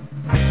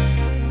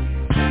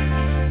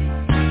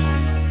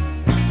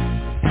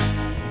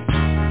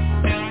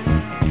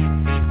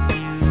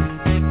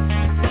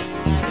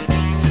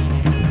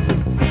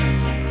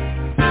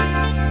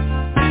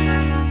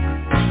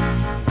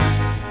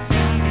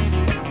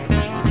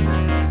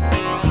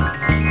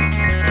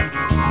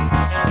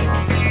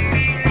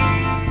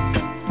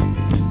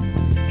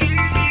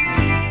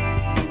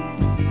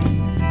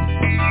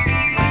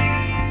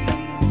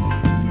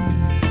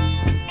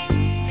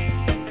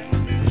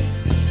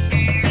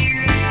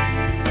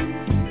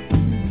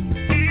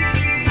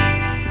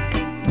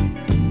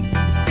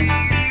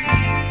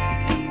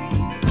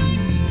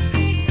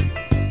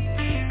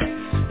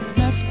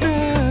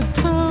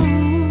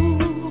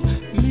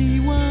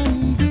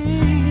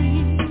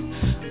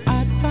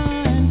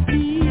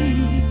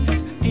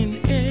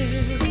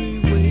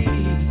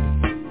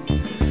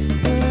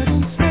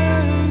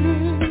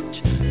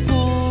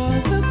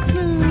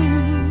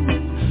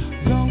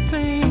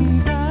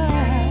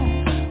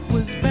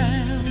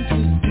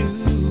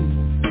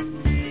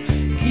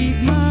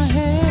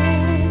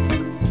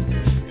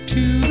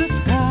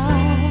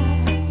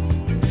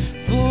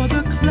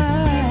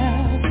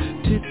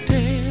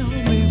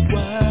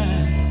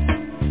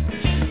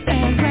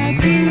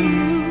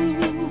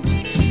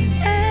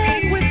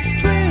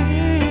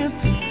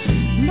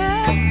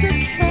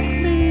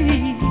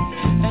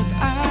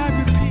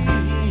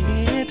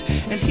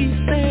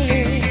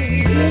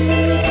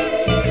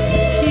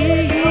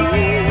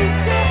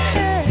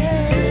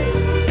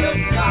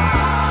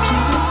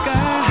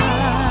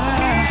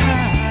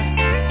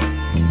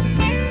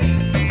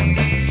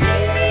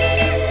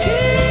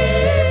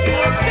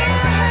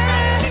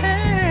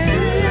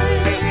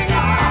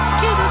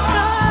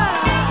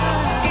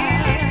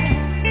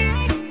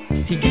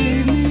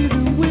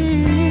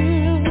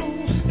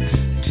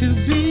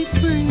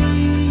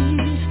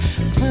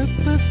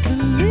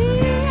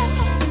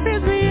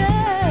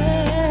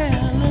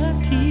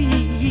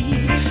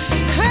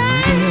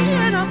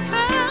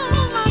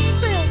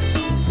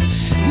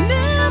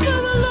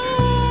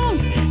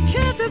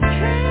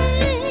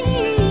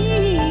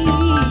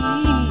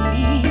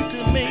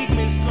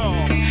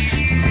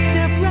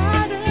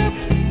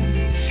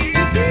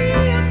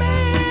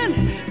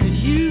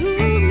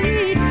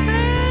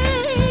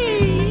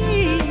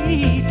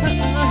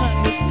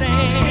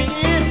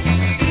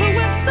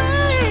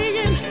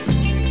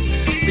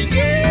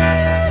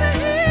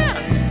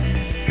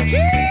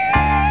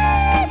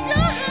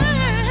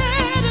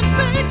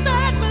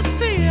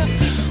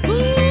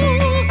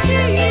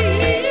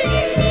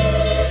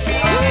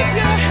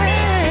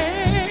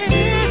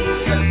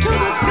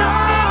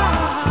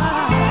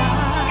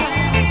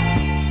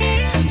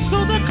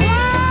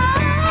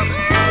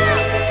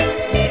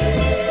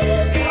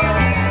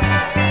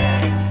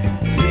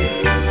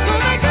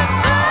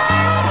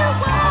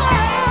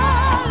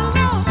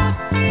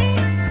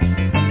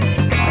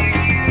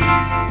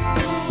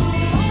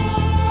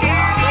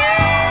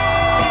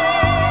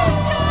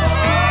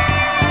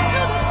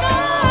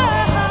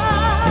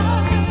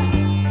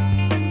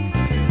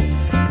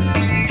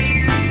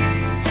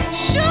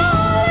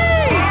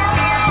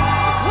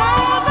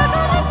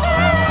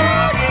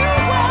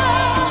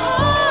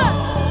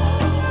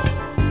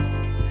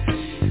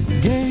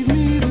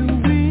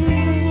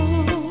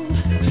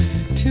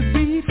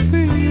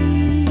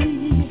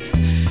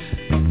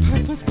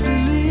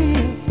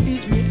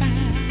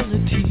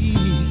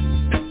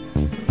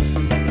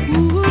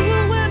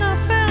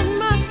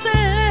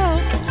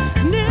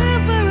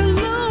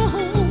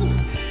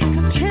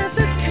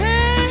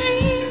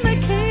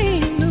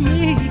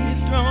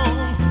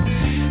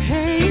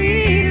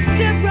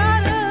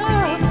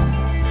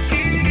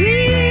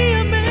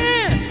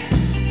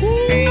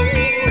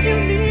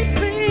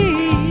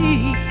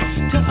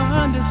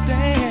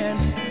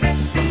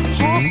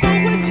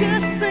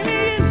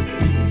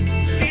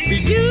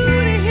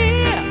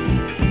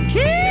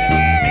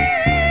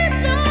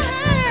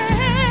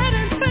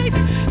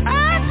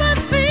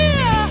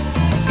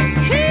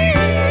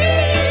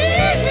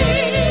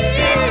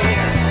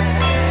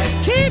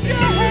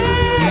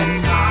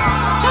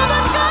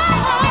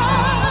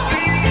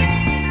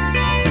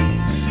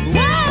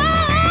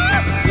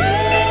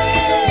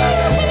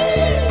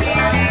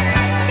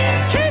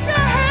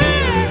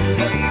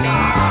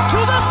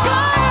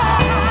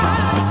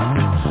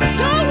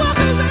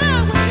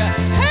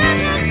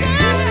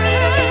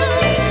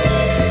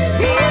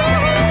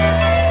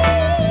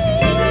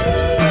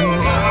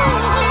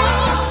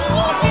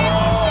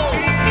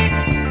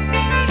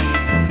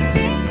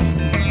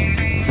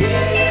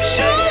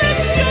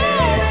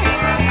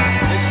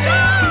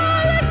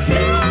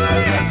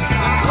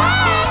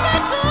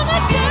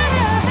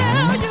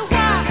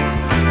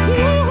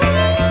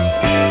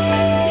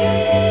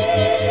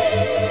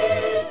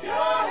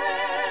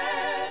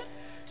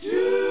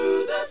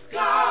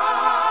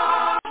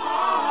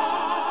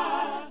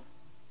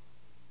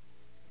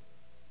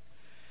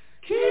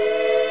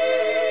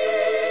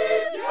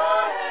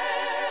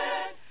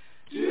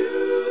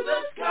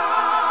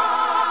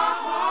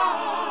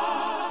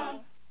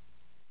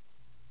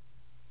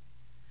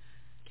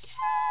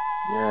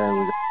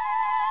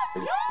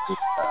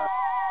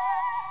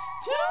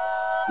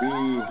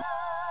 Yeah,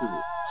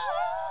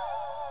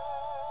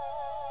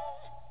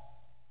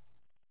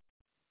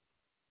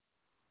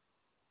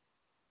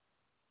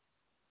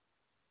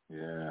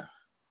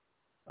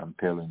 I'm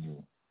telling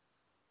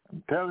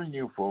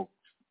you, folks.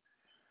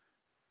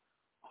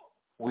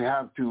 We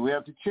have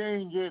to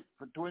change it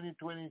for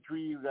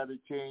 2023. We got to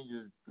change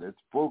it. Let's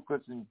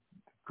focus and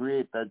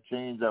create that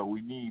change that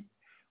we need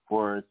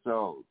for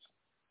ourselves.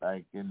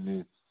 Like in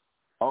this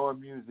our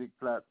music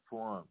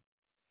platform,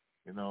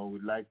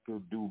 we'd like to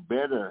do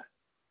better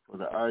for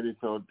the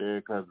artists out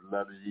there, because a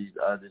lot of these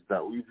artists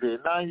that we play,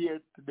 not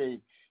here today,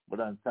 but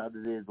on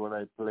Saturdays when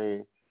I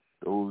play,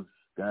 those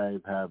guys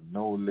have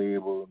no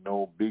label,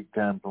 no big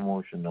time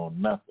promotion, no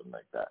nothing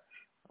like that.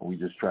 And we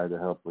just try to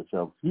help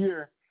ourselves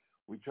here.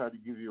 We try to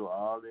give you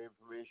all the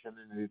information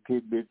and the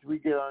tidbits. We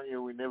get on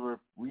here. We never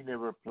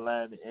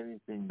plan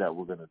anything that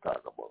we're going to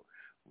talk about.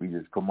 We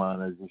just come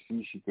on. As you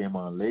see, she came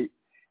on late,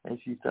 and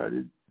she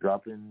started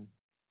dropping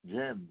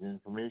gems,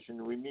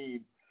 information we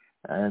need,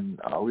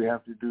 and all we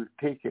have to do is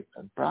take it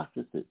and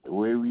process it the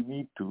way we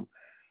need to,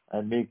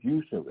 and make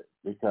use of it.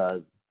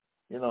 Because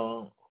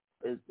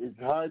it's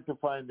hard to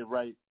find the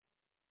right.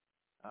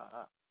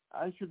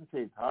 I shouldn't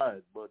say it's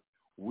hard, but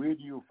where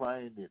do you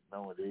find it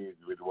nowadays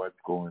with what's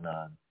going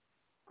on?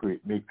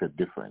 Makes a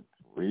difference.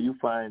 Where you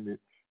find it,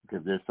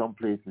 because there's some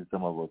places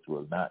some of us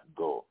will not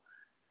go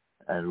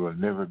and will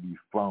never be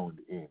found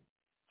in.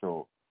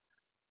 So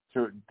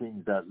certain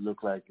things that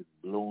look like it's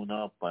blown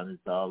up and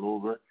it's all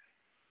over,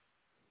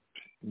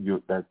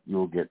 you'll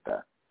get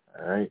that.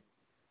 All right?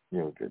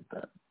 You'll get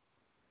that.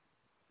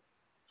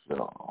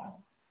 So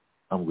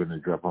I'm going to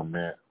drop a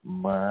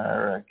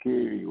Mariah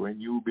Carey,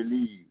 When You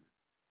Believe.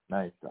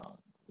 Nice song.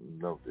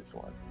 Love this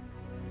one.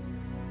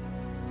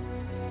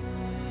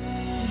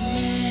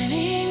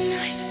 Many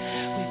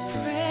nights we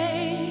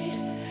prayed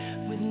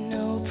with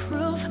no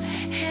proof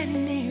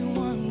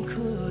anyone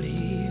could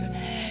hear.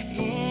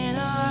 In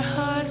our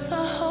hearts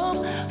a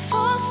hopeful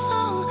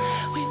song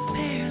we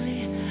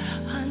barely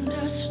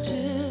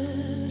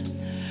understood.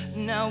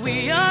 Now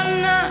we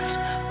are not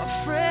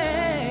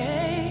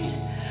afraid,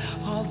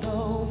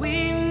 although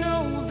we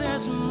know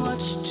there's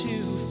much to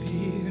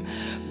fear.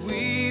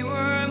 We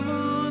were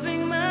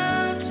moving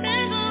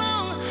mountains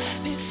long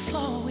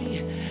before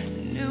we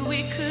knew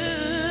we could.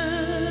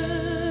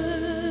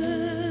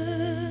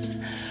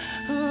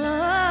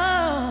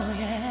 Oh,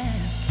 yeah.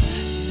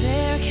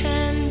 There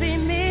can be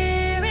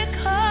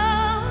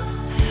miracles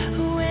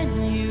when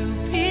you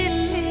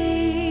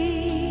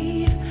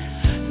believe.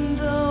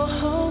 Though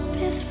hope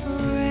is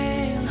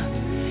frail,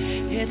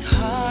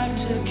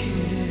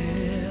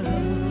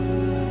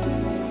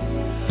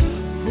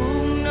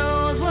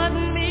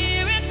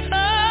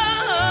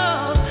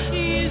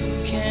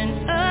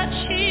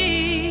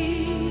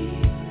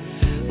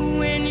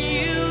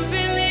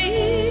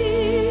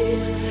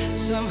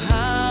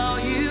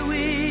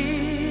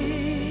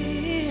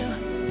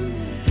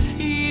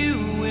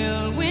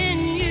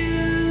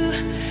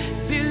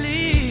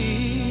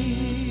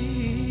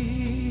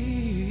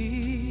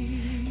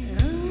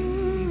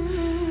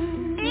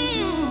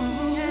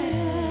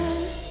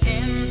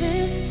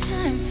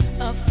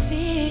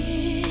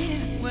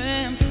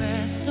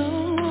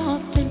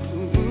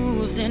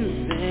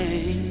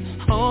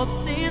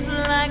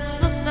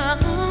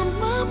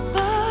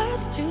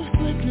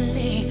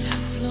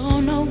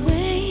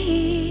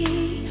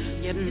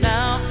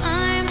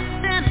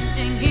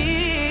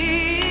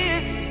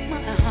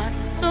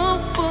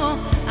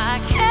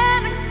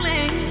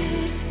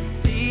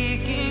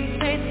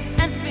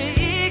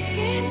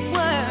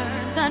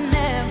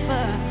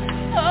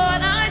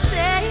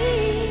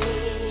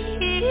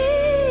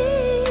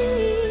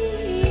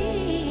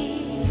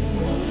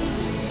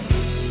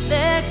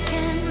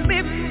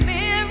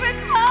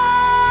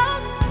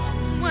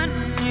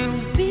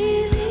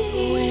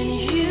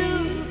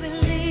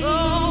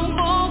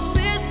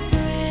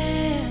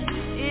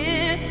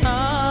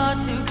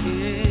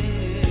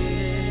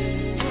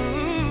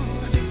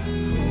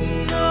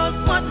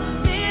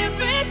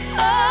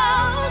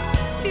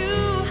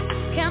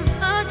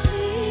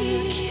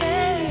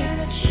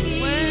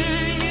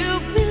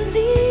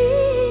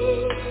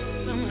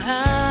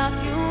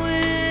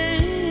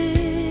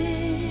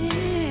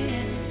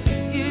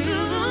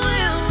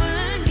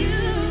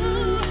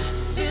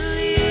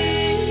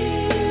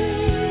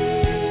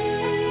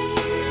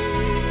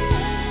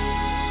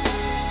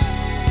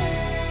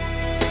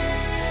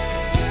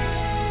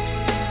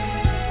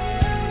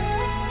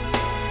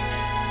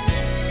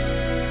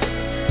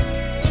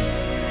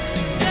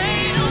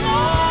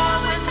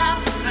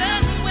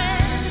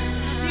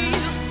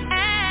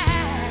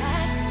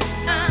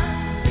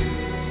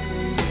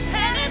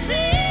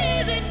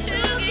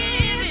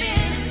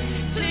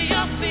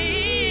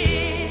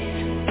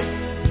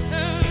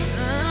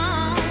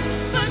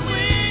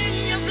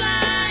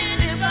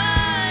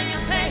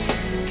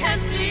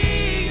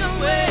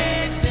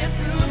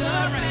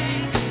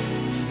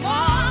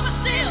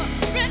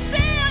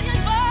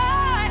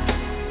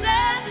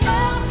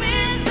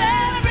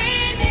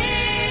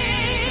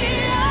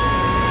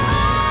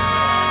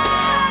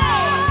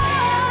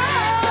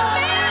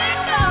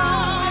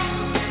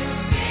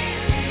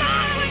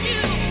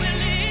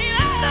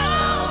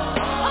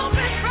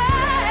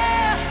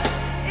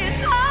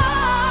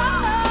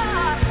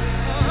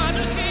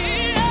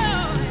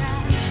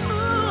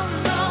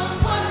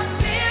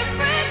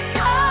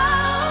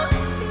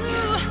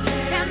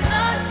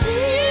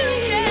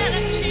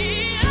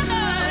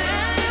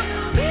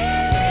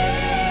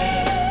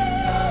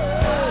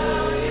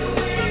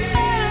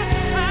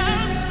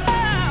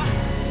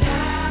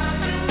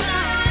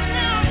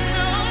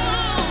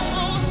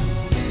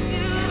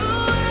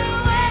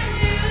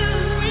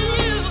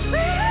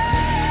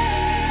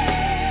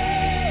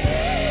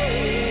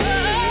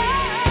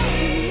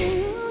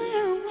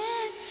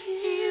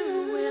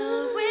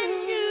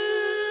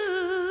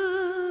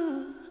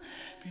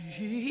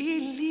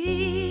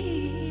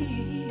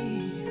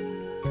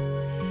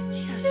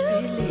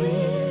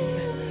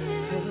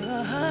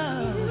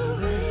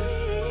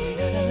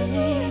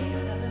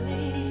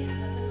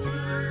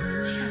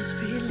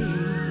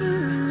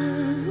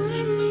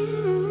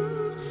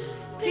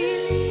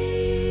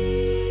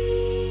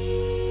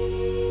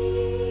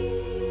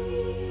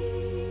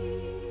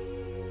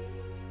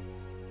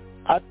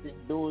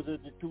 those are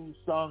the two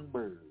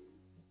songbirds.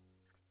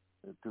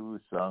 The two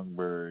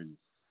songbirds.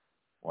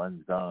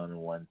 One's gone and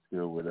one's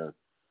still with us.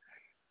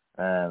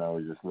 And I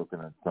was just looking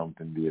at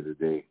something the other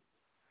day,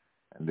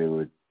 and they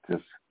were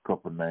just a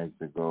couple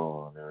nights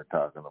ago, and they were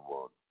talking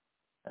about,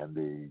 and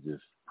they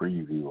just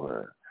preview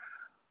her.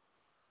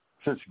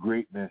 Such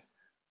greatness.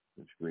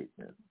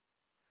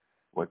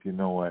 But you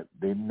know what?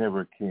 They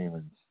never came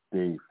and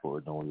stayed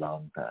for no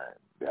long time.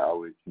 They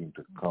always seem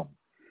to come.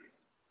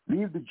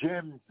 Leave the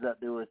gems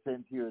that they were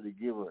sent here to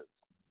give us,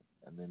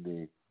 and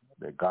then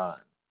they're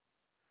gone.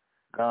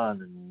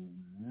 Gone, and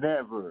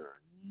never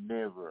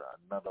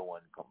another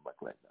one come back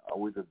like that.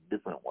 Always a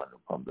different one who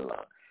comes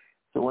along.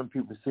 So when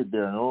people sit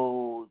there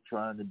and,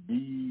 trying to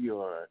be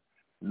or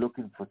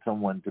looking for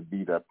someone to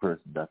be that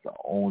person, that's the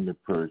only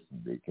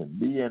person they can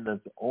be, and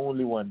that's the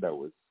only one that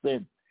was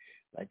sent,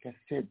 like I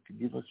said, to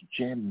give us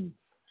gems,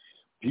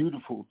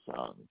 beautiful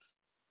songs,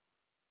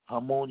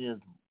 harmonious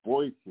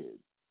voices,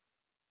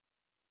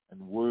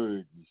 and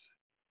words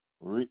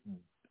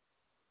written,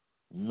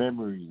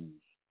 memories,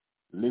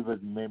 live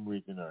as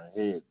memories in our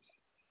heads,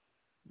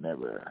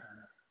 never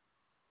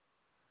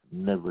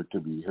to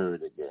be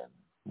heard again,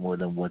 more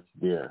than what's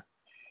there.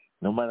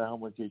 No matter how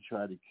much they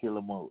try to kill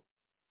them out,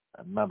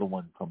 another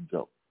one comes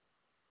up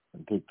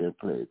and take their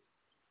place.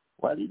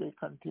 Why do they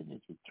continue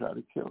to try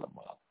to kill them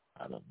off?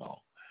 I don't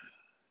know.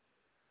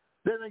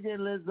 Then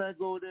again, let's not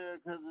go there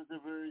because it's a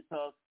very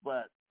soft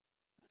spot.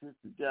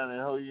 Sister Johnny,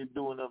 how are you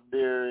doing up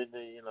there? And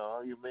how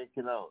are you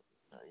making out?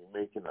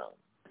 Listen,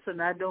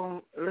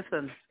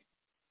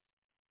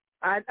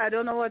 I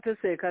don't know what to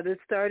say because it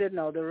started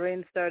now. The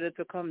rain started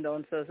to come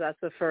down, so that's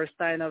the first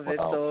sign of it.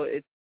 Wow. So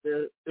it's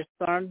the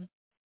storm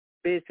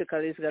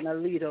basically is going to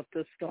lead up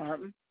to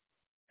storm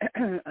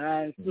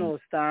and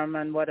snowstorm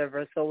and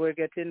whatever. So we're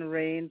getting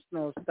rain,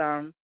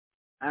 snowstorm,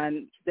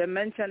 and they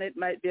mentioned it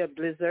might be a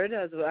blizzard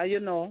as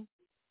well.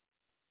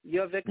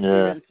 You've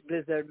experienced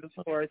blizzard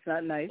before. It's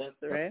not nice,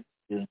 right?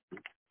 Yeah.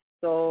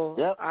 So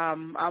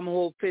I'm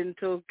hoping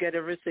to get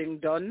everything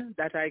done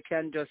that I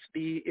can just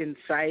be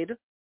inside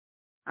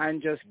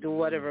and just do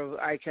whatever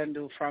I can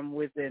do from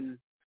within.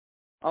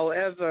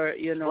 However,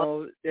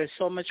 there's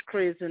so much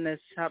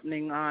craziness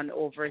happening on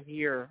over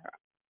here.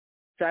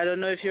 So I don't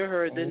know if you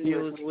heard the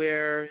news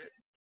where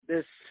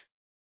this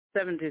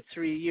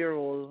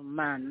 73-year-old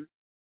man,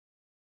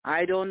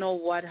 I don't know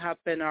what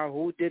happened or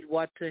who did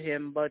what to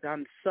him, but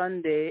on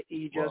Sunday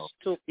he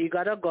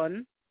got a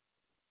gun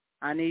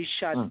and he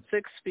shot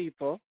 6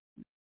 people.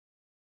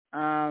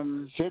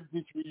 6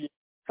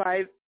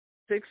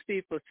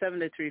 people,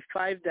 73,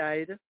 5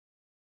 died,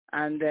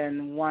 and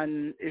then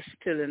 1 is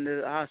still in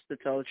the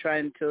hospital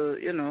trying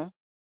to,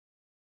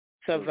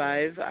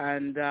 survive,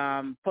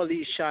 and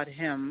police shot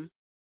him.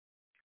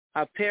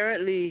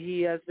 Apparently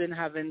he has been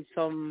having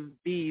some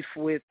beef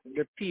with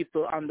the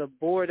people on the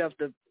board of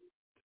the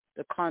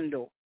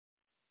condo.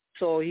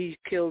 So he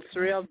killed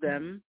 3 of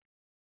them,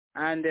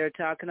 and they're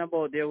talking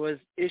about there was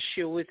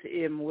issue with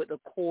him with the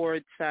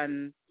courts,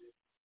 and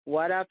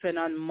what happened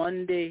on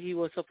Monday, he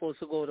was supposed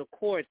to go to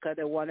court because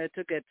they wanted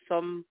to get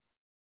some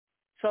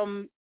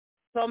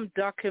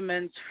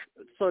documents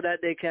so that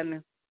they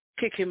can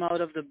kick him out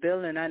of the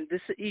building. And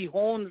he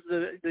owns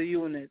the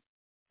unit,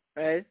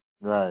 right?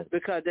 Right.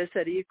 Because they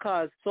said he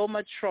caused so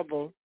much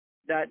trouble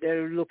that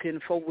they're looking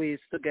for ways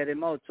to get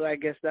him out. So I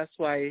guess that's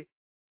why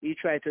he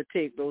tried to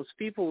take those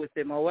people with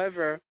him.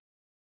 However,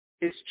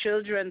 his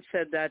children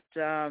said that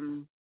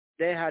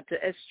they had to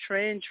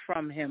estrange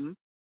from him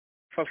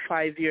for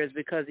 5 years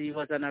because he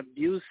was an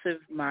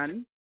abusive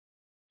man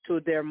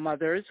to their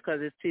mothers,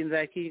 because it seems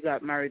like he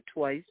got married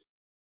twice.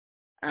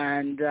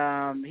 And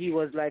he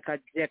was like a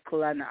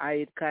Jekyll and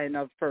Hyde kind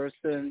of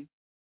person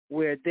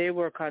where they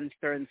were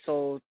concerned.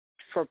 So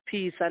for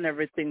peace and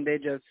everything, they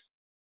just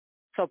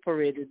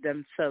separated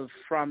themselves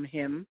from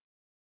him.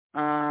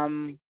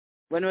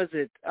 When was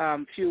it?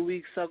 A few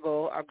weeks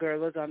ago, a girl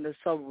was on the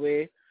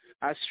subway.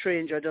 A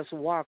stranger just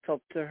walked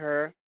up to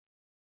her,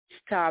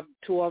 stabbed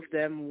 2 of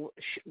them.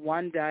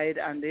 1 died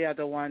and the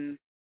other one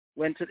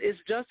went to...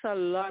 It's just a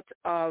lot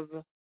of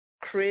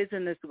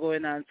craziness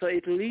going on. So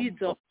it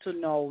leads up to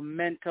now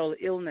mental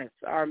illness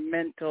or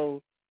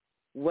mental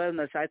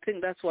wellness. I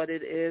think that's what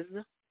it is.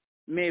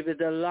 Maybe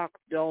the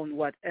lockdown,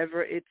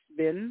 whatever it's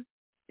been,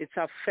 it's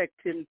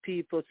affecting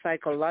people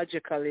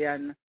psychologically,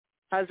 and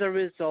as a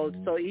result,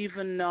 so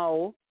even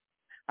now,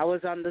 I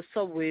was on the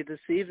subway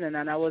this evening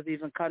and I was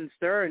even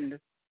concerned.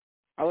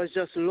 I was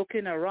just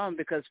looking around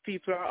because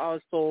people are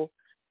also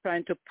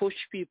trying to push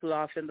people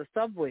off in the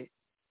subway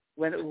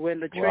when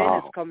the train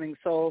is coming.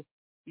 So,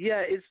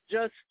 yeah, it's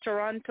just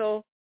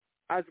Toronto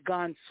has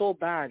gone so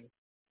bad,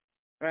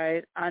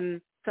 right? And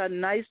it's a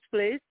nice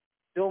place,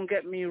 don't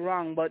get me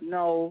wrong, but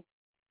now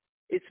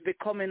it's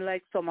becoming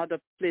like some other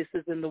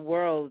places in the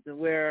world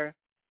where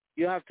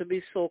you have to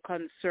be so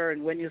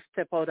concerned when you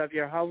step out of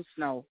your house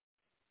now.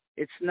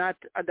 It's not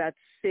that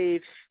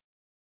safe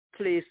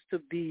place to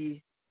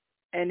be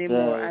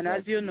anymore. And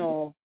as you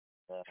know,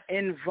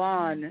 in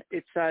Vaughan,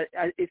 it's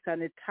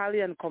an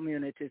Italian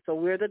community. So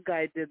where the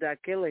guy did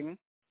that killing,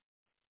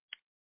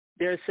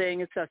 they're saying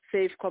it's a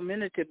safe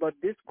community, but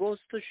this goes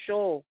to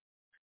show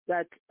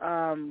that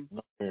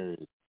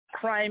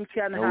crime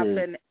can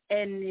happen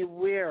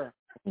anywhere.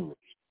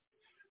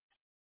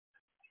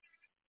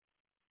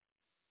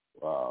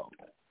 Wow.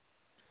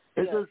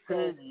 It's just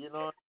crazy, you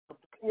know.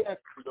 Yes.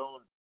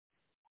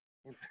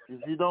 If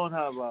you don't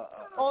have a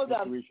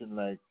situation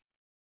like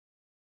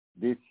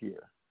this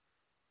here,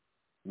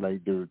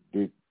 like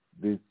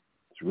this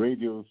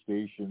radio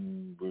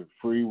station with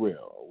free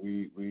will,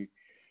 we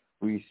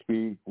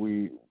speak,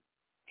 we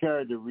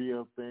carry the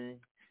real thing.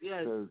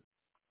 Yes. Because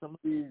some of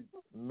these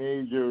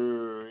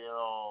major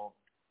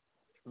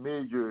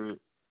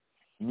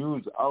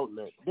news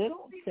outlets, they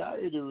don't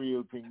carry the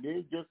real thing.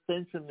 They just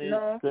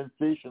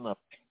sensational.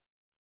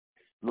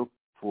 Look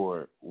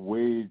for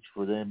ways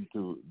for them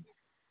to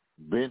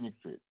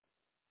benefit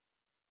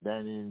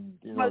than in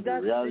the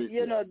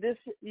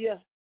reality.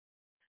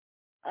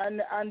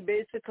 And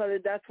basically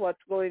that's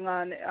what's going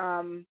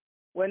on.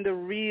 When the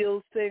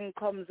real thing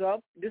comes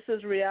up, this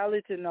is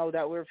reality now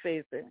that we're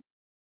facing.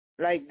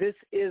 Like, this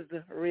is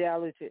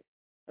reality,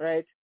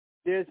 right?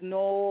 There's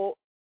no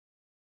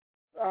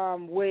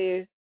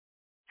way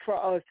for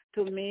us,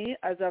 to me,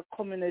 as a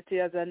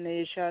community, as a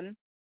nation,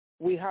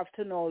 we have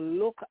to now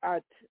look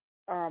out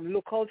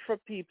for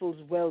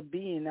people's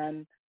well-being.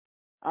 And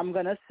I'm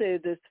going to say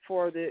this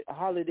for the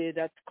holiday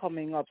that's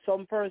coming up.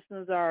 Some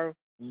persons are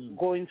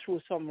going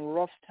through some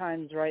rough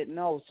times right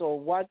now. So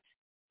what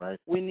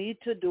we need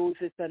to do,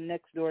 if it's a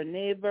next-door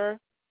neighbor,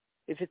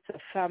 if it's a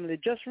family,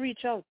 just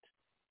reach out.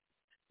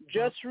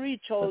 Just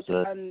reach out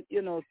and,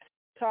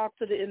 talk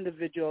to the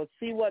individual,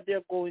 see what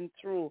they're going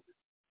through,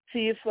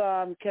 see if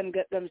can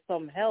get them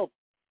some help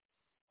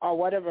or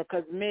whatever,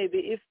 because maybe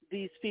if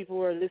these people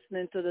were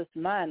listening to this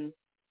man,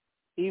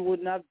 he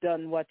wouldn't have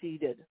done what he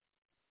did.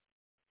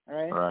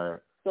 Right?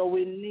 So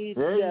we need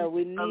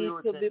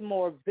to be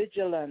more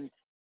vigilant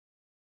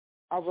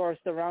of our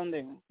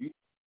surroundings.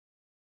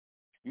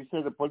 You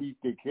said the police,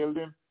 they killed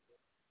him?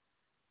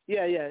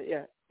 Yeah,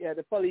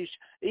 the police.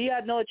 He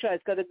had no choice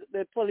because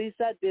the police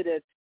that did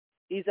it,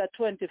 he's a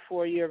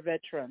 24-year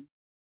veteran,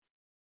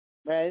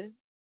 right?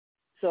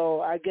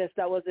 So I guess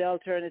that was the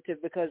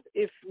alternative, because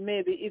if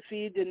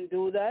he didn't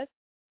do that,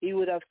 he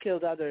would have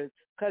killed others,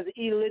 because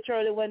he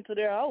literally went to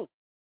their house.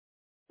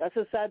 That's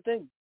a sad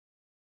thing,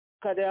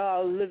 because they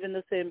all live in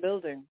the same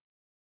building.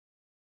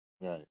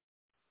 Right.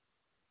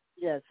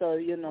 Yeah, so,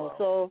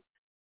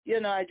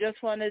 I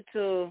just wanted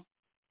to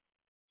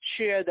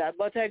share that.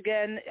 But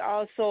again,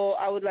 also,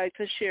 I would like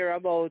to share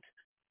about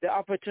the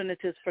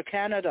opportunities for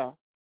Canada.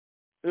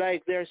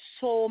 Like, there's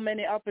so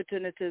many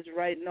opportunities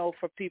right now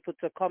for people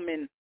to come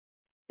in.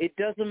 It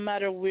doesn't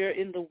matter where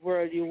in the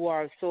world you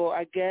are. So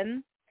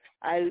again,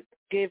 I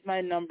gave my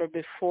number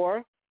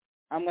before.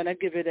 I'm going to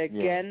give it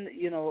again.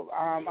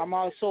 I'm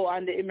also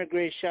on the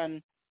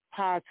immigration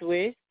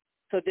pathway.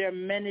 So there are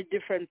many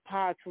different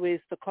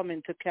pathways to come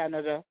into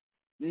Canada.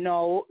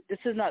 No, this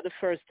is not the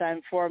first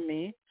time for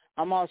me.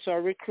 I'm also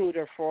a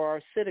recruiter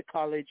for City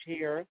College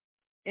here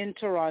in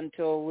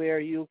Toronto, where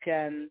you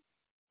can,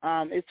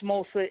 it's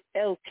mostly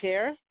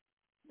healthcare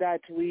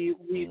that we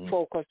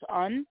focus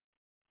on.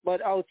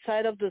 But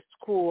outside of the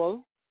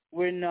school,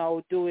 we're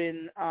now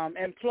doing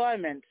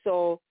employment.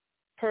 So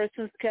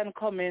persons can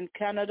come in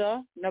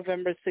Canada,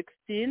 November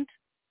 16th.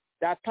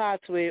 That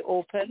pathway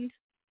opened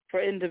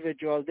for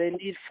individuals. They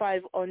need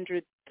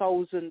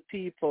 500,000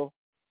 people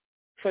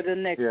for the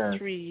next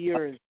 3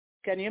 years.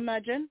 Can you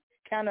imagine?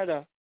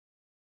 Canada.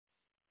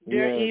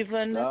 They're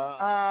even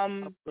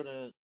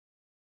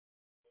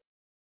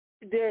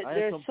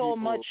there's so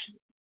much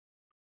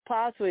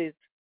pathways.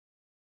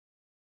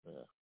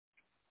 Yeah.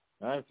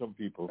 I have some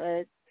people.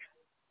 Right.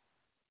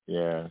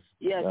 Yeah.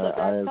 Yeah, so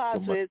that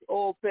pathway is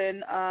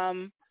open.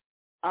 I'm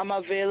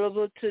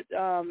available to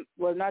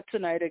not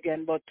tonight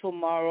again, but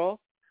tomorrow.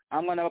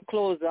 I'm gonna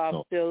close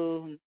off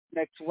till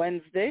next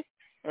Wednesday,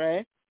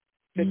 right?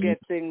 To get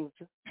things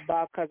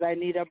back, because I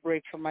need a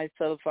break for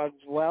myself as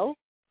well.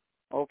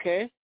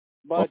 Okay?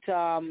 But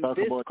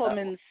this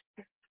coming...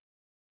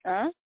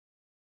 Huh?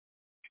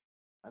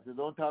 I said,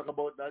 don't talk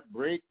about that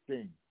break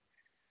thing,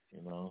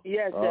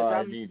 Yes,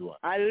 I need one.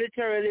 I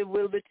literally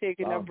will be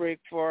taking a break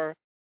for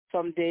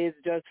some days,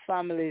 just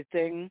family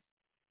thing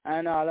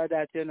and all of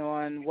that,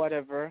 and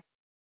whatever.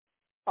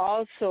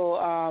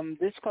 Also,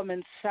 this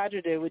coming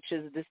Saturday, which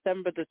is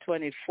December the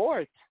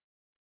 24th,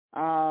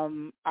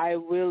 I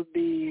will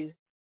be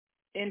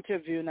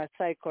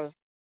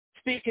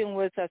speaking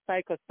with a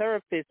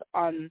psychotherapist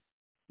on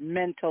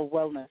mental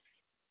wellness,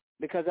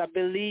 because I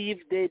believe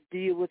they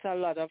deal with a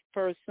lot of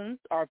persons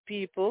or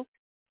people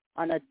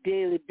on a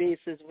daily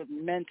basis with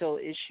mental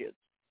issues.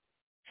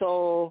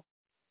 So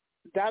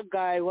that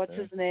guy, what's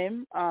his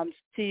name?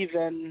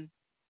 Steven,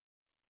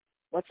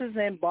 what's his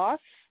name, boss?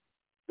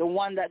 The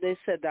one that they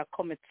said that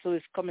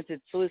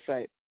committed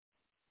suicide.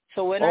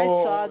 So when I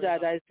saw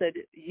that, I said,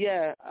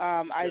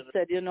 I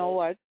said, you know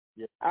what?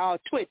 Yeah.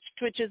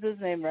 Twitch is his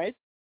name, right?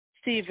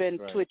 Steven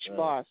Twitch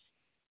Boss.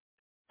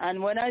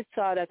 And when I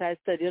saw that, I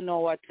said, you know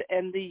what, to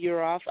end the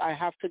year off, I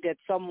have to get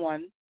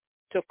someone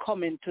to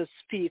come in to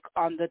speak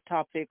on the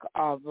topic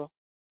of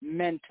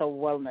mental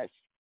wellness.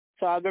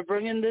 So I'll be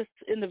bringing this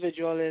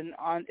individual in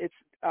on, it's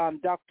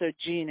Dr.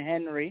 Jean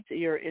Henry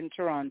here in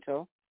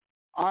Toronto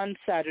on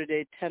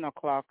Saturday, 10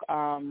 o'clock.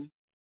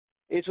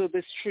 It will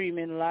be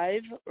streaming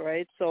live,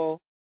 right?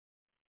 So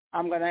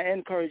I'm going to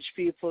encourage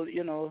people,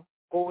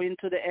 go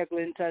into the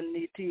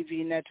Eglinton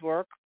TV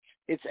network.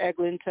 It's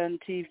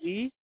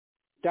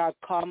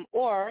eglintontv.com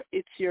or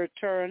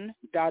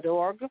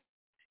itsyourturn.org.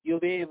 You'll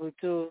be able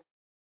to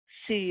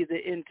see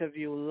the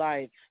interview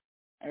live,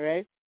 all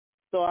right?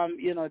 So,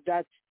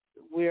 that's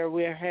where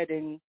we're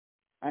heading,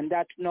 and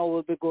that now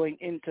will be going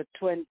into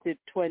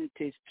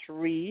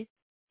 2023.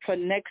 For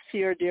next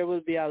year, there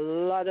will be a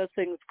lot of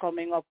things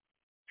coming up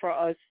for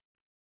us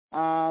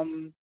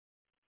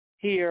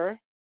here,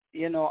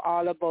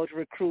 all about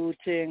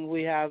recruiting.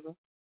 We have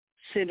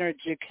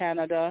Synergy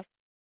Canada.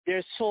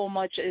 There's so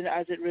much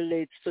as it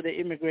relates to the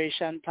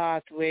immigration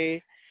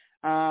pathway.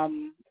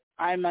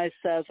 I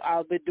myself,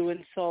 I'll be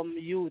doing some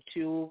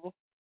YouTube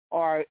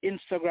or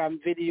Instagram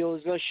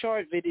videos or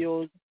short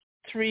videos,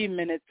 3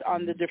 minutes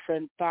on the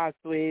different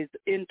pathways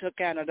into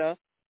Canada.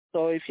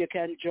 So if you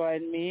can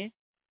join me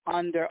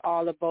under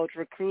All About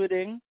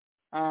Recruiting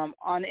on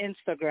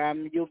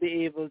Instagram, you'll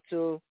be able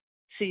to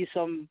see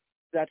some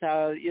that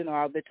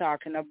I'll be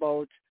talking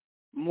about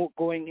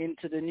going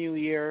into the new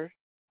year.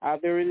 I'll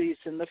be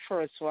releasing the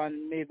first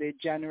one maybe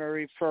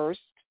January 1st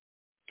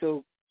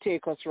to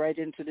take us right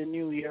into the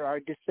new year, or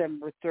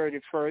December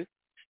 31st.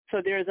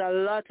 So there's a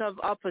lot of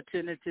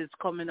opportunities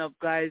coming up,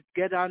 guys.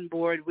 Get on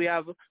board. We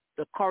have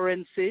the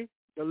currency,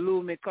 the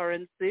Lumi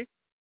currency,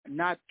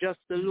 not just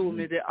the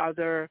Lumi, the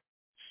other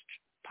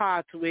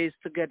pathways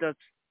to get us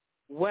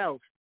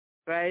wealth,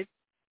 right?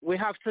 We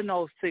have to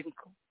now think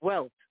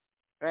wealth,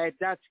 right?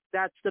 That's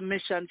the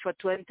mission for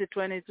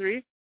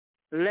 2023.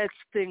 Let's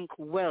think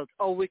wealth,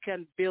 how we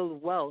can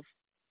build wealth.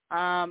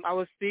 I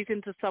was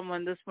speaking to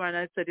someone this morning.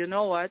 I said, you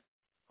know what?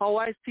 How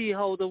I see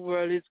how the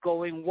world is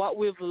going, what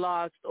we've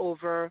lost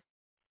over,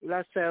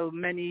 let's say,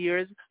 many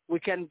years, we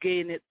can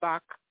gain it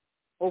back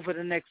over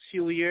the next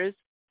few years.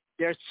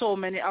 There's so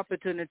many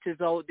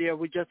opportunities out there.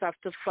 We just have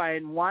to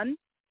find one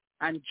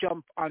and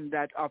jump on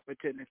that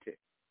opportunity.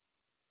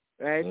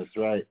 Right? That's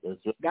right.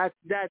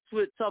 That's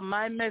what. So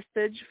my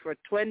message for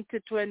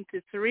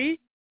 2023,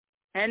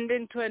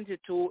 ending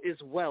 22,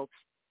 is wealth.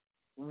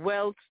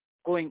 Wealth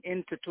going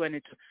into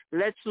 22.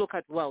 Let's look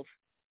at wealth.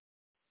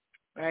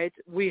 Right?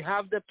 We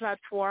have the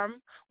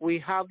platform. We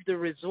have the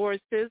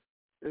resources.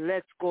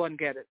 Let's go and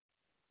get it.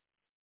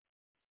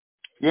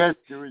 Yes,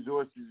 the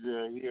resources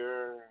are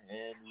here,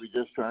 and we're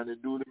just trying to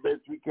do the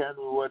best we can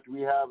with what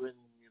we have and,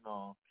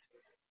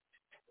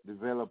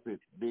 develop it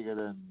bigger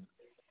than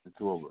the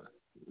two of us.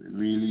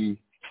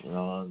 Really,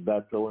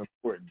 that's so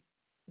important.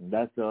 And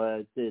that's why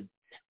I said,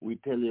 we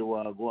tell you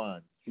Wha A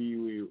Gwaan. See,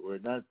 we're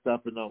not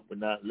stopping up, we're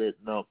not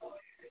letting up.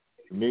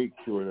 Make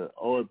sure that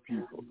our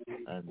people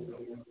and the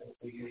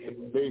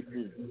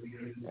places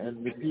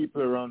and the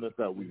people around us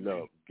that we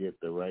love get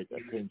the right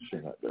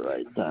attention at the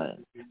right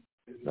time.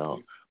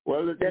 No.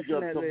 Well, let's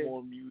drop some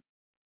more music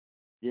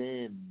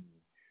again.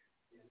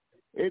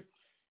 It's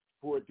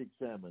Poetic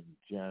Sam and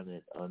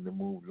Janet on the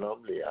Move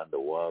Lovely on the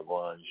Wha A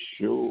Gwaan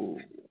Show.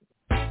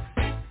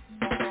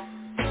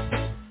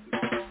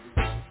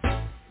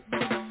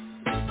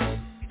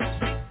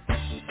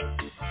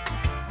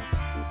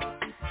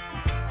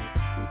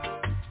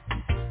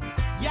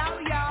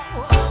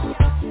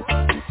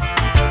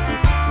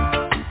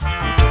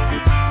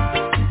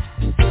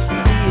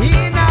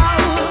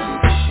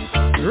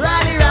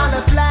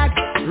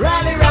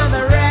 Rally round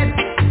the red,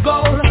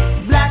 gold,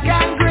 black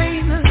and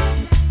green.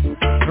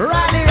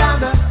 Rally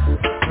round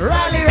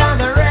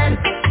the red,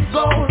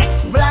 gold,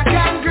 black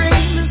and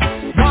green.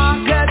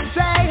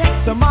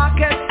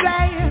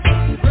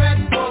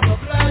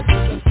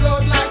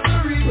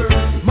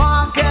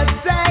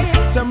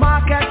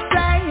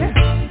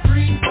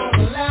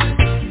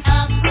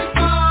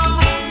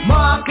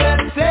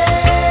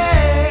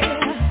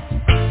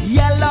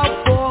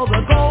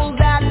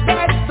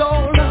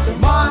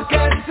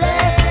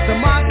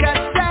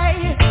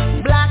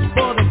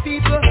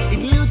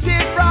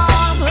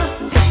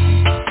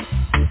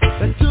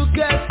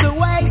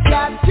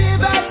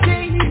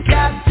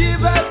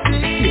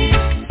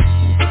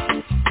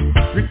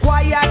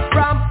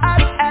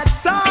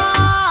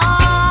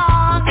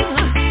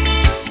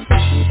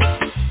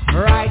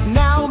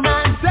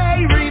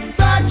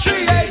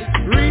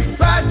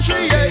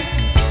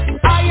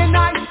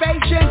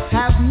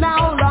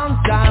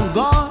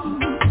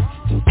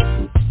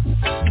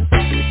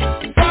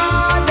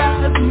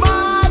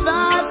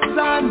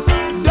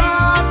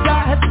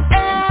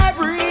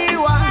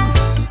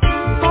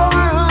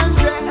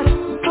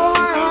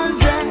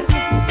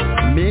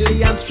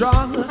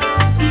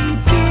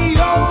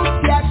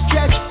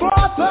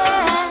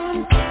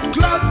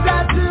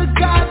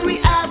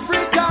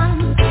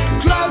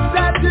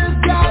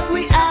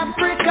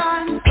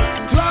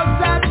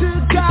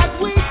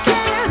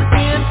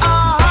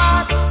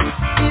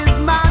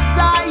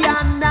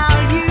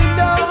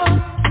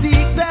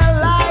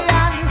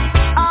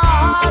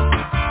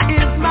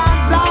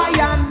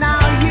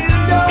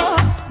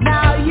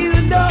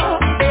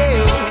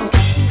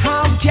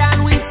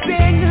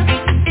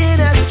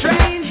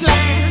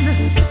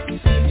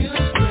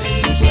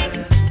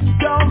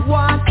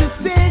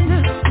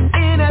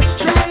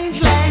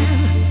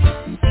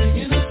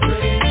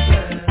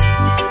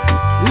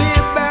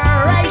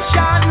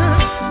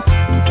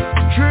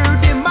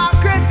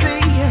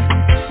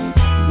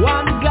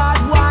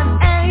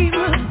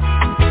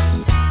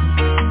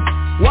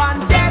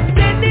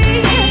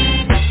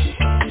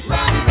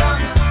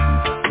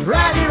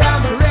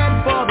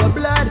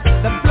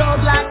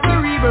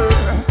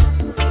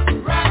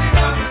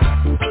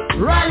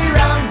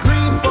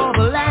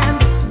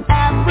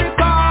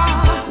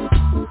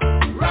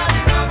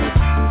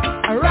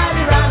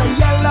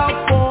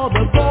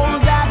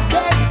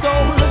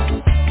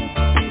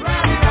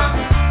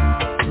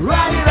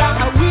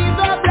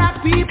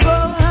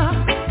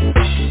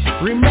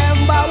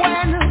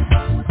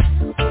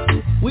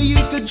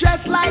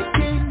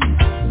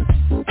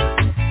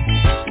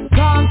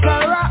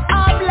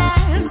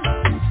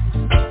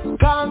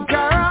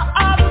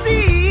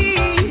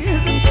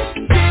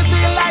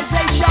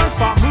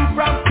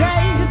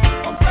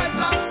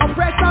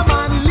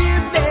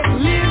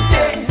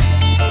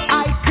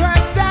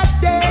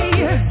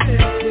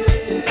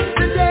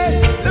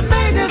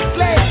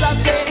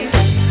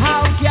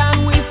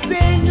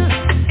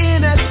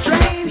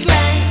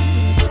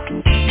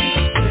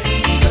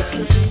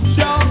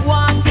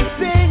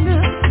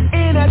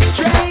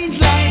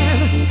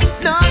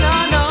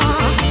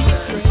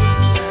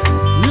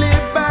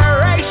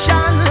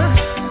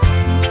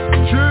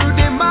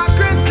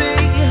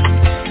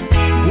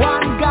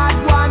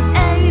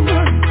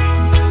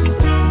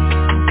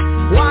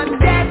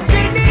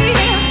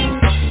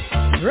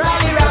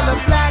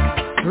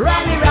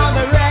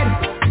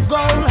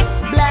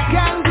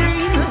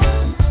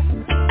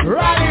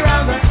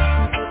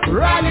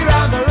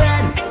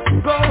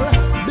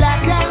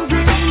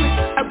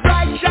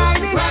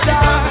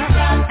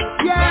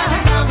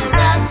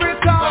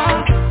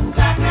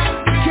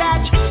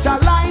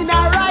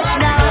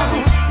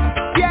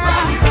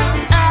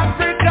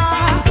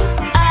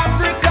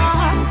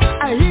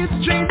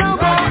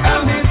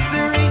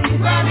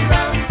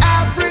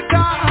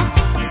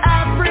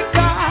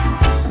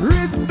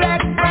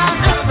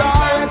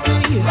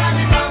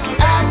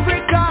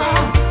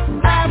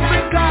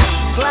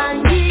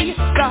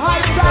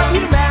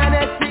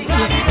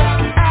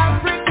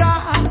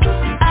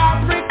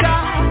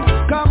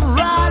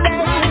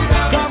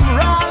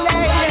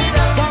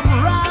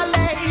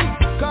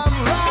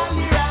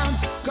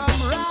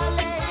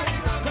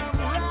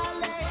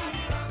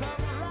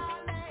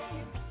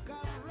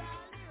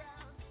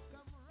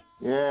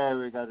 Yeah,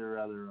 we got to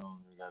rally around.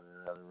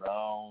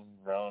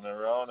 Round and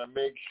round, and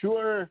make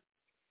sure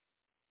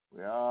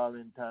we're all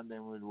in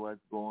tandem with what's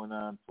going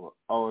on for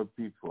our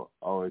people,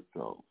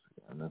 ourselves.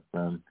 You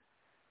understand?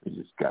 We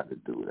just got to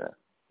do that.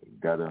 We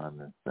got to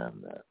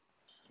understand that.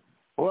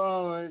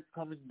 Well, it's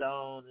coming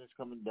down.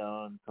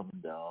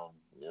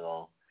 You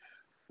know,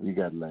 we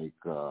got like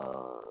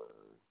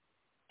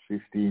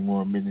 15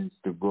 more minutes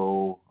to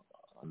go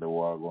on the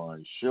Wha A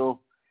Gwaan Show.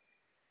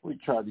 We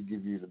try to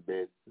give you the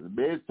best.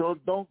 So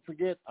don't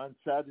forget on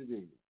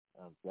Saturday,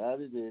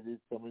 this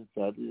coming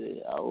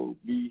Saturday, I will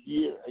be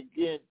here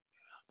again.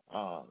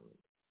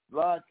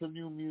 Lots of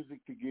new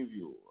music to give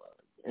you.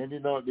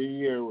 Ending out the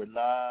year with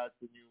lots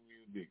of new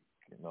music.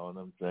 You know what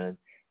I'm saying?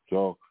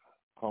 So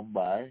come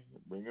by,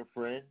 bring a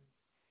friend.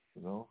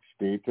 You know,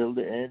 stay till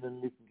the end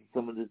and listen to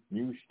some of this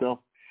new stuff.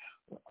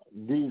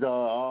 These are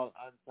all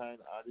unsigned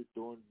artists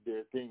doing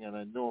their thing, and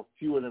I know a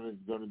few of them is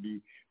going to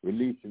be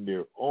releasing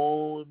their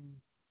own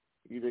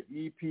either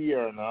EP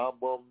or an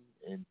album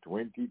in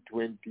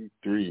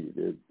 2023.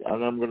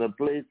 And I'm going to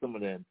play some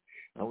of them.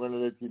 I'm going to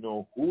let you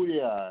know who they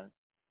are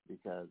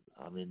because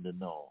I'm in the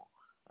know.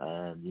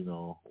 And, you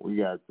know, we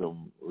got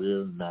some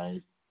real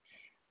nice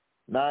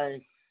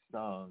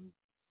songs,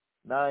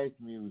 nice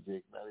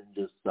music, not even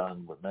just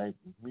songs, but nice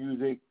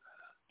music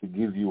to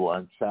give you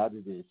on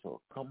Saturday.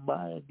 So come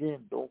by again.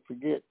 Don't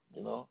forget,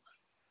 you know.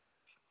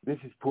 This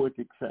is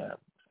Poetic Sam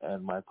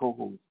and my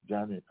co-host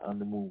Janet on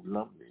the Move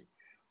Lumley.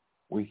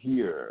 We're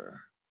here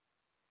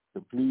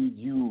to please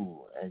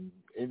you and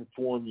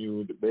inform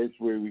you the best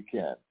way we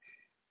can.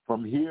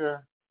 From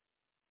here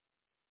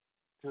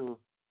to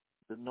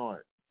the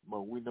north,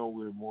 but we know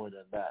we're more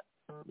than that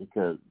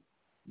because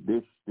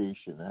this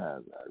station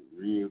has a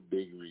real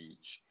big reach,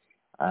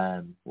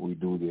 and we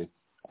do this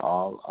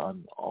all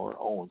on our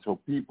own. So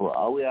people,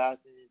 all we're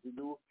asking you to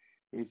do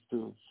is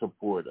to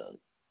support us.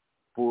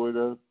 Support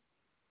us.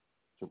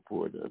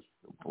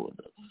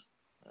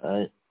 All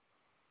right?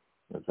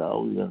 That's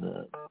all we're going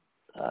to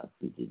ask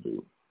you to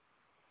do.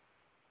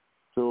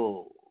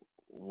 So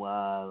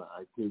while I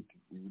take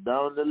you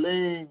down the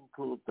lane,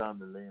 close down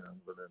the lane, I'm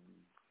going to be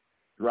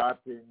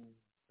dropping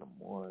some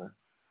more.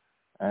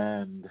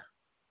 And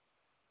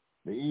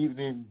the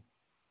evening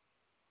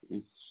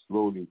is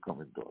slowly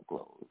coming to a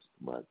close.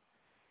 But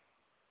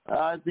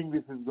I think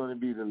this is going to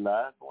be the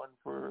last one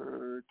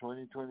for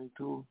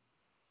 2022.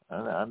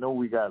 And I know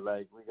we got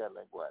like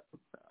what?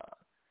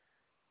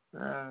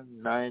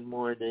 9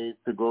 more days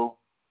to go.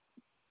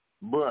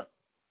 But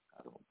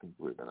I don't think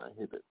we're going to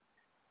hit it.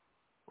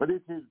 But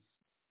this is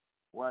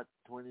what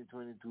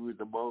 2022 is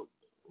about.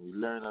 We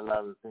learn a lot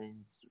of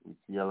things. We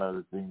see a lot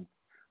of things.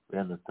 We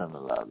understand a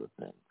lot of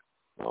things.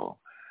 So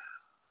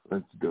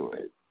let's do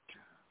it.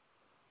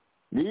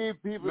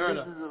 Leave people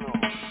business alone.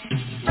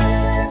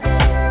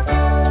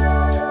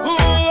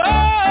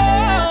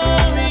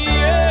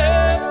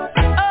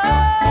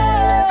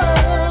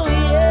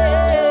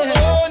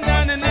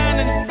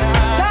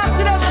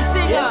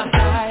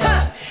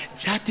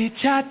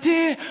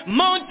 Chatty,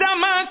 Mount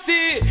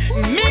Amasi,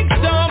 mix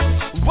up.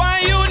 Why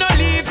you no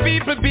leave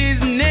people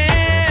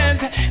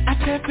business? I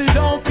settle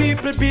down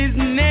people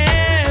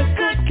business.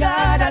 Good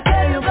God, I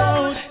tell you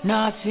about.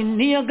 Nothing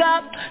near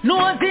gap,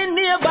 nothing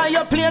nearby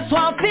your place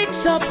won't fix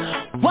up.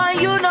 Why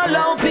you no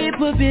allow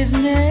people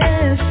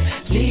business?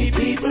 Leave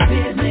people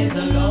business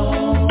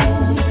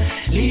alone.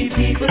 Leave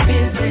people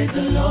business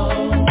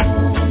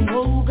alone.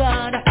 Oh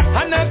God,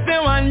 and I say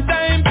one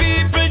time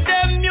people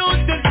them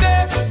used to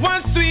say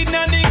one sweet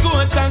and the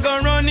goats and go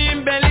run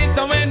in belly.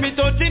 So when we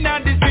touching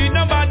at the street,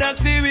 nobody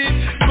see we.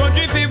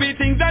 Country feel with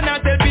things and I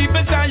tell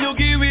people say you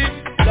give it.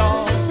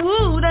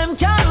 Ooh, them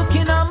can't look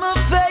in on my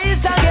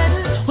face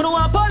again. When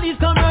one police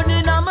come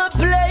running on my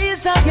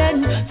place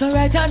again. So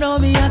right now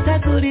me answer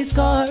to the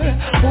score.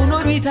 Who know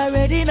it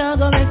already now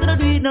go make no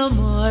do it no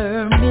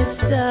more,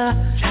 Mr.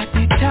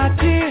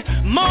 Chatty,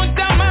 Mount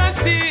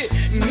Amasi,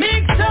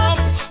 mix up.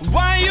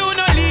 Why you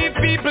no leave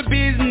people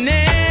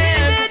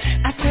business?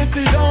 I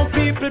settle down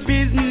people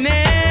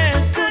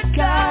business. Good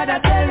God, I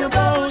tell you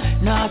about.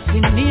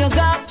 Nothing near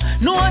gap,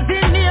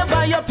 nothing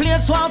nearby your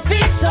place won't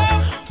fix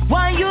up.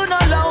 Why you no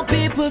allow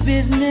people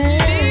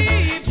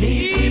business?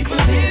 Leave people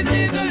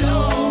business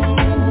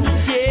alone.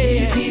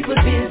 Yeah. Leave people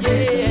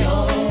business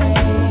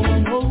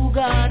alone. Oh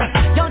God,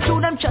 don't you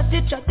them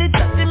chatty,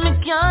 me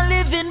can't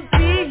live in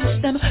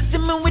peace. Them see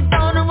me with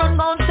down and run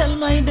down, tell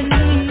my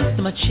Denise.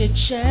 Them a chit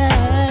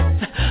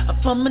chat,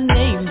 up on my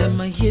name,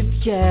 them a hip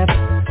cap.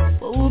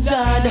 Oh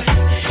God,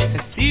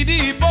 see the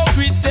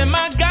hypocrites, them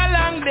a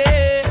galang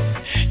day.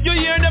 You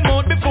hear them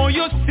out before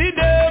you see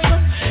them.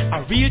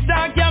 A real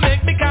talk can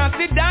make me can't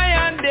see die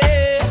and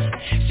day.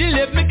 She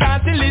left me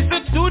can't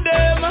listen to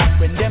them.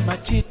 When them a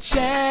chit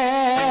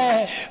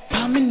chat,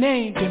 for my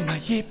name, them a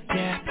hip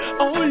cap.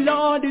 Oh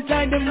Lord, it's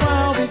like them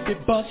wow with the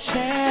bus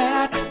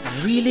chat.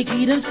 I really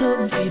give them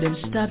something, see them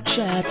stop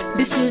chat.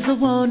 This is a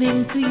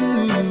warning to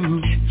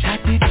you.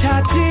 Chatty,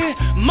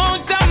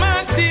 Mount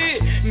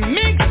Amasi,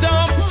 mix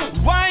up.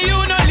 Why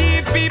you no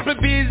leave people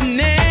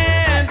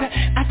business?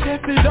 I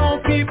settle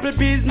down people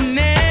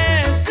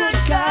business.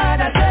 Good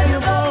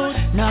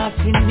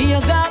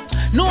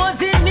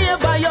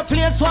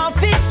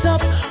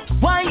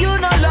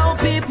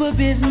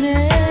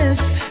business.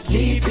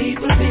 Leave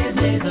people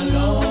business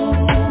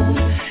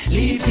alone.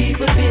 Leave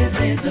people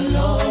business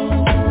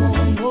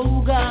alone.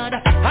 Oh God.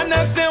 And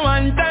I say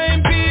one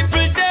time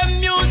people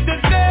them used to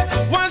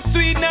say one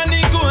sweet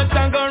nanny goat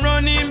and go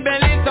run in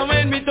belly. So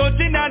when me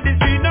touching at the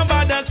street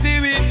nobody see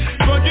it.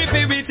 Go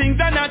drippy with things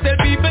and I tell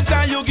people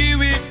can you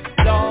give it.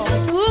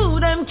 Ooh,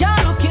 them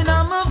can't look in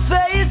on my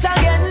face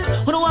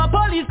again. When one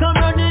police come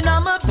running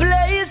on my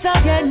place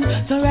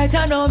again. So right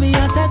now me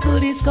answer to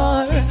this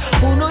call.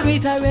 Who know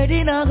it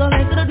already now go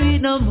make no do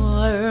it no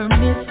more,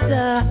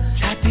 mister.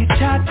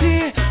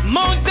 Chatty,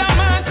 Mount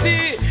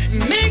Amati,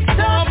 mix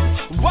up.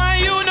 Why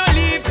you no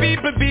leave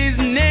people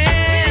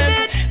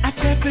business? I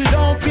tell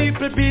down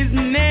people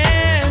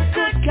business.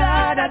 Good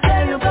God, I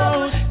tell you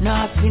about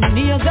nothing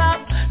near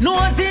gap,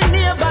 nothing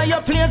nearby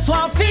your place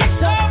one fix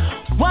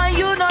up. Why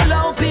you no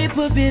allow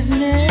people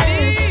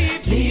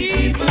business?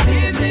 Leave people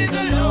business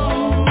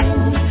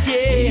alone.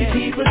 Yeah,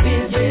 leave people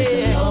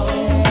business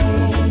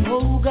alone.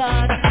 Oh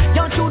God,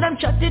 don't you them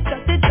chatty,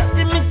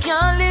 me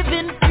can't live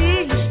in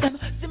peace. Them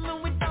see me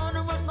with down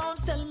and run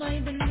on, tell my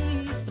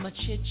beliefs. My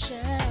chit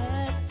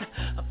chat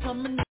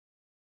upon my.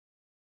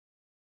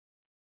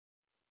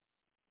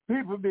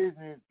 People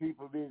business.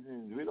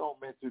 We don't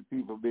mess with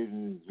people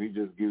business. We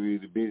just give you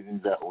the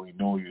business that we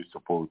know you're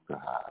supposed to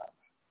have.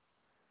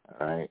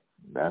 All right?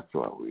 That's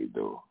what we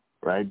do.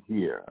 Right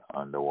here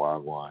on the Wha A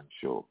Gwaan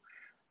Show.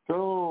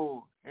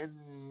 So, and,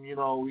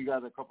 we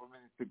got a couple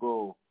minutes to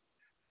go.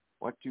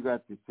 What you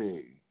got to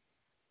say?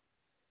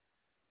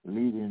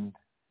 Leading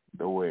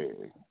the way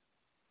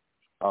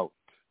out.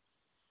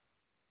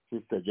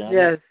 Sister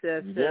Janet?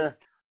 Yes.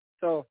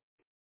 So,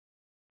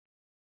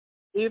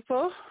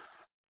 people,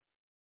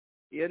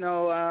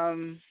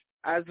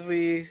 as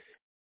we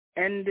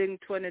ending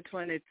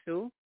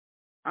 2022,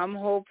 I'm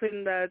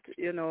hoping that,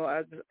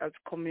 as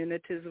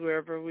communities,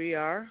 wherever we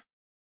are,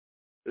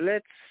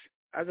 let's,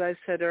 as I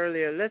said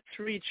earlier, let's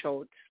reach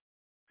out.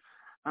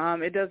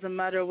 It doesn't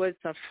matter whether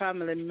it's a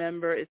family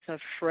member, it's a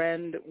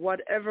friend,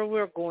 whatever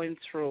we're going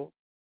through,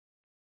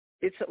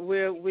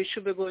 we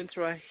should be going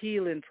through a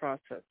healing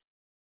process.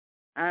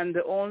 And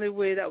the only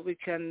way that we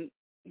can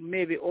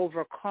maybe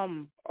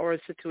overcome our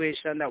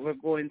situation that we're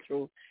going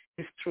through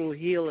is through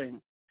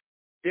healing.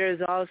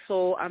 There's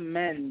also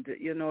amend.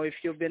 If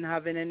you've been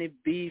having any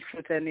beef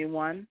with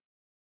anyone,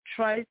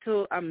 try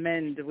to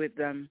amend with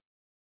them,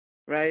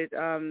 right?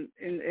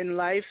 In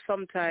life,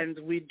 sometimes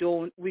we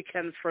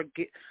can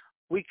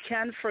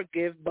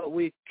forgive, but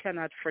we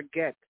cannot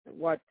forget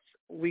what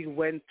we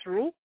went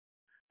through.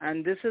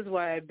 And this is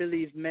why I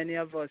believe many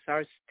of us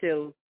are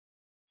still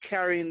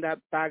carrying that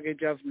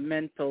baggage of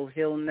mental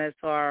illness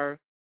or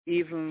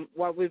even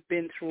what we've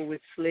been through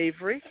with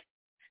slavery.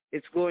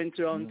 It's going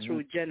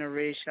through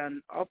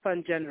generation,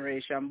 upon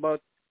generation. But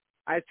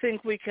I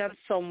think we can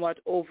somewhat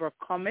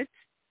overcome it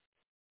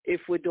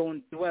if we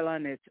don't dwell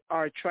on it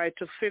or try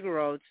to figure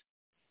out,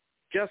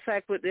 just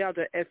like with the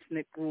other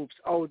ethnic groups,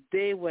 how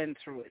they went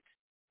through it,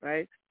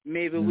 right?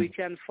 Maybe we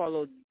can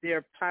follow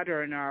their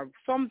pattern or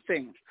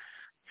something.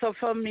 So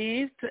for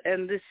me, to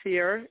end this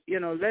year,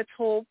 let's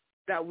hope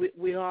that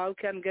we all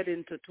can get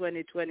into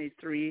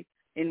 2023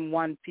 in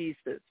one piece,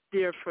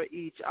 there for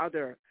each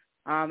other.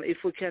 If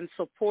we can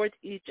support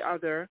each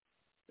other,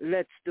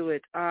 let's do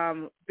it.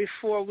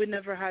 Before, we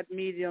never had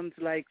mediums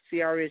like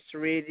CRS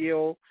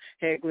Radio,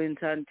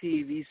 Eglinton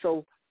TV,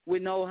 so we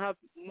now have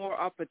more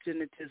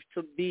opportunities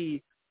to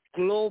be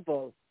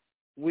global,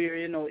 where,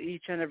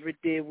 each and every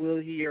day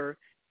we'll hear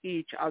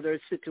each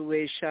other's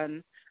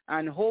situation,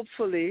 and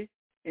hopefully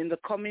in the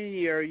coming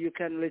year you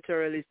can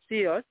literally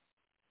see us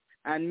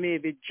and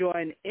maybe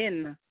join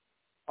in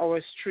our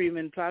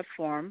streaming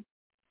platform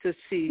to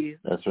see,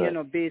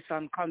 based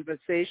on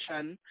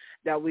conversation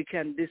that we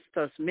can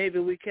discuss. Maybe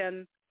we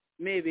can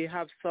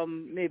have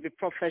some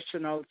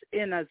professionals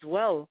in as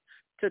well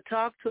to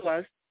talk to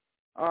us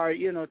or,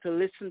 to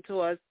listen to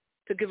us,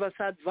 to give us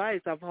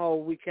advice of how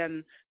we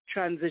can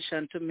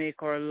transition to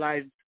make our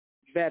lives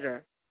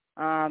better.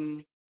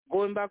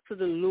 Going back to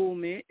the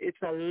Lumi,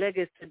 it's a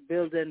legacy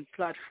building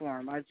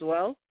platform as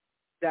well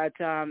that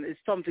is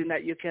something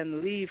that you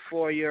can leave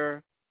for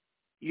your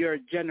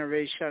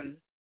generation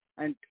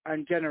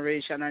and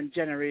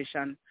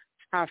generation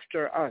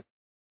after us.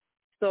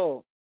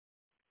 So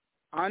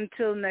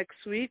until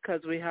next week,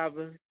 because we have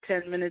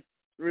 10 minutes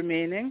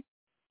remaining.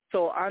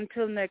 So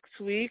until next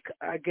week,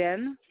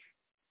 again,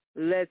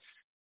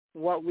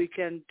 what we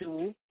can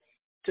do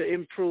to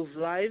improve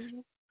lives.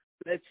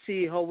 Let's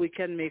see how we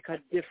can make a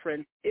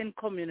difference in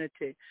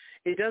community.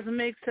 It doesn't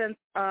make sense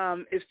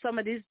if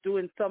somebody's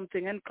doing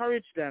something,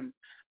 encourage them.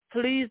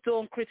 Please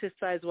don't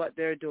criticize what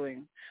they're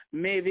doing.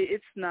 Maybe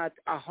it's not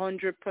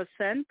 100%,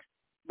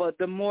 but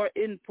the more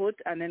input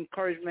and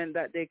encouragement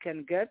that they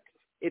can get,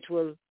 it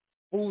will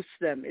boost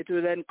them. It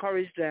will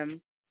encourage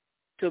them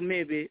to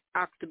maybe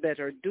act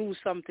better, do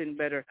something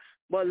better.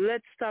 But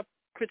let's stop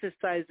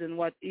criticizing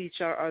what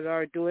each other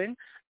are doing,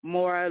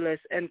 more or less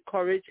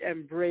encourage,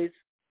 embrace,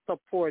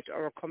 support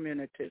our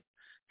communities.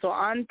 So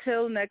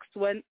until next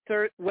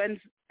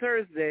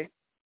Thursday,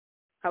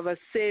 Have a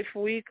safe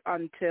week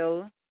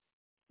until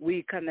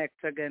we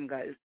connect again,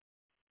 guys.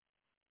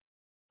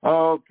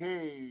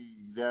 Okay,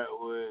 that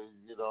was,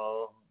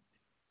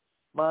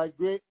 my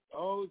great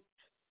host,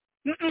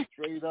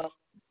 straight up,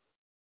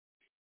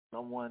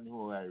 someone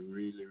who I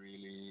really,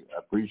 really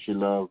appreciate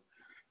love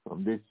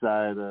from this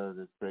side of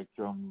the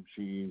spectrum.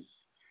 She's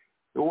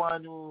the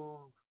one who,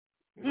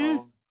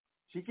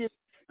 she gets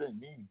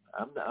me.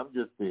 I'm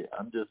just the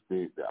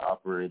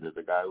operator,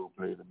 the guy who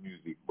plays the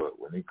music. But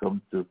when it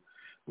comes to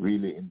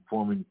really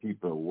informing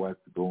people what's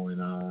going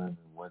on and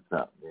what's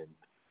happening,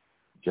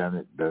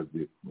 Janet does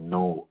it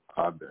no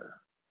other,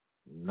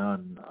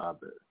 none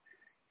other.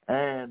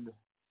 And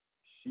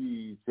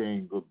she's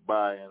saying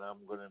goodbye, and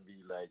I'm gonna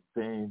be like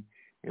saying,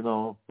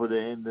 for the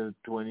end of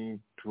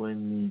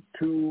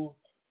 2022.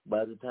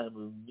 By the time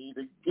we meet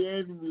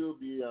again, we'll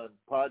be on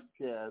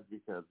podcast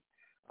because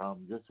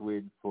I'm just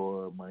waiting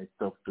for my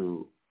stuff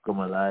to come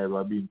alive.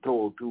 I've been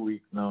told 2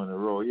 weeks now in a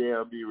row,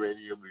 I'll be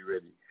ready.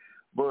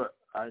 But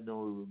I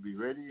know it will be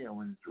ready, and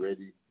when it's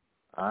ready,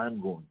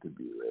 I'm going to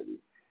be ready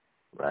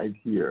right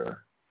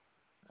here.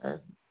 And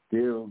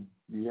still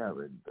be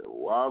having the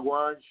Wha A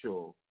Gwaan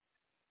Show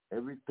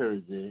every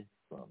Thursday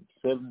from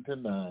 7 to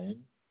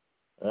 9,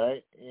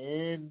 right?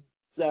 And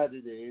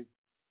Saturdays,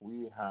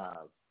 we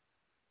have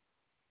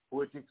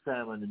Poetic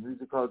Time on the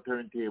musical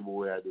turntable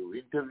where I do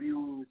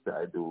interviews,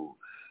 I do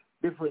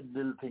different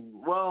little things.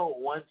 Well,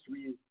 once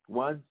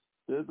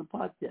there's a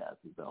podcast,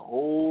 it's a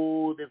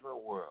whole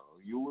different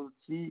world. You will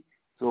see.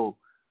 So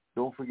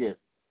don't forget,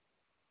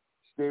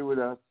 stay with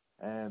us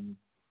and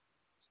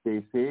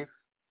stay safe.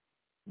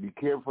 Be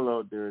careful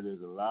out there.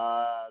 There's a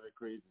lot of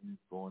craziness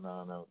going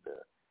on out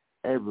there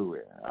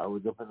everywhere. I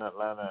was up in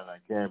Atlanta and I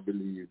can't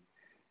believe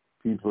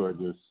people are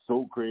just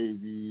so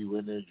crazy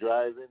when they're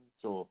driving.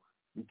 So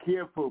be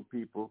careful,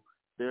 people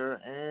there,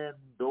 and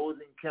those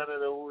in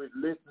Canada who is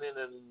listening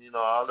and,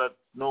 all that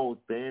snow,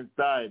 stay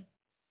inside,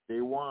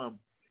 stay warm,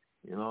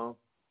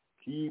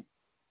 keep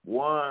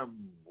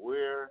warm,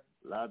 wear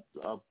lots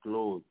of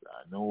clothes.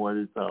 I know what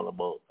it's all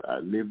about. I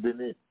lived in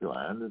it, so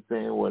I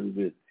understand what it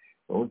is.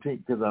 Don't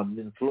think because I'm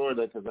in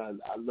Florida, because I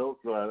love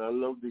Florida. I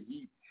love the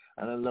heat,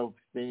 and I love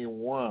staying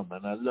warm,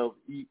 and I love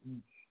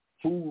eating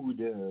food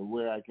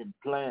where I can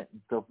plant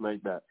and stuff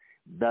like that.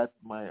 That's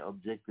my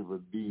objective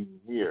of being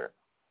here.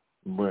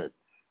 But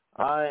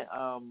I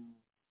am,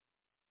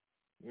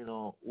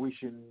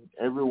 wishing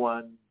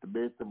everyone the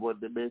best of what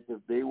the best. If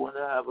they want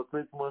to have a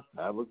Christmas,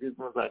 have a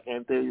Christmas. I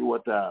can't tell you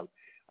what to have.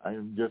 I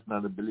am just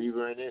not a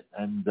believer in it,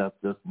 and that's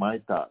just my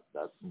thought.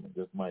 That's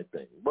just my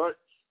thing. But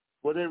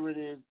whatever it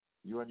is,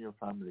 you and your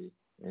family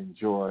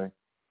enjoy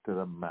to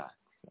the max.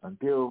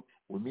 Until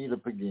we meet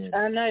up again.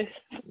 And I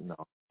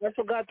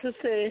forgot to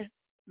say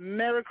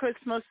Merry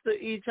Christmas to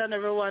each and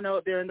everyone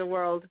out there in the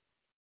world.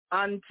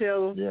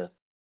 Until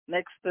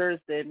next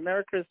Thursday.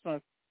 Merry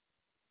Christmas.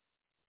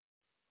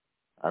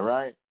 All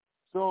right.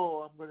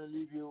 So I'm going to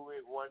leave you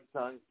with one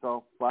song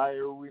called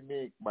Fire We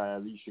Make by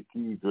Alicia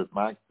Keys with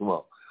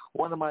Maxwell.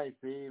 One of my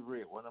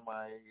favorite,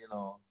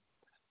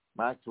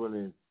 Maxwell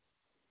is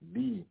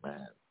the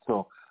man.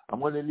 So I'm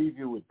going to leave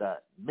you with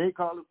that. Make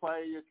all the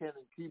fire you can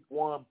and keep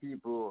warm,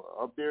 people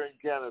up there in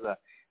Canada.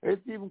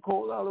 It's even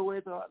cold all the way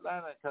to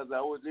Atlanta because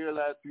I was there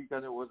last week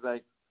and it was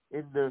like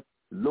in the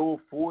low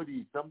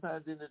 40s,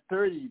 sometimes in the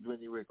 30s when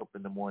you wake up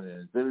in the morning.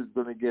 And then it's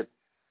going to get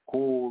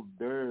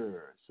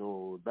colder.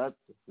 So that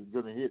is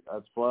going to hit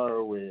as far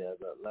away as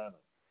Atlanta.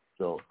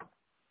 So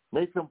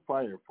make some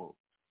fire, folks.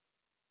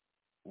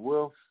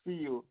 We'll see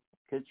you,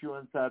 catch you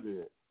on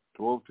Saturday,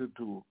 12 to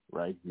 2,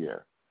 right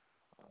here.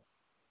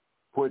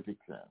 Poetic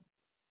Sam,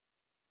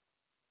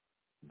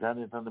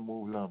 Janet on the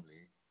Move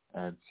Lumley,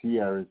 and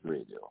CRS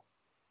Radio.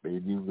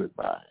 Bid you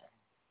goodbye.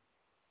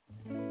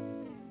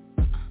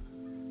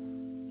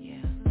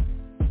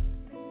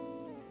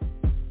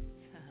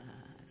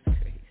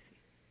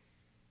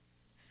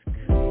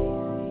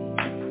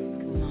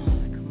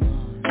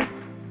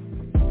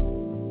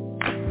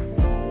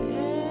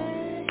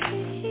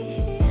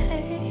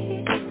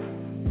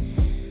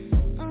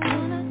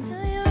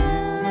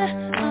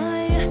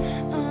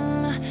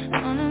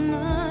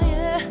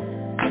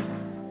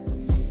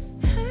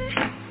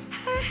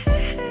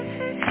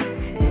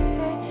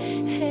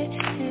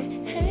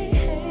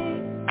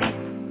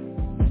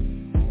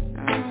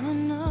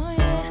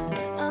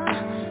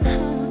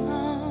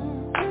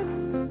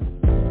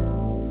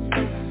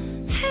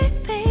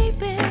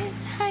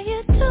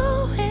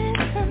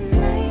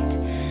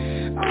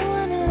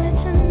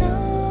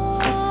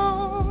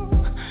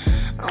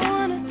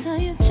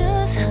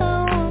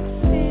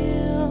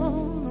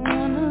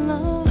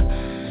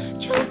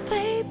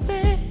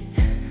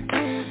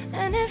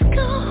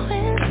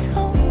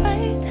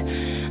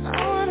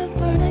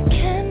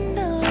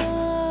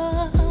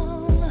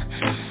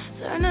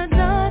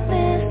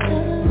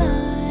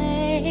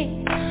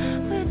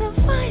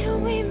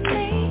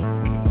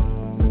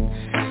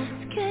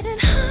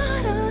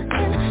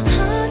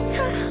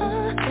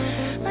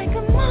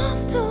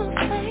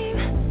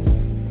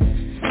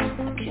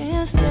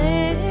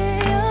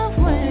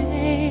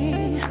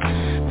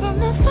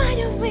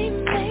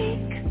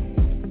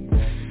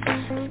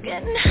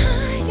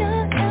 higher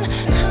and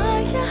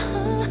higher,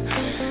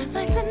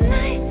 like the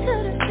night to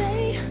the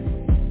day.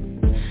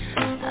 I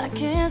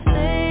can't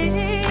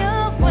stay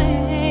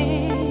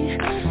away.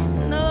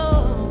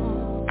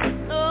 No,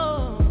 no,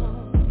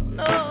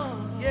 no,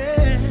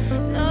 yeah,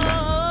 no,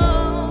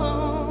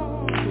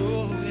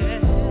 yeah,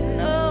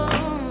 no,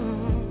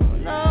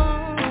 no,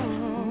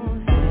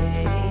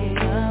 stay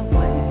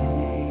away.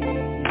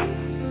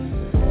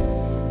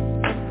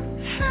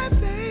 Hey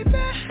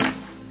baby,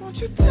 won't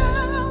you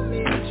tell me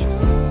the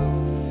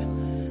truth?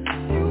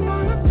 You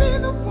wanna be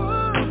the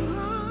one.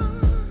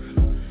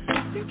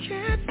 You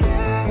can't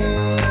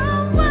stay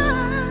away.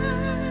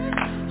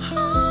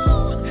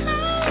 Oh,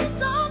 hey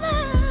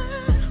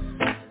darling,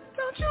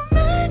 don't you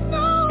make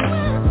no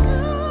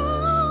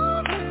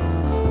excuse.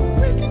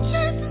 We can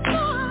chase the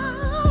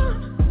sun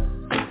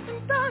and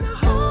burn a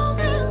hole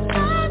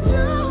inside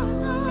you.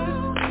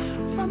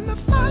 From the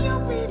fire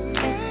we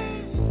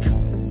make,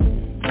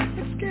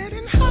 it's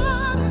getting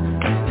harder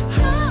and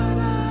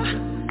harder,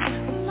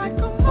 like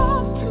a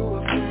moth to a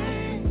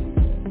flame.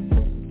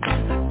 I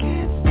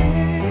can't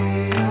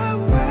stay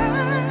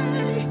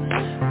away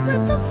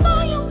with the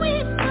fire we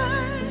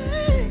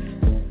make.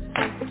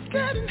 It's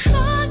getting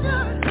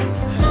higher and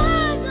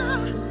higher,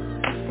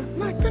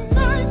 like the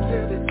night to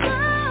the day.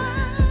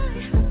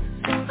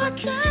 I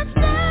can't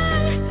stay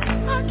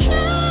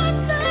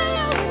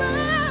away.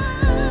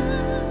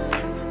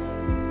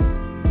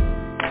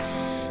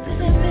 This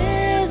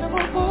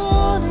invisible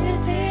pull that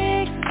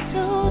takes us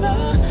to the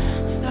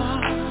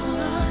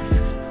stars.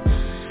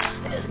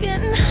 It's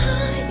getting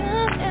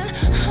higher and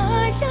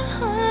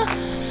higher.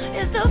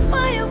 It's the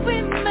fire we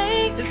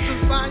make. It's the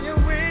fire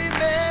we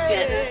make.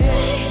 Getting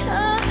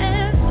sweeter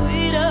and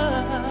sweeter,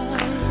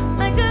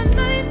 like a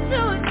night to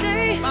a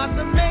day. About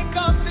to make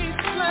up these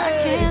flames. I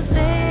can't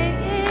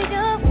stay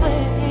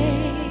away.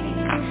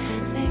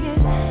 Sing it,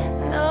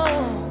 no,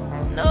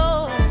 no,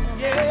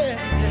 yeah,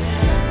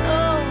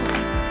 no,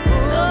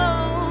 no,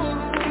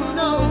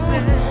 no,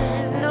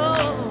 no,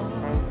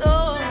 no,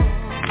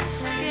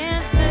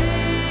 can't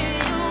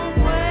stay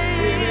away.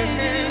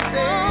 Can't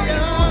stay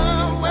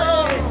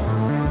away.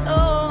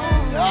 No,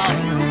 no,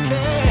 you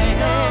can't.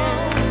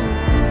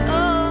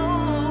 No,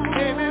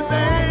 baby,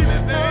 baby,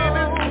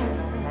 baby,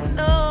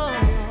 no.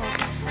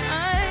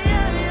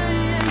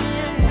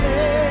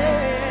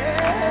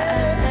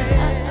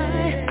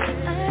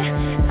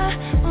 I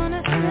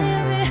wanna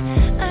feel it.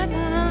 I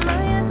gotta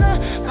love you so.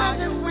 I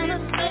just wanna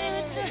stay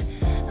with you.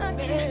 I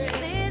can't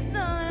stay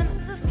alone.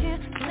 Just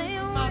can't stay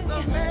away. I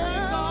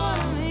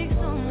wanna make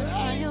so much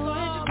of you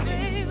with you,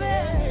 baby.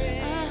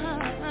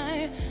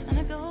 And I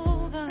go,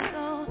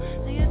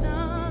 lay it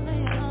down,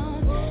 lay it on.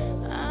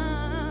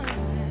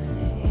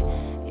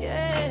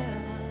 Yeah,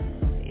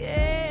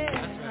 yeah,